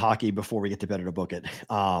want to get to hockey before we get to better to book it.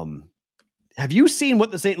 Have you seen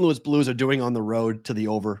what the St. Louis Blues are doing on the road to the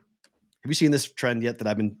over? Have you seen this trend yet? That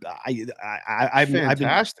I've been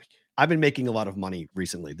fantastic. I've been making a lot of money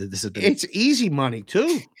recently. This has been. It's easy money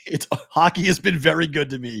too. Hockey has been very good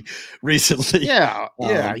to me recently. Yeah,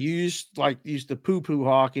 You used to poo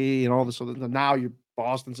hockey and all this other. Now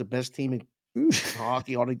Boston's the best team in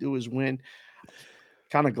hockey. All they do is win.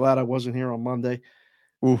 Kind of glad I wasn't here on Monday.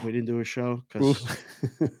 We didn't do a show because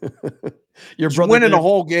your brother winning the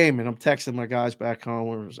whole game, and I'm texting my guys back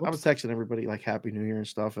home. I was texting everybody like Happy New Year and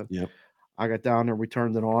stuff. And I got down there, we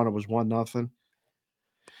turned it on. It was 1-0.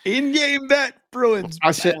 In-game bet, Bruins.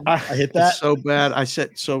 I said, I hit that so bad. I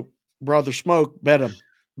said, so brother Smoke, bet them.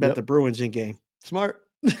 Bet the Bruins in game. Smart.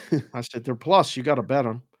 I said, they're plus. You got to bet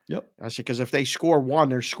them. Yep. I said, because if they score 1,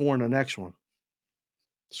 they're scoring the next one.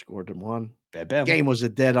 Scored them 1. Bam. Game was a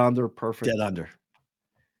dead under. Perfect. Dead under.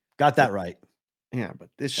 Got that right. Yeah, but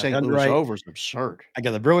this St. Louis over is absurd. I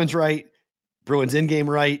got the Bruins right. Bruins in game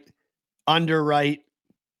right. Under right.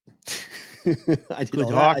 I did Good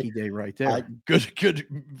all hockey day right there. Good.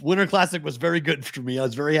 Winter Classic was very good for me. I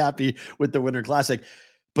was very happy with the Winter Classic.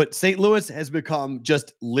 But St. Louis has become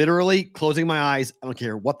just literally closing my eyes. I don't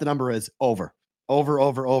care what the number is. Over.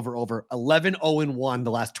 11-0-1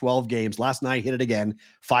 the last 12 games. Last night hit it again.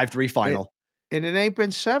 5-3 final. And it ain't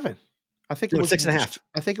been 7. I think it was 6.5.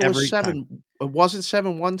 I think it was 7. Time. It wasn't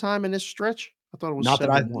 7 one time in this stretch. I thought it was not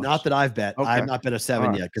 7 that I've bet. Okay. I've not bet a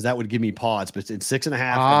 7 yet because that would give me pause. But it's 6.5 every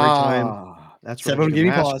time. That's 7 would give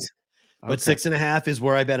me pause. Okay. But 6.5 is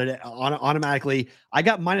where I bet it automatically. I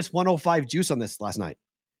got minus 105 juice on this last night.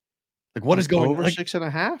 Like what is going over like,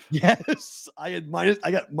 6.5? Yes, I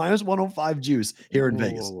got minus 105 juice here in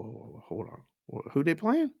Vegas. Hold on, who they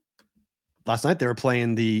playing? Last night they were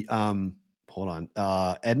playing the hold on,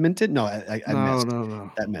 Edmonton. No, I missed.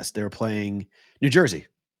 No. That missed. They were playing New Jersey.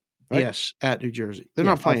 Right? Yes, at New Jersey. They're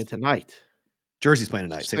not playing tonight. Jersey's playing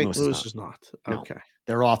tonight. St. Louis is not. Okay,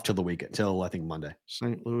 they're off till the weekend, till I think Monday.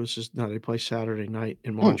 St. Louis is no. They play Saturday night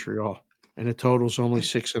in Montreal, and the total's only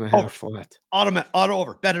 6.5 flat. Auto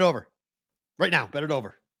over. Bet it over. Right now, bet it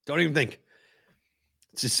over. Don't even think.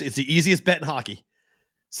 It's the easiest bet in hockey.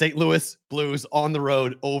 St. Louis Blues on the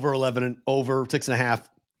road over 11 and over 6.5,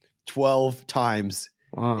 12 times.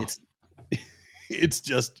 Wow. It's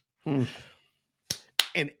just. And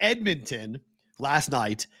Edmonton last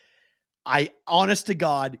night, I honest to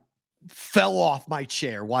God fell off my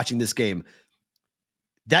chair watching this game.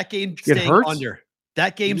 That game staying under.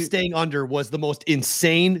 That game staying under was the most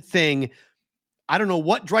insane thing. I don't know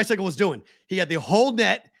what Draisaitl was doing. He had the whole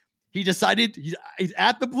net. He decided he's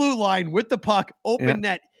at the blue line with the puck, open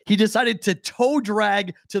net. He decided to toe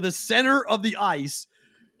drag to the center of the ice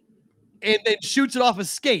and then shoots it off a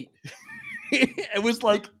skate. It was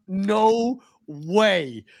like, no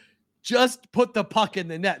way. Just put the puck in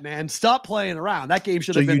the net, man. Stop playing around. That game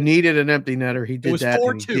should have been. So you needed an empty netter. He did that.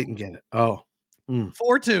 4-2. And he didn't get it. Oh.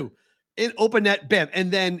 4-2 in open net, bam.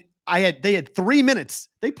 And then they had 3 minutes.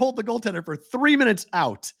 They pulled the goaltender for 3 minutes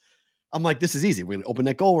out. I'm like, this is easy. We're going to open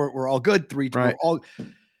that goal. We're all good. 3-2. Right.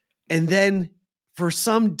 And then for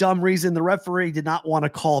some dumb reason, the referee did not want to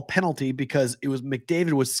call a penalty because it was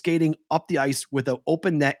McDavid was skating up the ice with an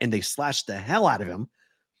open net and they slashed the hell out of him.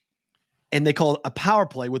 And they called a power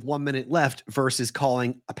play with 1 minute left versus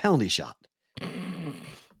calling a penalty shot.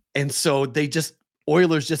 And so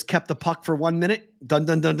Oilers just kept the puck for 1 minute.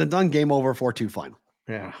 Done. Game over, 4-2 final.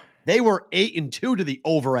 Yeah. They were 8-2 to the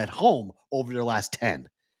over at home over their last 10.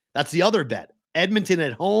 That's the other bet. Edmonton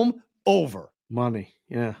at home, over. Money.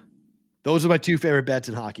 Yeah. Those are my two favorite bets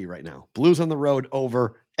in hockey right now. Blues on the road,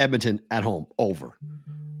 over. Edmonton at home, over.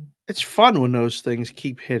 It's fun when those things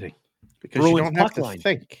keep hitting because Bruins you don't have to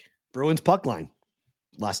think. Bruins puck line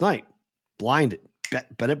last night. Blind. Bet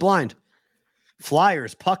it blind.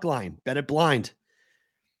 Flyers puck line. Bet it blind.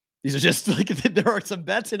 These are just like, there are some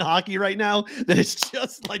bets in hockey right now that it's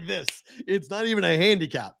just like this. It's not even a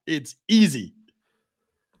handicap. It's easy.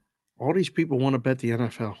 All these people want to bet the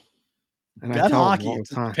NFL. And bet hockey all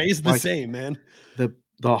the time. Pays the same, man.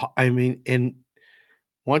 And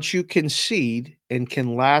once you concede and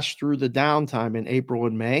can last through the downtime in April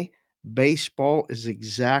and May, baseball is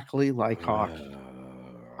exactly like hockey.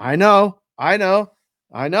 I know.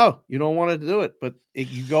 You don't want to do it, but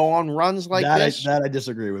if you go on runs like this. That I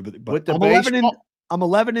disagree with. But I'm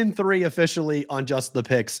 11-3 officially on just the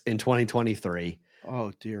picks in 2023.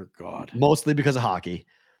 Oh, dear God. Mostly because of hockey.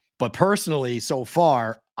 But personally, so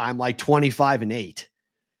far, I'm like 25-8.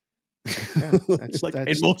 Yeah,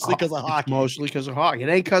 and mostly because of hockey. Mostly because of hockey. It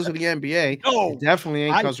ain't because of the NBA. No, it definitely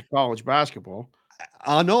ain't because of college basketball.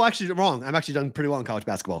 No, actually, wrong. I've actually done pretty well in college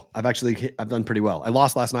basketball. I've done pretty well. I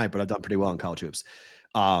lost last night, but I've done pretty well in college hoops.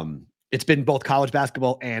 It's been both college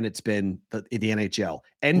basketball and it's been the NHL.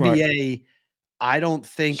 NBA, right. I don't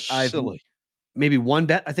think maybe one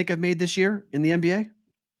bet I think I've made this year in the NBA.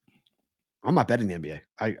 I'm not betting the NBA.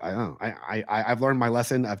 I don't know. I've learned my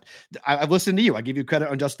lesson. I've listened to you. I give you credit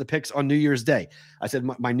on just the picks on New Year's Day. I said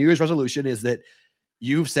my New Year's resolution is that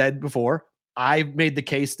you've said before, I've made the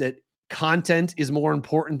case that content is more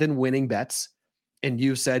important than winning bets. And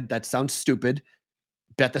you said that sounds stupid.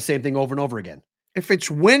 Bet the same thing over and over again. If it's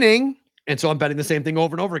winning. And so I'm betting the same thing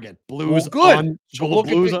over and over again. Blues good. On. So look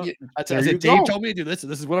Blues on. I said, Dave told me to do this. So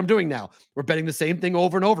this is what I'm doing now. We're betting the same thing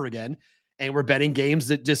over and over again. And we're betting games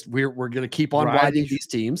that just we're going to keep on riding these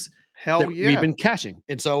teams. Hell yeah. We've been cashing.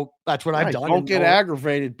 And so that's what I've done. Don't get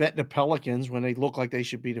aggravated betting the Pelicans when they look like they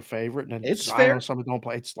should be the favorite. And it's fair. Some don't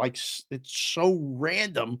play. It's so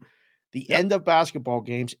random. The end of basketball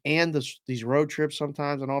games and these road trips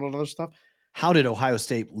sometimes and all that other stuff. How did Ohio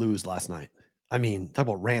State lose last night? I mean, talk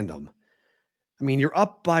about random. I mean, you're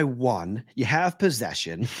up by 1. You have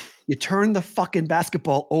possession. You turn the fucking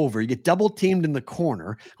basketball over. You get double teamed in the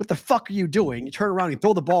corner. What the fuck are you doing? You turn around, you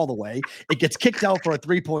throw the ball away. It gets kicked out for a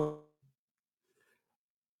 3-point.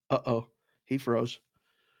 Uh-oh. He froze.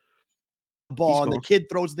 Ball, and the kid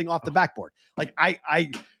throws the thing off the backboard. Like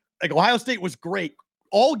Ohio State was great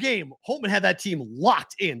all game. Holtman had that team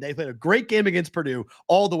locked in. They played a great game against Purdue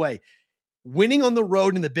all the way. Winning on the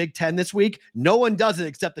road in the Big Ten this week, no one does it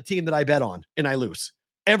except the team that I bet on, and I lose.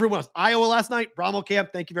 Everyone else. Iowa last night, Bramo Camp,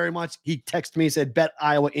 thank you very much. He texted me, said, bet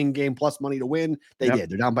Iowa in-game plus money to win. They did.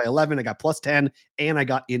 They're down by 11. I got plus 10, and I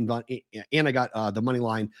got the money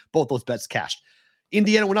line. Both those bets cashed.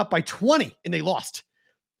 Indiana went up by 20, and they lost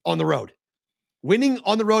on the road. Winning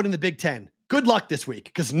on the road in the Big Ten. Good luck this week,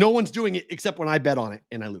 because no one's doing it except when I bet on it,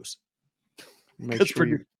 and I lose.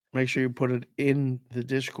 Make sure you put it in the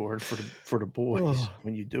Discord for the boys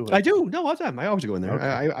when you do it. I do. No, all the time. I always go in there. Okay.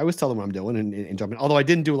 I always tell them what I'm doing and jump in. Although I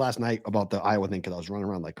didn't do last night about the Iowa thing because I was running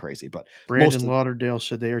around like crazy. But Brandon Lauderdale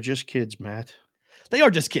said they are just kids, Matt. They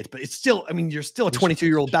are just kids, but it's still, I mean, you're still a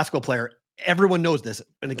 22-year-old basketball player. Everyone knows this.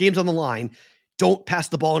 When the game's on the line, don't pass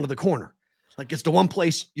the ball into the corner. Like, it's the one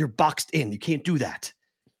place you're boxed in. You can't do that.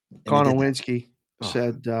 Konowinski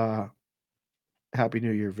said, Happy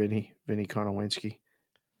New Year, Vinny Konowinski.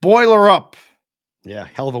 Boiler up. Yeah,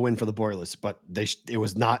 hell of a win for the Boilers, but it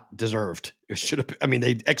was not deserved. It should have. I mean,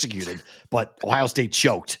 they executed, but Ohio State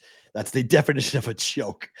choked. That's the definition of a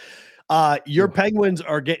choke. Your Penguins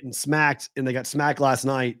are getting smacked, and they got smacked last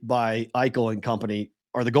night by Eichel and company.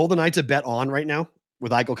 Are the Golden Knights a bet on right now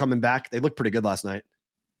with Eichel coming back? They looked pretty good last night.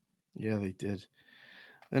 Yeah, they did.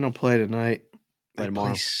 They don't play tonight. Play They tomorrow.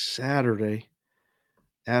 play Saturday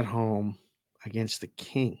at home against the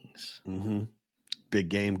Kings. Mm-hmm. Big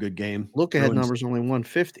game, good game. Look ahead numbers only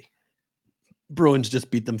 150. Bruins just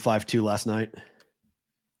beat them 5-2 last night.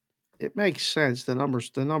 It makes sense. The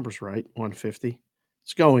numbers right. 150.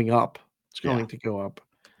 It's going up. It's going to go up.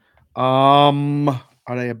 Are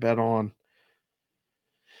they a bet on?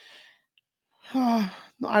 I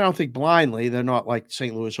don't think blindly. They're not like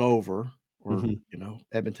St. Louis over or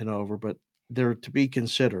Edmonton over, but they're to be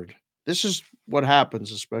considered. This is what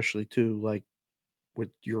happens, especially too, like with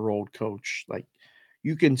your old coach. Like,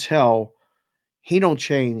 you can tell he don't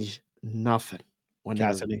change nothing when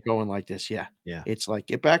they're going like this. Yeah. It's like,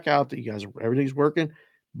 get back out there. You guys, everything's working.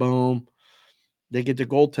 Boom. They get the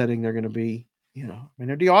goaltending. They're going to be,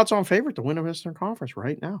 they're the odds-on favorite to win a Western Conference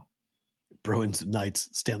right now. Bruins Knights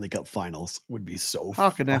Stanley Cup Finals would be so. How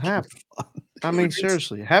can that happen? I mean,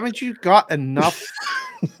 seriously, haven't you got enough?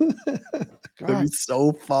 That'd be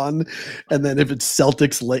so fun. And then if it's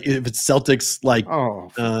Celtics, like, oh,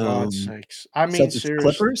 for God's sakes! I mean, Celtics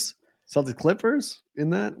seriously, Clippers in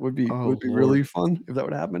that would be Lord. really fun if that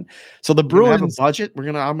would happen. So the Bruins have a budget. I'm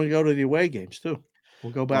gonna go to the away games too.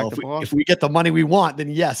 We'll go back to Boston. If we get the money we want, then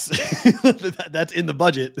yes, that's in the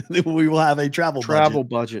budget. We will have a travel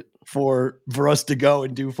budget for us to go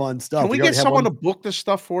and do fun stuff. Can we get someone to book this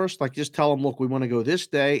stuff for us? Like, just tell them, look, we want to go this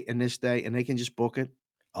day, and they can just book it.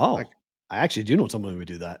 Oh, I actually do know someone who would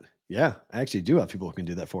do that. Yeah, I actually do have people who can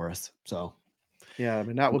do that for us. So, yeah, I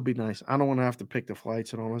mean, that would be nice. I don't want to have to pick the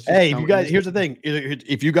flights and all this. Hey, if you guys, here's the thing: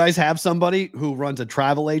 if you guys have somebody who runs a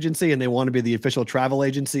travel agency and they want to be the official travel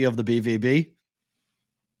agency of the BVB,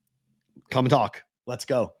 come talk. Let's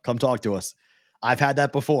go. Come talk to us. I've had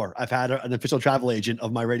that before. I've had an official travel agent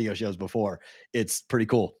of my radio shows before. It's pretty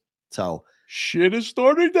cool. So shit is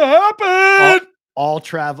starting to happen. All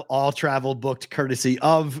travel booked courtesy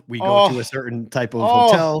of. We go to a certain type of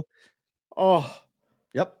hotel.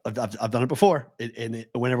 Yep, I've done it before.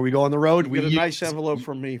 Whenever we go on the road, we get a nice envelope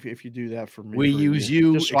from me if you do that for me. We use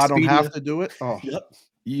you, just so I don't have to do it. Oh, yep.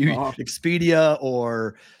 Expedia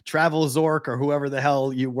or Travel Zork or whoever the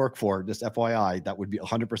hell you work for, just FYI, that would be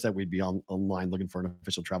 100%. We'd be online looking for an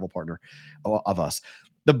official travel partner of us.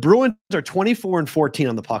 The Bruins are 24-14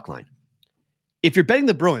 on the puck line. If you're betting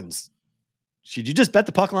the Bruins, should you just bet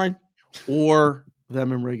the puck line or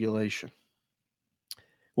them in regulation?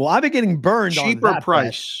 Well, I've been getting burned cheaper on that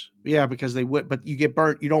price. Bet. Yeah, because they would, but you get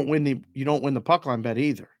burnt. You don't win the puck line bet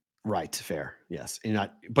either. Right, fair. Yes.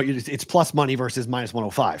 But it's plus money versus minus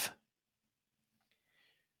 105.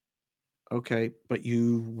 Okay, but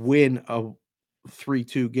you win a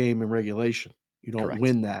 3-2 game in regulation. You don't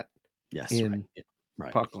win that in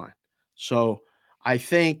puck line. So I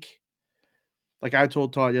think, like I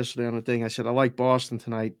told Todd yesterday on the thing, I said, I like Boston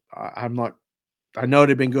tonight. I know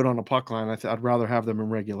they've been good on the puck line. I'd rather have them in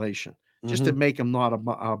regulation just to make them not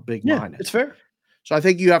a big minus. It's fair. So I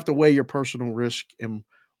think you have to weigh your personal risk and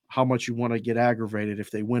how much you want to get aggravated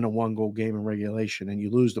if they win a 1-goal game in regulation and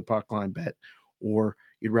you lose the puck line bet, or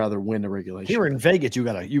you'd rather win the regulation. Here in bet. Vegas,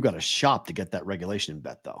 you gotta shop to get that regulation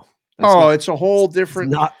bet though. It's a whole different,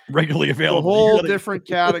 not regularly available. A whole different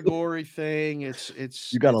category thing. It's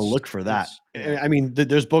you got to look for that. I mean,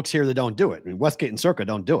 there's books here that don't do it. I mean, Westgate and Circa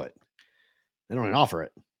don't do it. They don't even offer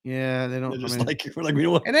it. Yeah, they don't. They're just we're like, we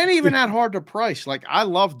don't. And it ain't even that hard to price. Like I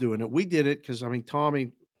love doing it. We did it because I mean,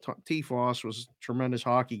 Tommy T. Foss was a tremendous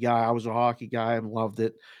hockey guy. I was a hockey guy and loved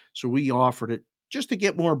it. So we offered it just to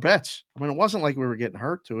get more bets. I mean, it wasn't like we were getting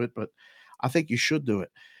hurt to it, but I think you should do it.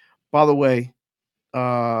 By the way,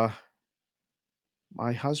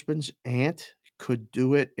 my husband's aunt could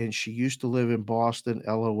do it, and she used to live in Boston.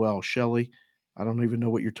 LOL. Shelly, I don't even know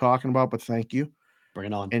what you're talking about, but thank you. Bring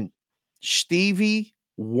it on. And Stevie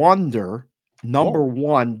Wonder, number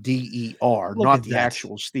one DER, not the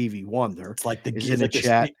actual Stevie Wonder. It's like is in the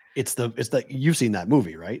chat. It's the you've seen that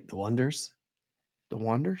movie, right? The Wonders. The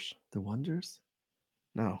Wonders? The Wonders?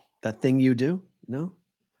 No. That Thing You Do? No.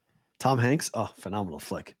 Tom Hanks. Oh, phenomenal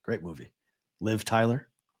flick. Great movie. Liv Tyler.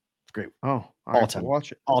 Great. Oh, all time.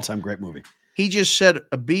 Watch it. All time great movie. He just said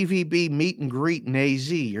a BVB meet and greet in AZ.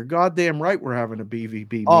 You're goddamn right. We're having a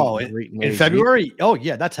BVB meet and greet in February. Oh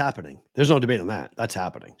yeah, that's happening. There's no debate on that. That's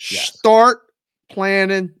happening. Yes. Start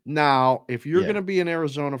planning now. If you're going to be in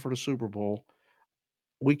Arizona for the Super Bowl,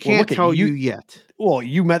 we can't tell you yet. Well,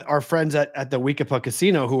 you met our friends at the Weekapa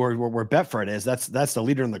Casino who are where Betfred is. That's the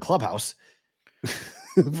leader in the clubhouse.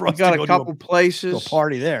 We got a couple places. A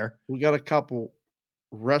party there. We got a couple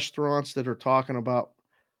restaurants that are talking about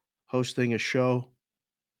hosting a show.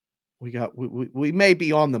 We may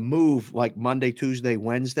be on the move like Monday, Tuesday,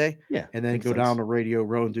 Wednesday. Yeah. And then go down to Radio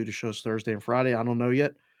Row and do the shows Thursday and Friday. I don't know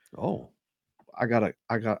yet. Oh. I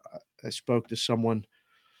spoke to someone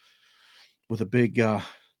with a big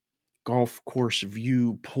golf course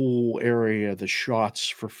view pool area. The shots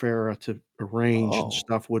for Farrah to arrange and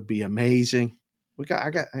stuff would be amazing.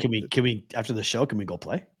 Can we after the show, can we go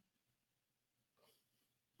play?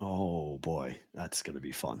 Oh boy, that's gonna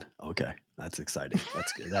be fun. Okay, that's exciting.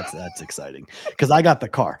 That's good. That's exciting because I got the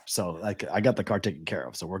car, so I got the car taken care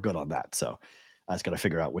of, so we're good on that. So I just got to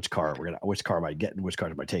figure out which car am I getting, which car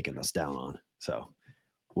am I taking us down on. So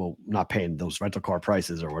we'll not paying those rental car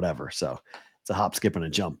prices or whatever. So it's a hop, skip, and a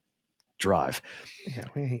jump drive. Yeah,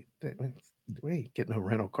 we ain't getting no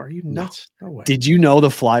rental car. You nuts? No way. Did you know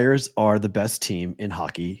the Flyers are the best team in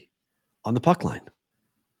hockey on the puck line?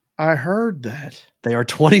 I heard that. They are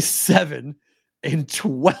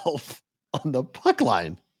 27-12 on the puck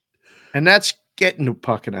line. And that's getting a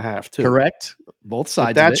puck and a half, too. Correct. Both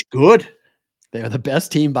sides. But that's good. They are the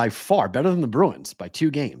best team by far, better than the Bruins by 2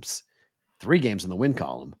 games, 3 games in the win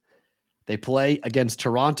column. They play against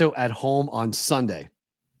Toronto at home on Sunday.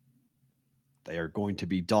 They are going to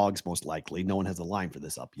be dogs, most likely. No one has a line for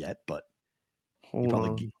this up yet, but you're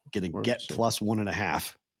probably going to get plus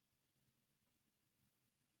 1.5.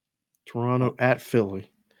 Toronto at Philly.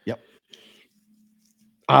 Yep.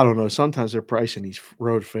 I don't know. Sometimes they're pricing these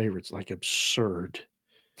road favorites like absurd.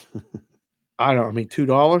 I mean,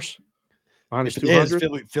 $2 minus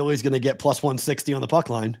 200. Philly's going to get plus 160 on the puck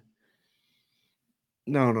line.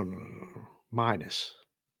 No. Minus.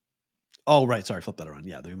 Oh, right. Sorry. Flip that around.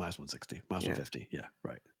 Yeah. They're minus 160, minus 150. Yeah.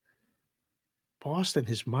 Right. Boston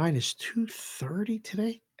is minus 230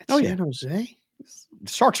 today at San Jose.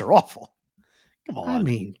 The Sharks are awful. Come on. I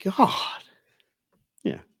mean, God.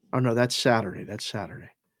 Yeah. Oh, no, that's Saturday.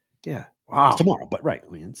 Yeah. Wow. It's tomorrow, but right.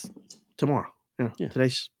 I mean, it's tomorrow. Yeah.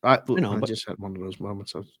 Today's, I just had one of those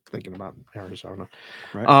moments I was thinking about Arizona.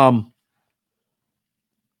 Right.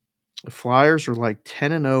 The Flyers are like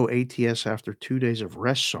 10-0 ATS after 2 days of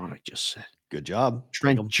rest, Sonic just said. Good job.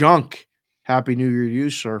 Trent Junk. Happy New Year to you,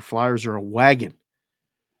 sir. Flyers are a wagon.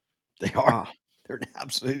 They are. Wow. They're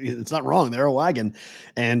absolutely, it's not wrong. They're a wagon.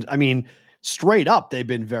 And I mean, straight up, they've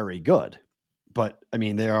been very good. But I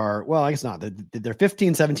mean, they are, well, I guess not. They're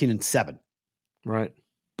 15, 17, and 7. Right.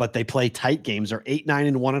 But they play tight games. They're 8-9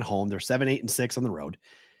 and 1 at home. They're 7-8-6 on the road.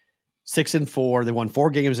 6-4. They won 4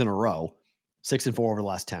 games in a row. 6-4 over the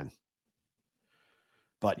last 10.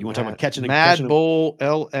 But you want to talk about catching Mad Bull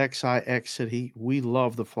LXIX said we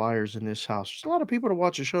love the Flyers in this house. There's a lot of people to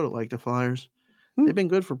watch the show that like the Flyers. They've been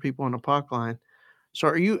good for people on the puck line. So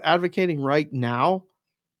are you advocating right now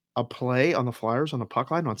a play on the Flyers on the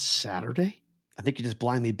puck line on Saturday? I think you just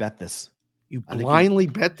blindly bet this. You blindly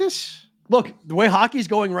bet this? Look, the way hockey's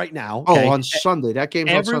going right now. Okay, on Sunday. That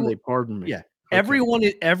game's on Sunday. Pardon me. Yeah. Okay.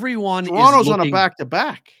 Everyone Toronto's is looking, on a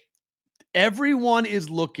back-to-back. Everyone is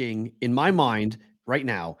looking, in my mind, right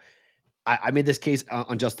now. I made this case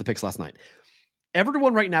on Just the Picks last night.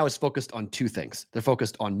 Everyone right now is focused on 2 things. They're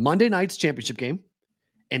focused on Monday night's championship game,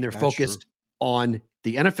 and they're focused on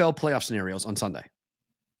the NFL playoff scenarios on Sunday.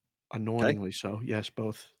 Annoyingly so. Yes,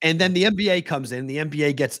 both. And then the NBA comes in. The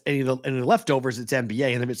NBA gets any of the leftovers. It's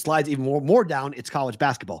NBA, and if it slides even more down, it's college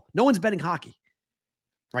basketball. No one's betting hockey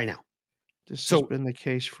right now. This has been the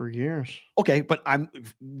case for years. Okay, but I'm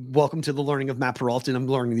welcome to the learning of Matt Peralta, and I'm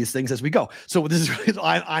learning these things as we go. So this is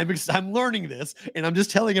I'm learning this, and I'm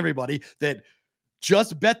just telling everybody that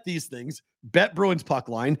just bet these things. Bet Bruins puck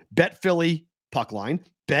line. Bet Philly puck line.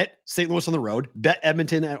 Bet St. Louis on the road. Bet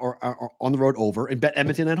Edmonton or on the road over, and bet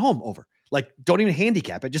Edmonton at home over. Like, don't even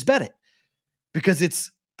handicap it. Just bet it because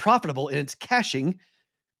it's profitable and it's cashing.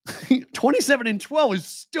 27-12 is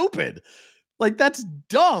stupid. Like, that's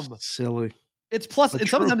dumb. Silly. It's plus, and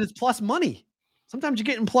sometimes it's plus money. Sometimes you're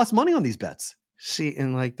getting plus money on these bets. See,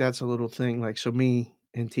 and like that's a little thing. Like, so me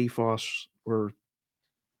and T-Foss we're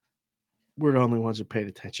the only ones that paid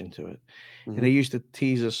attention to it. Mm-hmm. And they used to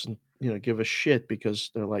tease us and give us shit because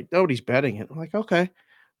they're like, nobody's betting it. I'm like, okay.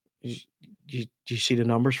 Do you see the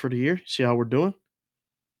numbers for the year? See how we're doing?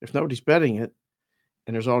 If nobody's betting it,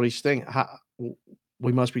 and there's all these things,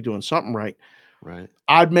 we must be doing something right. Right.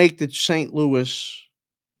 I'd make the St. Louis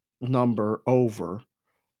number over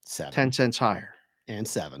 7, 10 cents higher, and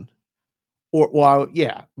 7, or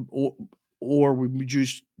we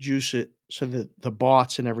juice it so that the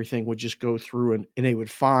bots and everything would just go through and they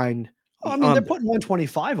would find. I mean, they're putting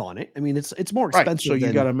 125 on it. I mean, it's more expensive. Right. So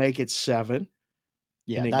you got to make it 7.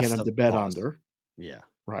 Yeah, and they get them to bet under. Yeah.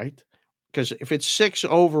 Right. Because if it's 6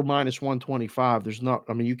 over minus 125, there's not.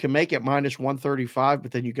 I mean, you can make it minus 135,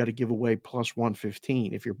 but then you got to give away plus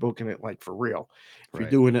 115 if you're booking it like for real. If you're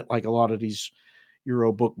doing it like a lot of these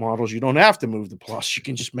Euro book models, you don't have to move the plus. You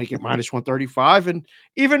can just make it minus 135 and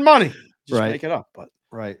even money. Just make it up. But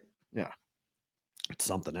yeah, it's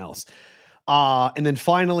something else. And then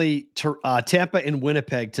finally, Tampa and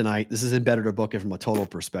Winnipeg tonight. This isn't better to book it from a total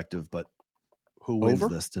perspective, but who wins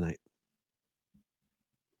this tonight?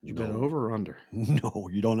 You bet over or under? No,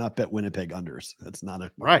 you do not bet Winnipeg unders. That's not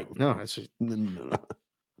a right. No, that's no.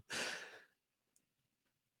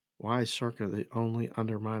 Why is Circa the only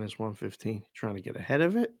under minus 115? Trying to get ahead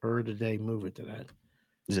of it, or did they move it to that?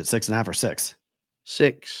 Is it 6.5 or 6?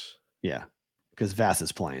 6. Yeah, because Vass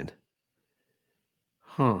is playing.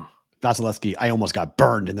 Huh. Vasilevsky, I almost got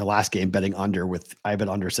burned in the last game betting under I bet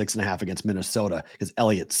under 6.5 against Minnesota because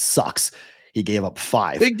Elliott sucks. He gave up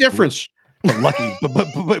 5. Big difference.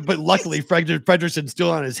 But luckily, Frederickson's still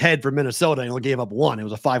on his head for Minnesota and only gave up 1. It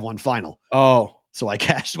was a 5-1 final. Oh. So I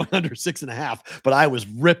cashed my under 6.5, but I was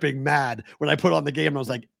ripping mad when I put on the game. And I was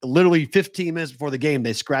like, literally 15 minutes before the game,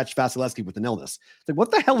 they scratched Vasilevsky with an illness. It's like, what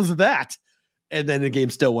the hell is that? And then the game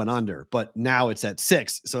still went under, but now it's at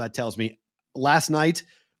 6. So that tells me last night,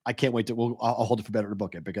 I can't wait I'll hold it for better to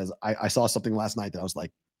book it because I saw something last night that I was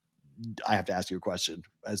like, I have to ask you a question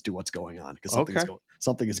as to what's going on because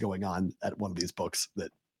something is going on at one of these books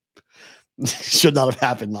that should not have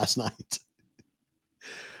happened last night.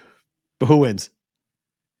 But who wins?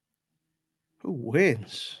 Who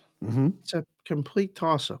wins? Mm-hmm. It's a complete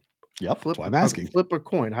toss-up. Yep, that's why I'm asking. Flip a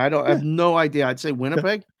coin. I have no idea. I'd say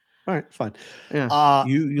Winnipeg. All right, fine. Yeah.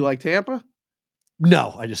 You like Tampa?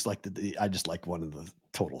 No, I just like one of the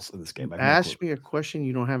totals in this game. Ask me a question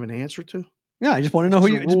you don't have an answer to. Yeah, I just want to know who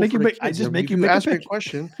you make you. I just make you make ask me a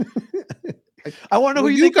question. I want to know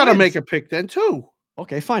who you got to make a pick then too.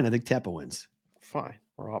 Okay, fine. I think Tampa wins. Fine,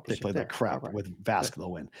 we're opposite. They play that crap with Vask.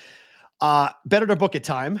 They'll win. Better to book it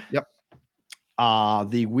time. Yep.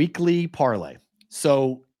 The weekly parlay.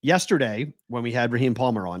 So yesterday when we had Raheem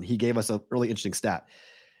Palmer on, he gave us a really interesting stat.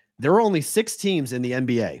 There are only 6 teams in the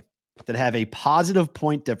NBA that have a positive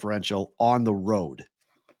point differential on the road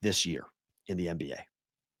this year in the NBA.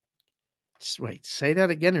 Wait, say that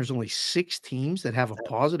again. There's only 6 teams that have a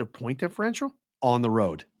positive point differential on the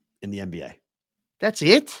road in the NBA. That's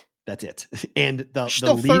it. That's it. And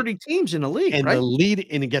still 30 teams in the league, and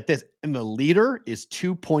right? Get this, and the leader is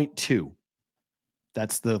 2.2.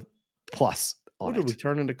 That's the plus on What did we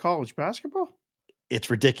turn into college basketball? It's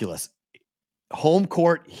ridiculous. Home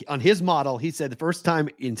court on his model. He said the first time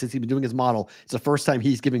since he's been doing his model, it's the first time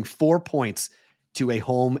he's giving 4 points to a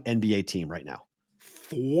home NBA team right now.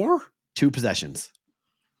 4? 2 possessions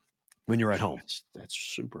when you're at home. That's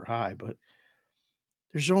super high, but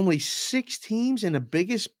there's only 6 teams and the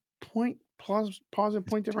biggest positive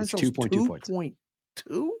point differential is 2.2 points.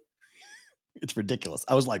 2.2? It's ridiculous.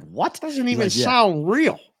 I was like, what? Doesn't even sound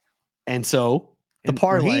real. And so the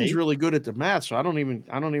parlay is really good at the math, so I don't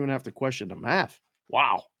even have to question the math.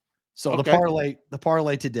 Wow. So the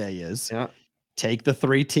parlay today is take the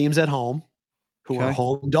 3 teams at home who are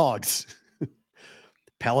home dogs.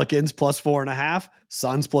 Pelicans plus 4.5,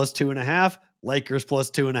 Suns plus 2.5, Lakers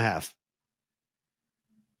plus 2.5.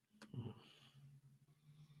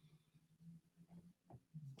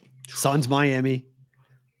 Suns, Miami.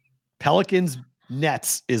 Pelicans,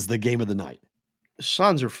 Nets is the game of the night. The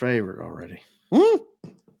Suns are favored already.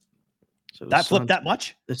 So that flipped that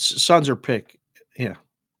much? The Suns are pick. Yeah.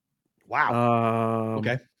 Wow.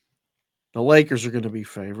 Okay. The Lakers are going to be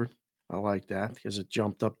favored. I like that because it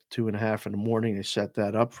jumped up to 2.5 in the morning. They set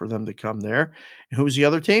that up for them to come there. And who's the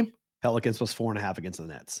other team? Pelicans plus 4.5 against the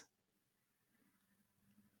Nets.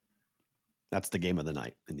 That's the game of the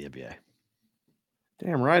night in the NBA.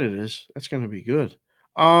 Damn right it is. That's going to be good.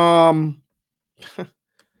 I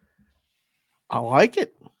like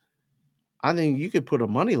it. I think you could put a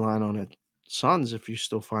money line on it. Suns, if you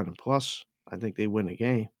still find a plus, I think they win the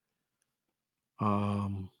game.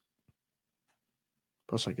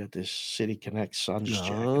 Plus, I got this City Connect Suns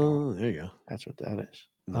jacket. Oh, there you go. That's what that is.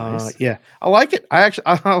 Nice. Yeah, I like it. I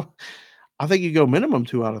think you go minimum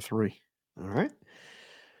 2 out of 3. All right.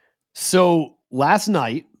 So last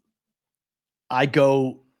night, I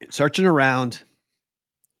go searching around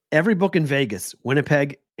every book in Vegas,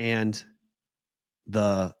 Winnipeg, and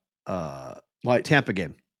the Tampa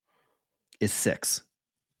game is 6.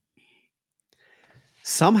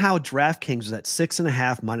 Somehow DraftKings was at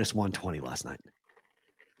 6.5 minus 120 last night.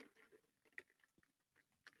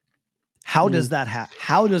 How does that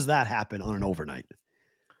happen on an overnight?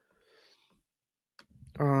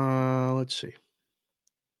 Let's see.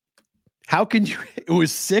 How can you? It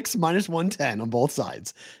was 6 minus 110 on both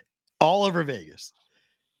sides, all over Vegas,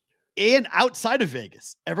 and outside of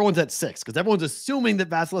Vegas, everyone's at 6 because everyone's assuming that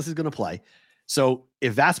Vassilis is going to play. So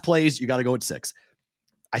if Vass plays, you got to go at 6.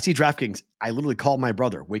 I see DraftKings. I literally called my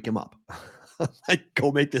brother, wake him up. Like,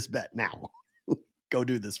 go make this bet now. Go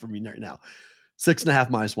do this for me right now. 6.5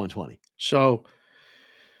 minus 120. So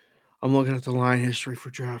I'm looking at the line history for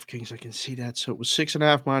DraftKings. I can see that. So it was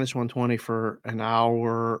 6.5 minus 120 for an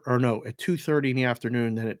hour, or no, at 2:30 in the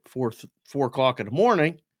afternoon. Then at 4 o'clock in the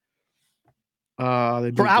morning.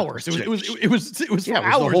 For hours. It was for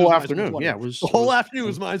hours. The whole afternoon. Yeah, it was the whole afternoon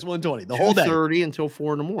was minus 120. The whole day. 2:30 until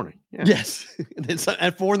 4 in the morning. Yeah. Yes. And then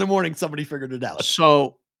at 4 in the morning, somebody figured it out.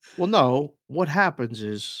 So, well, no. What happens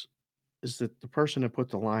is that the person that put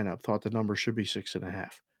the line up thought the number should be 6.5.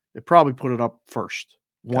 They probably put it up first.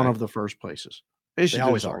 One of the first places. They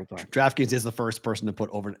always are. DraftKings is the first person to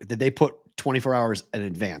put over. Did they put 24 hours in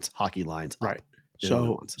advance hockey lines? Right.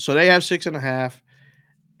 So they have 6.5,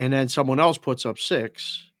 and then someone else puts up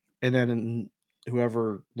 6, and then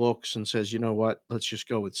whoever looks and says, you know what, let's just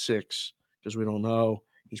go with 6 because we don't know.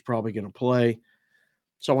 He's probably going to play.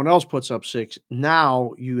 Someone else puts up 6.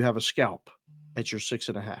 Now you have a scalp at your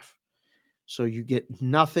 6.5. So you get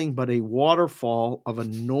nothing but a waterfall of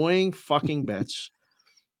annoying fucking bets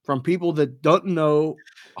from people that don't know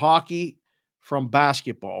hockey from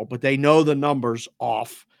basketball, but they know the numbers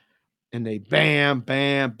off, and they bam,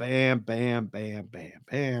 bam, bam, bam, bam, bam,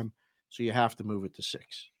 bam. So you have to move it to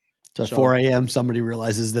 6. So at 4 a.m., somebody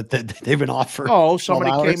realizes that they've been off for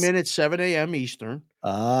somebody came in at 7 a.m. Eastern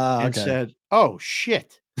and said, oh,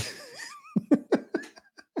 shit.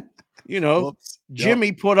 Whoops.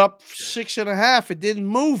 Jimmy put up 6.5. It didn't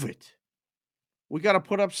move it. We got to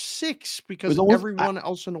put up 6 because everyone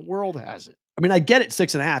else in the world has it. I mean, I get it.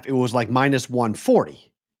 6.5. It was like minus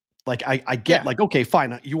 140. Like I get like, okay,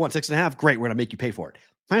 fine. You want 6.5? Great. We're going to make you pay for it.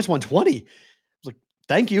 Minus 120. I was like,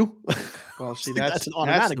 thank you. Well, see, that's an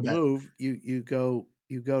automatic move. You go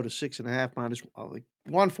to 6.5 minus like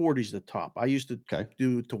 140 is the top. I used to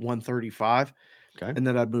do to 135. Okay. And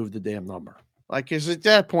then I'd move the damn number. Like, because at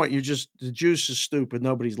that point, the juice is stupid.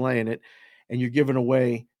 Nobody's laying it. And you're giving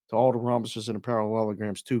away to all the rhombuses and the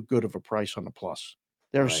parallelograms too good of a price on the plus.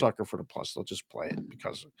 They're a sucker for the plus. They'll just play it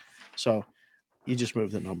because. So you just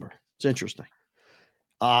move the number. It's interesting.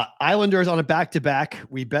 Islanders on a back-to-back.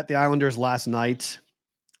 We bet the Islanders last night.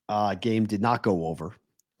 Game did not go over. It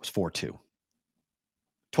was 4-2.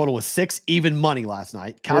 Total was 6, even money last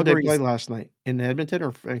night. Where did they play last night? In Edmonton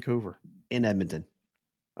or Vancouver? In Edmonton.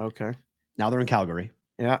 Okay. Now they're in Calgary.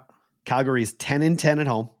 Yeah. Calgary's 10-10 at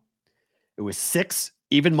home. It was 6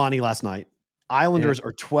 even money last night. Islanders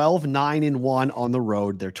are 12-9-1 on the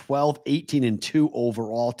road. They're 12-18-2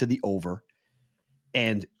 overall to the over.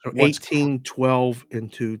 And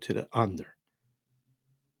 18-12-2 to the under.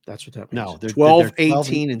 That's what that means. No, they're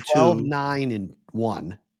 12-18-2.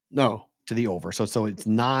 12-9-1. No. To the over. So it's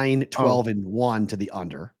 9-12-1 to the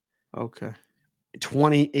under. Okay.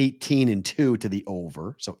 20-18-2 to the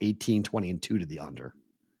over. So 18-20-2 to the under.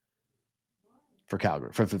 For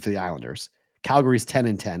Calgary, for the Islanders. Calgary's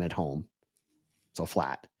 10-10 at home. So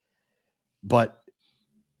flat. But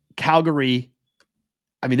Calgary,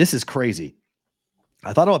 I mean, this is crazy.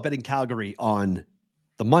 I thought about betting Calgary on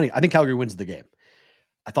the money. I think Calgary wins the game.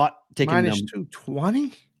 I thought taking minus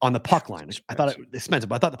 220. On the puck line. I thought it expensive,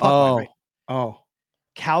 but I thought the puck line, right? Oh.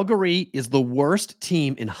 Calgary is the worst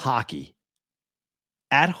team in hockey.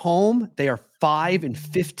 At home, they are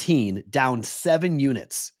 5-15, down 7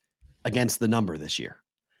 units against the number this year.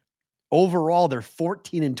 Overall, they're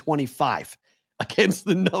 14-25 against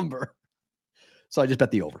the number. So I just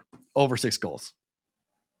bet the over 6 goals.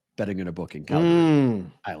 Betting in a booking,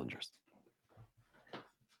 Calgary Islanders.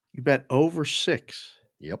 You bet over 6.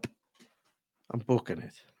 Yep. I'm booking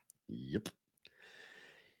it. Yep.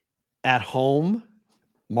 At home,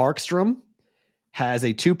 Markstrom has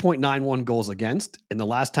a 2.91 goals against, and the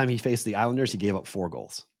last time he faced the Islanders, he gave up 4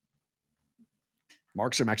 goals.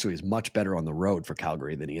 Markstrom actually is much better on the road for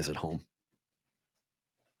Calgary than he is at home.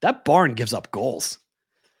 That barn gives up goals.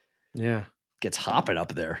 Yeah. Gets hopping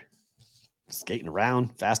up there. Skating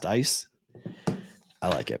around, fast ice. I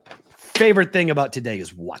like it. Favorite thing about today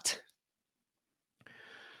is what?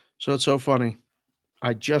 So it's so funny.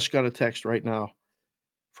 I just got a text right now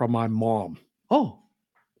from my mom. Oh,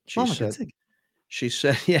 she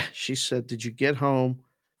said, did you get home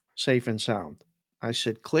safe and sound? I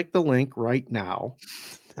said, click the link right now.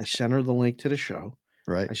 I sent her the link to the show.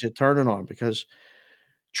 Right. I said, turn it on, because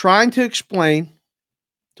trying to explain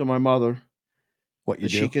to my mother what you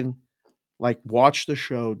do, she can watch the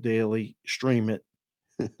show daily, stream it,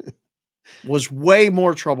 was way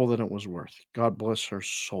more trouble than it was worth. God bless her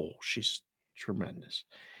soul. She's tremendous.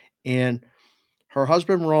 And her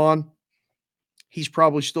husband, Ron, he's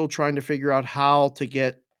probably still trying to figure out how to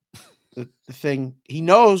get the thing. He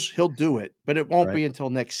knows he'll do it, but it won't be until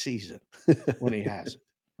next season when he has it.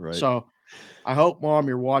 Right. So I hope, Mom,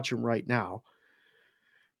 you're watching right now,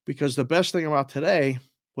 because the best thing about today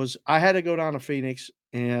was I had to go down to Phoenix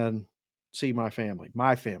and see my family.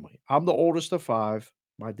 I'm the oldest of 5.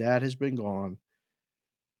 My dad has been gone.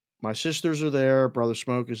 My sisters are there. Brother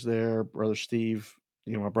Smoke is there. Brother Steve,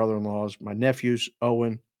 my brother-in-laws, my nephews,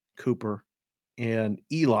 Owen, Cooper, and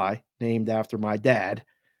Eli, named after my dad,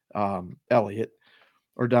 Elliot,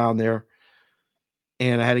 are down there.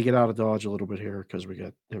 And I had to get out of Dodge a little bit here because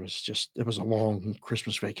it was a long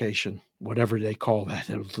Christmas vacation, whatever they call that.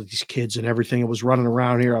 It was these kids and everything. It was running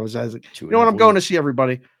around here. I was like, I'm going to see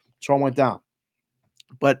everybody. So I went down.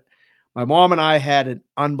 But my mom and I had an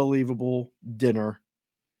unbelievable dinner,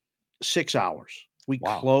 6 hours. We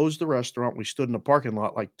closed the restaurant. We stood in the parking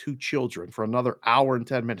lot like 2 children for another hour and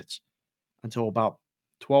 10 minutes until about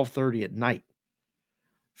 12:30 at night,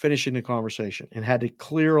 finishing the conversation, and had to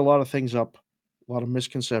clear a lot of things up, a lot of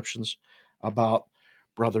misconceptions about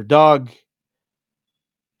Brother Doug,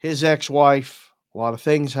 his ex-wife, a lot of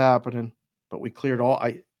things happening, but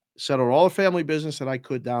I settled all the family business that I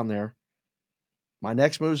could down there. My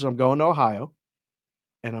next move is I'm going to Ohio,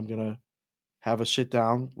 and I'm going to have a sit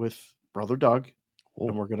down with Brother Doug,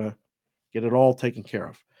 and we're going to get it all taken care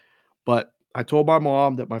of. But I told my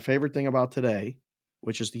mom that my favorite thing about today,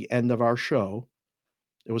 which is the end of our show,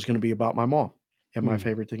 it was going to be about my mom. And my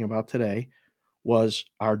favorite thing about today was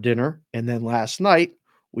our dinner. And then last night,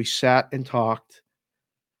 we sat and talked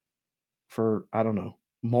for, I don't know,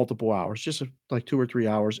 multiple hours, just like 2 or 3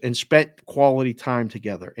 hours, and spent quality time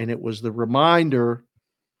together. And it was the reminder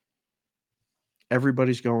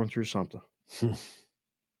everybody's going through something.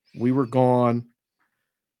 We were gone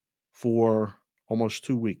for almost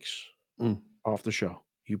 2 weeks off the show.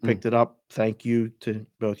 You picked it up. Thank you to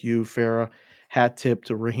both you, Farah. Hat tip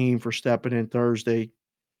to Raheem for stepping in Thursday.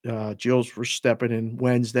 Jill's for stepping in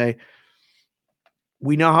Wednesday.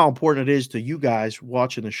 We know how important it is to you guys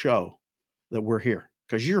watching the show that we're here,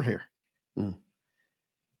 because you're here.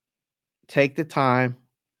 Take the time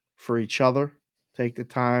for each other. Take the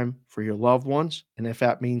time for your loved ones. And if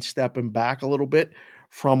that means stepping back a little bit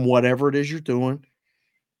from whatever it is you're doing,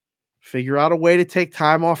 figure out a way to take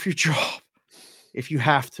time off your job if you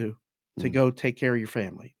have to go take care of your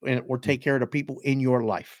family or take care of the people in your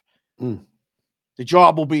life. The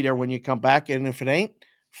job will be there when you come back. And if it ain't,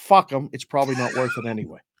 fuck them. It's probably not worth it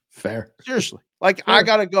anyway. Fair. Seriously. I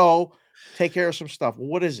got to go take care of some stuff. Well,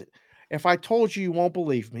 what is it? If I told you, you won't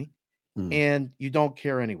believe me, and you don't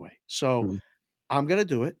care anyway. So I'm going to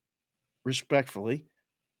do it respectfully.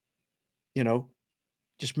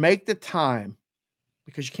 Just make the time,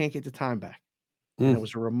 because you can't get the time back. And it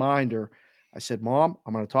was a reminder. I said, Mom,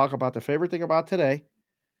 I'm going to talk about the favorite thing about today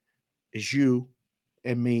is you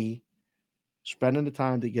and me spending the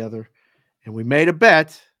time together. And we made a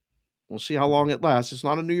bet. We'll see how long it lasts. It's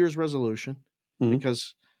not a New Year's resolution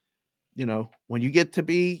because, when you get to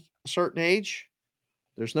be a certain age,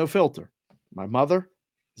 there's no filter. My mother,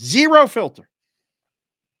 0 filter.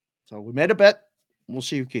 So we made a bet. We'll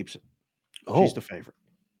see who keeps it. She's the favorite.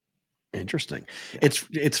 Interesting. Yeah.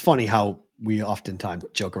 It's funny how we oftentimes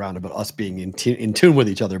joke around about us being in tune with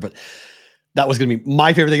each other, but that was going to be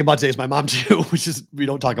my favorite thing about today is my mom too, which is we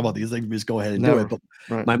don't talk about these things. We just go ahead and do it.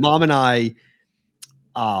 But my mom and I,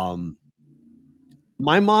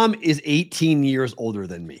 my mom is 18 years older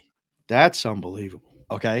than me. That's unbelievable.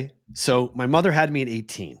 Okay. So my mother had me at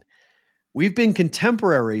 18. We've been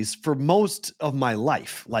contemporaries for most of my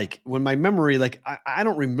life. Like when my memory, like I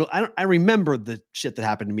remember the shit that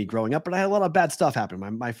happened to me growing up, but I had a lot of bad stuff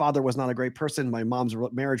happen. My father was not a great person. My mom's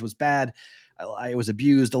marriage was bad. I was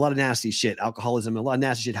abused, a lot of nasty shit, alcoholism, a lot of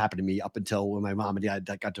nasty shit happened to me up until when my mom and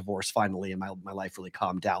dad got divorced finally. And my life really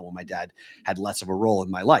calmed down when my dad had less of a role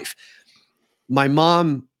in my life. My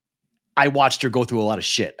mom, I watched her go through a lot of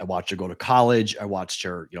shit. I watched her go to college. I watched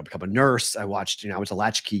her, become a nurse. I watched, I was a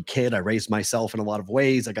latchkey kid. I raised myself in a lot of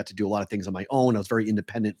ways. I got to do a lot of things on my own. I was very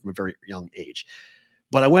independent from a very young age.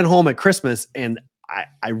 But I went home at Christmas and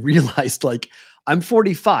I realized like I'm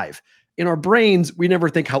 45. In our brains, we never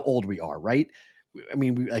think how old we are, right? I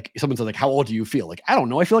mean, like someone says, like, how old do you feel? Like, I don't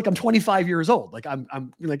know. I feel like I'm 25 years old. Like I'm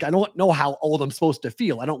like, I don't know how old I'm supposed to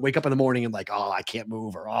feel. I don't wake up in the morning and like, oh, I can't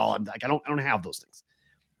move or oh, I'm like, I don't have those things.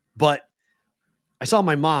 But I saw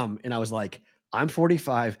my mom and I was like, I'm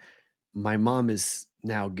 45. My mom is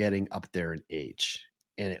now getting up there in age.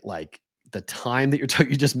 And it like the time that you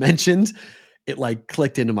just mentioned, it like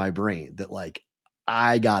clicked into my brain that like,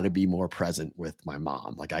 I got to be more present with my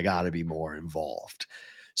mom. Like I got to be more involved.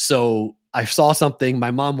 So I saw something,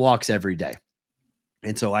 my mom walks every day.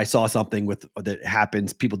 And so I saw something that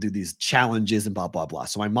happens. People do these challenges and blah, blah, blah.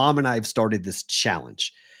 So my mom and I have started this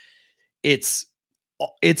challenge. It's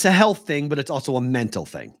a health thing, but it's also a mental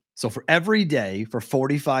thing. So for every day, for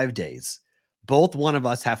 45 days, both one of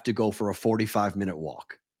us have to go for a 45-minute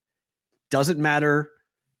walk. Doesn't matter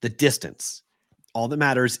the distance. All that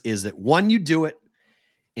matters is that one, you do it,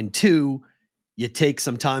 and two, you take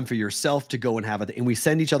some time for yourself to go and have it. And we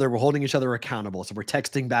send each other, we're holding each other accountable. So we're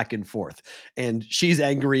texting back and forth. And she's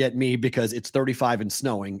angry at me because it's 35 and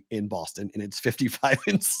snowing in Boston and it's 55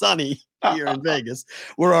 and sunny here in Vegas.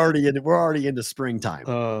 We're already into springtime.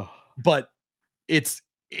 But it's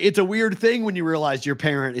a weird thing when you realize your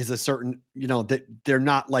parent is a certain, that they're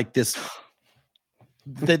not like this,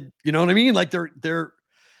 that, you know what I mean? Like they're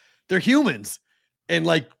humans. And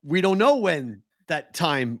like, we don't know when that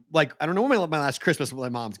time, like, I don't know when my last Christmas with my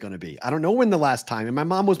mom's going to be. I don't know when the last time, and my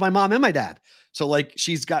mom was my mom and my dad. So like,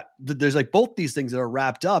 there's like both these things that are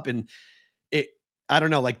wrapped up and I don't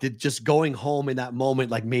know, like just going home in that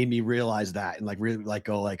moment, like made me realize that and like really like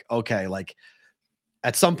go like, okay, like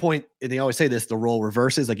at some point, and they always say this, the role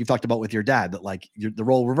reverses, like you talked about with your dad, that like the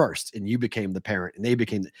role reversed and you became the parent and they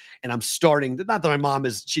became, and I'm starting, not that my mom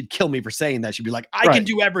she'd kill me for saying that. She'd be like, I can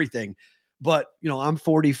do everything. But, I'm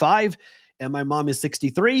 45 and my mom is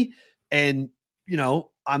 63. And,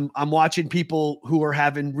 I'm watching people who are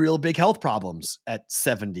having real big health problems at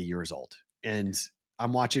 70 years old. And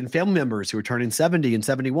I'm watching family members who are turning 70 and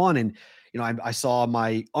 71. And, I saw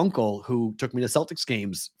my uncle who took me to Celtics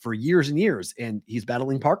games for years and years, and he's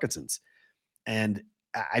battling Parkinson's. And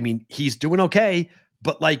I mean, he's doing okay,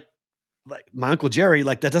 but like my Uncle Jerry,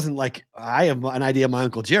 like that doesn't like, I have an idea of my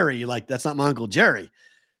Uncle Jerry, like that's not my Uncle Jerry.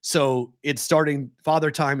 So father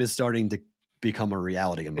time is starting to become a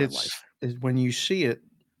reality in my life. When you see it,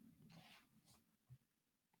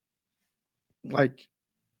 like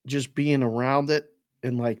just being around it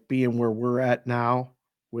and like being where we're at now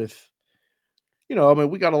with, I mean,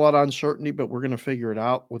 we got a lot of uncertainty, but we're going to figure it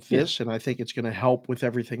out with this. And I think it's going to help with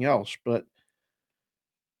everything else. But,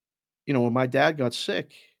 when my dad got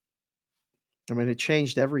sick, I mean, it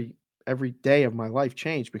changed every day of my life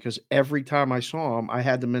changed because every time I saw him, I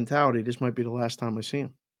had the mentality, this might be the last time I see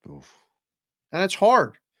him. Oof. And it's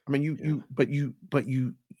hard. I mean, you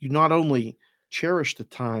not only cherish the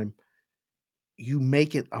time, you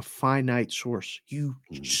make it a finite source. You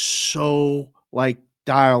so like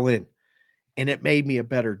dial in. And it made me a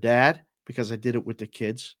better dad because I did it with the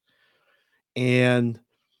kids. And,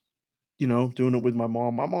 doing it with my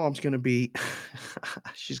mom. My mom's going to be,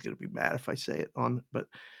 she's going to be mad if I say it but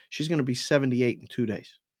she's going to be 78 in 2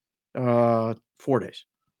 days, 4 days.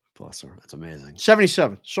 Bless her. That's amazing.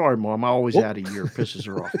 77. Sorry, Mom. I always add a year. Pisses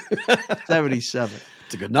her off. 77.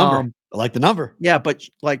 It's a good number. I like the number. Yeah, but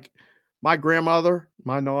like my grandmother,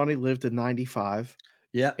 my nanny lived to 95.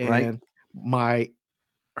 Yeah, and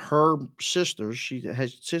her sisters, she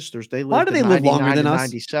has sisters, they live why do they live longer than us?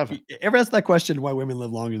 97. Ever ask that question, why women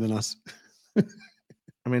live longer than us?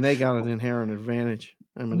 I mean, they got an inherent advantage.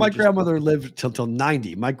 I mean, my grandmother lived till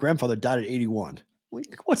 90. My grandfather died at 81.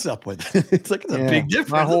 What's up with it? It's like it's a big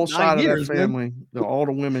difference. My whole It's side 9 of years, that family, all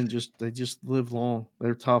the women they just live long.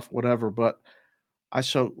 They're tough, whatever. But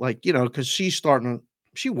because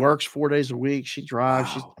she works 4 days a week. She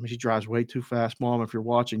drives. Wow. She drives way too fast. Mom, if you're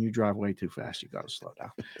watching, you drive way too fast. You got to slow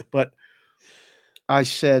down. But I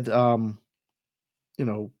said, I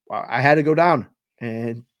had to go down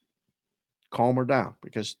and calm her down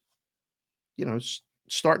because, it's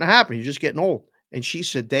starting to happen. You're just getting old. And she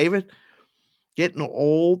said, David, getting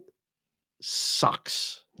old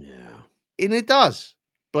sucks. Yeah. And it does,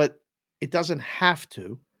 but it doesn't have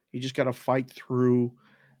to. You just got to fight through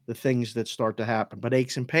the things that start to happen. But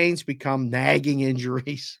aches and pains become nagging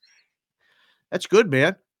injuries. That's good,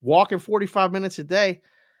 man. Walking 45 minutes a day.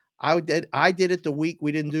 I did it the week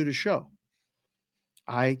we didn't do the show.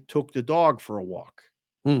 I took the dog for a walk.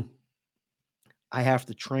 I have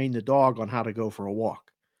to train the dog on how to go for a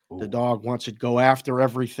walk. Ooh. The dog wants to go after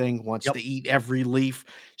everything, wants to eat every leaf,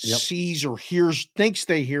 sees or thinks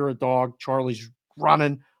they hear a dog. Charlie's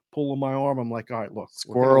running, pulling my arm. I'm like, all right, look,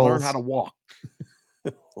 squirrels, learn how to walk.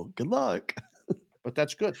 Well, good luck. But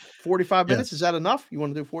that's good. 45 minutes, is that enough? You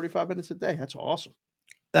want to do 45 minutes a day? That's awesome.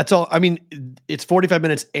 That's all. I mean, it's 45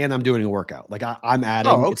 minutes and I'm doing a workout. Like I'm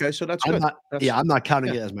adding. Oh, okay. So that's good. I'm not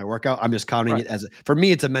counting it as my workout. I'm just counting it as for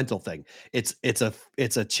me, it's a mental thing. It's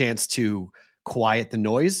a chance to quiet the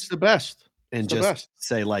noise. It's the best. And just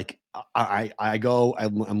say like,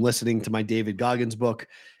 I'm listening to my David Goggins book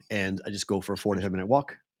and I just go for a 45-minute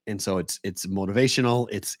walk. And so it's motivational.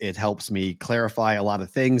 It helps me clarify a lot of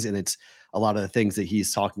things. And it's a lot of the things that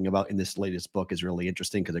he's talking about in this latest book is really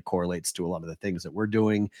interesting because it correlates to a lot of the things that we're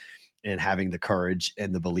doing and having the courage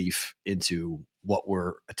and the belief into what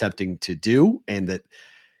we're attempting to do. And that,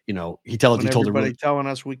 he told everybody telling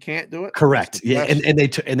us we can't do it. Correct. Yeah.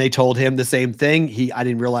 And they told him the same thing. I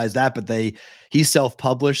didn't realize that, but he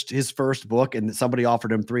self-published his first book and somebody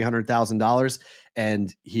offered him $300,000.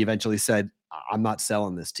 And he eventually said, I'm not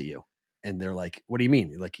selling this to you. And they're like, what do you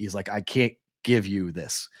mean? He's like, I can't give you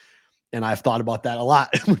this. And I've thought about that a lot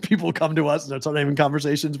when people come to us and they're starting having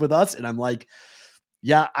conversations with us. And I'm like,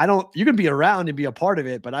 yeah, you can be around and be a part of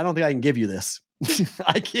it, but I don't think I can give you this.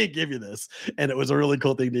 I can't give you this. And it was a really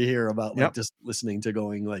cool thing to hear about, just listening to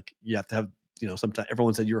going like, you have to have, sometimes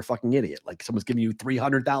everyone said you're a fucking idiot. Like someone's giving you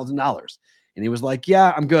 $300,000. And he was like,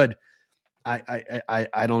 yeah, I'm good.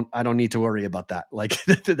 I don't need to worry about that. Like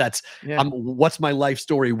that's, what's my life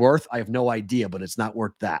story worth? I have no idea, but it's not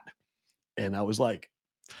worth that. And I was like,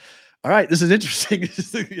 all right, this is interesting.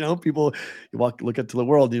 People, look into the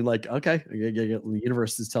world and you're like, okay, the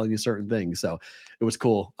universe is telling you certain things. So it was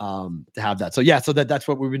cool to have that. So that's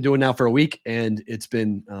what we've been doing now for a week. And it's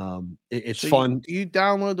been, it's fun. Do you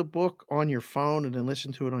download the book on your phone and then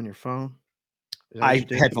listen to it on your phone?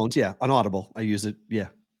 Headphones. Yeah. On Audible. I use it. Yeah.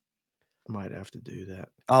 I might have to do that.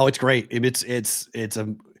 Oh, it's great.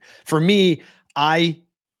 For me, I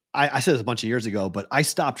said this a bunch of years ago, but I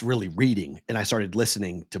stopped really reading and I started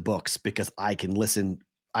listening to books because I can listen.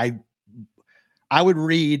 I would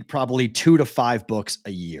read probably 2 to 5 books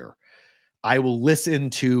a year. I will listen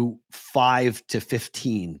to 5 to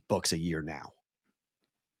 15 books a year now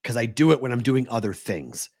because I do it when I'm doing other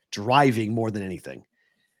things, driving more than anything,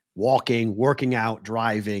 walking, working out,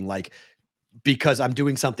 driving, because I'm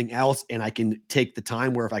doing something else and I can take the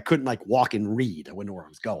time where if I couldn't walk and read, I wouldn't know where I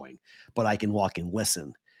was going, but I can walk and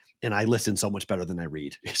listen. And I listen so much better than I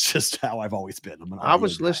read. It's just how I've always been. I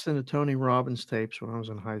was listening to Tony Robbins tapes when I was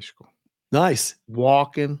in high school. Nice.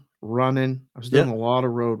 Walking, running. I was doing a lot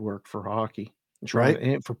of road work for hockey.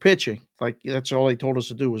 And for pitching. That's all they told us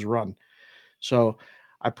to do was run. So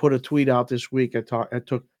I put a tweet out this week. I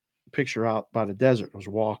took a picture out by the desert. I was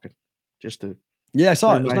walking just to. Yeah, I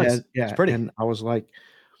saw it. It was nice. Yeah, it's pretty. And I was like,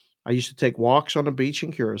 I used to take walks on the beach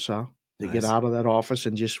in Curacao to get out of that office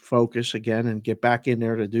and just focus again and get back in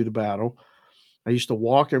there to do the battle. I used to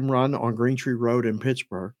walk and run on Green Tree Road in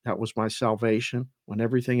Pittsburgh. That was my salvation. When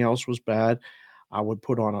everything else was bad, I would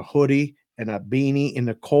put on a hoodie and a beanie in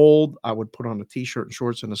the cold. I would put on a t-shirt and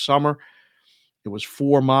shorts in the summer. It was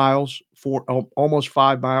 4 miles, almost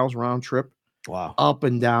 5 miles round trip. Wow. Up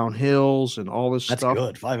and down hills and all this stuff. That's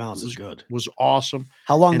good. 5 miles is good. Was awesome.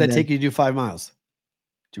 How long did that take you to do 5 miles?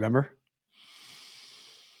 Do you remember?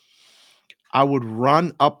 I would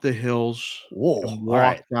run up the hills and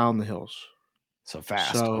walk down the hills. So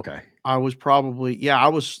fast. So okay. I was probably, I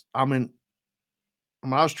was trying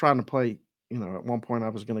to play, at one point I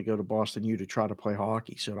was going to go to Boston U to try to play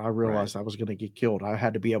hockey. So I realized I was going to get killed. I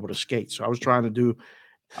had to be able to skate. So I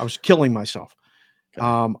was killing myself.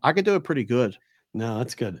 Okay. I could do it pretty good. No,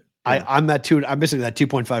 that's good. Yeah. I'm basically that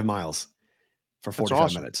 2.5 miles for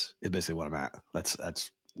 45 minutes is basically what I'm at.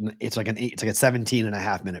 That's it's like a 17 and a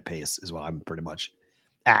half minute pace is what I'm pretty much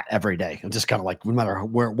at every day. I'm just kind of like, no matter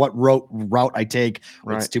what route I take,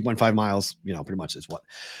 it's 2.5 miles, pretty much is what.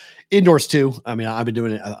 Indoors too. I mean, I've been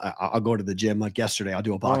doing it. I'll go to the gym. Like yesterday, I'll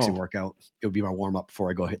do a boxing workout. It would be my warm up before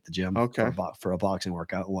I go hit the gym for a boxing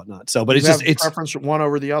workout and whatnot. So, but it's preference one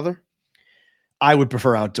over the other. I would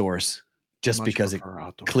prefer outdoors just because it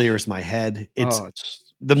clears my head. It's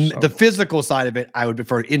the physical side of it. I would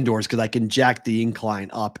prefer indoors because I can jack the incline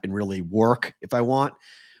up and really work if I want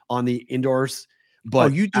on the indoors.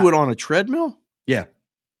 But you do it on a treadmill? Yeah.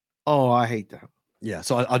 Oh, I hate that. Yeah.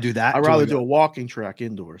 So I'll do that. I'd rather do a walking track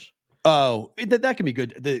indoors. Oh, that can be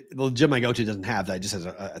good. The gym I go to doesn't have that. It just has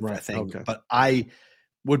a thing. Okay. But I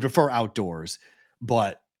would prefer outdoors.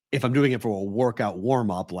 But if I'm doing it for a workout warm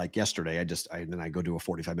up, like yesterday, I go do a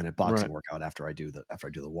 45-minute boxing workout after I do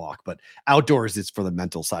the walk. But outdoors, it's for the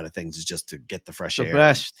mental side of things. It's just to get the fresh air,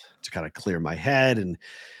 best to kind of clear my head. And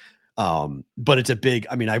but it's a big.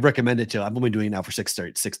 I mean, I recommend it to. I've only been doing it now for 6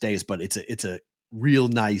 days, but it's a real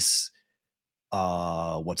nice.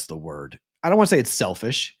 What's the word? I don't want to say it's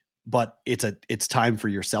selfish. But it's time for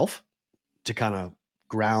yourself to kind of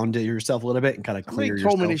ground yourself a little bit and kind of clear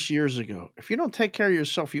yourself. Told me this years ago. If you don't take care of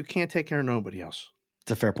yourself, you can't take care of nobody else.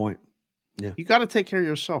 It's a fair point. Yeah, you got to take care of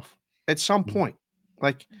yourself at some point.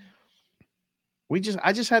 Like I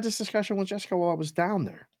just had this discussion with Jessica while I was down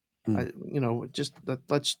there.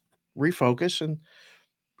 Let's refocus and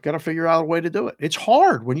got to figure out a way to do it. It's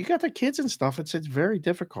hard when you got the kids and stuff. It's very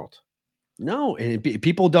difficult. No, and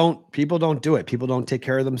people don't do it. People don't take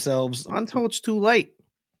care of themselves until it's too late.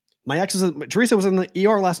 My ex Teresa was in the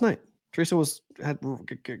ER last night. Teresa had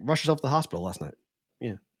rushed herself to the hospital last night.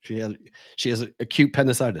 Yeah, she has acute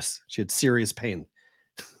appendicitis. She had serious pain.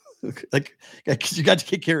 like you got to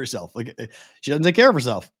take care of yourself. Like she doesn't take care of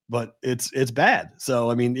herself, but it's bad. So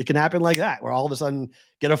I mean, it can happen like that, where all of a sudden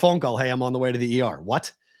get a phone call. Hey, I'm on the way to the ER.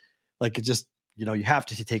 What? Like it just you have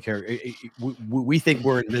to take care. We think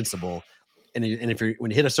we're invincible. And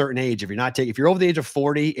when you hit a certain age, if you're over the age of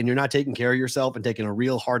 40 and you're not taking care of yourself and taking a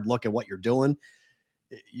real hard look at what you're doing,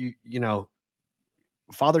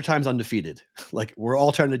 Father Time's undefeated. Like we're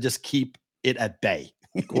all trying to just keep it at bay.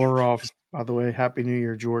 Gorov, by the way, Happy New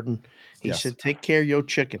Year, Jordan. He said, "Take care of your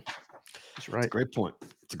chicken." That's right. It's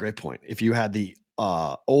a great point. If you had the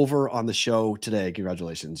over on the show today,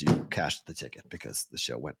 congratulations, you cashed the ticket because the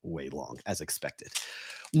show went way long as expected.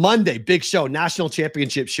 Monday, big show, national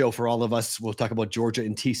championship show for all of us. We'll talk about Georgia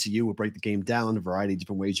and TCU. We'll break the game down, a variety of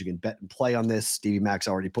different ways you can bet and play on this. Stevie Mack's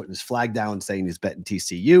already putting his flag down saying he's betting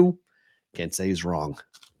TCU. Can't say he's wrong.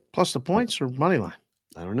 Plus the points or money line?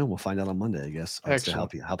 I don't know. We'll find out on Monday, I guess.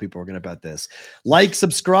 How people are going to bet this. Like,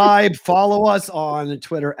 subscribe, follow us on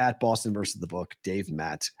Twitter at Boston versus the Book. Dave,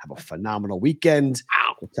 Matt, have a phenomenal weekend.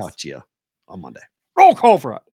 We'll talk to you on Monday. Roll call for it.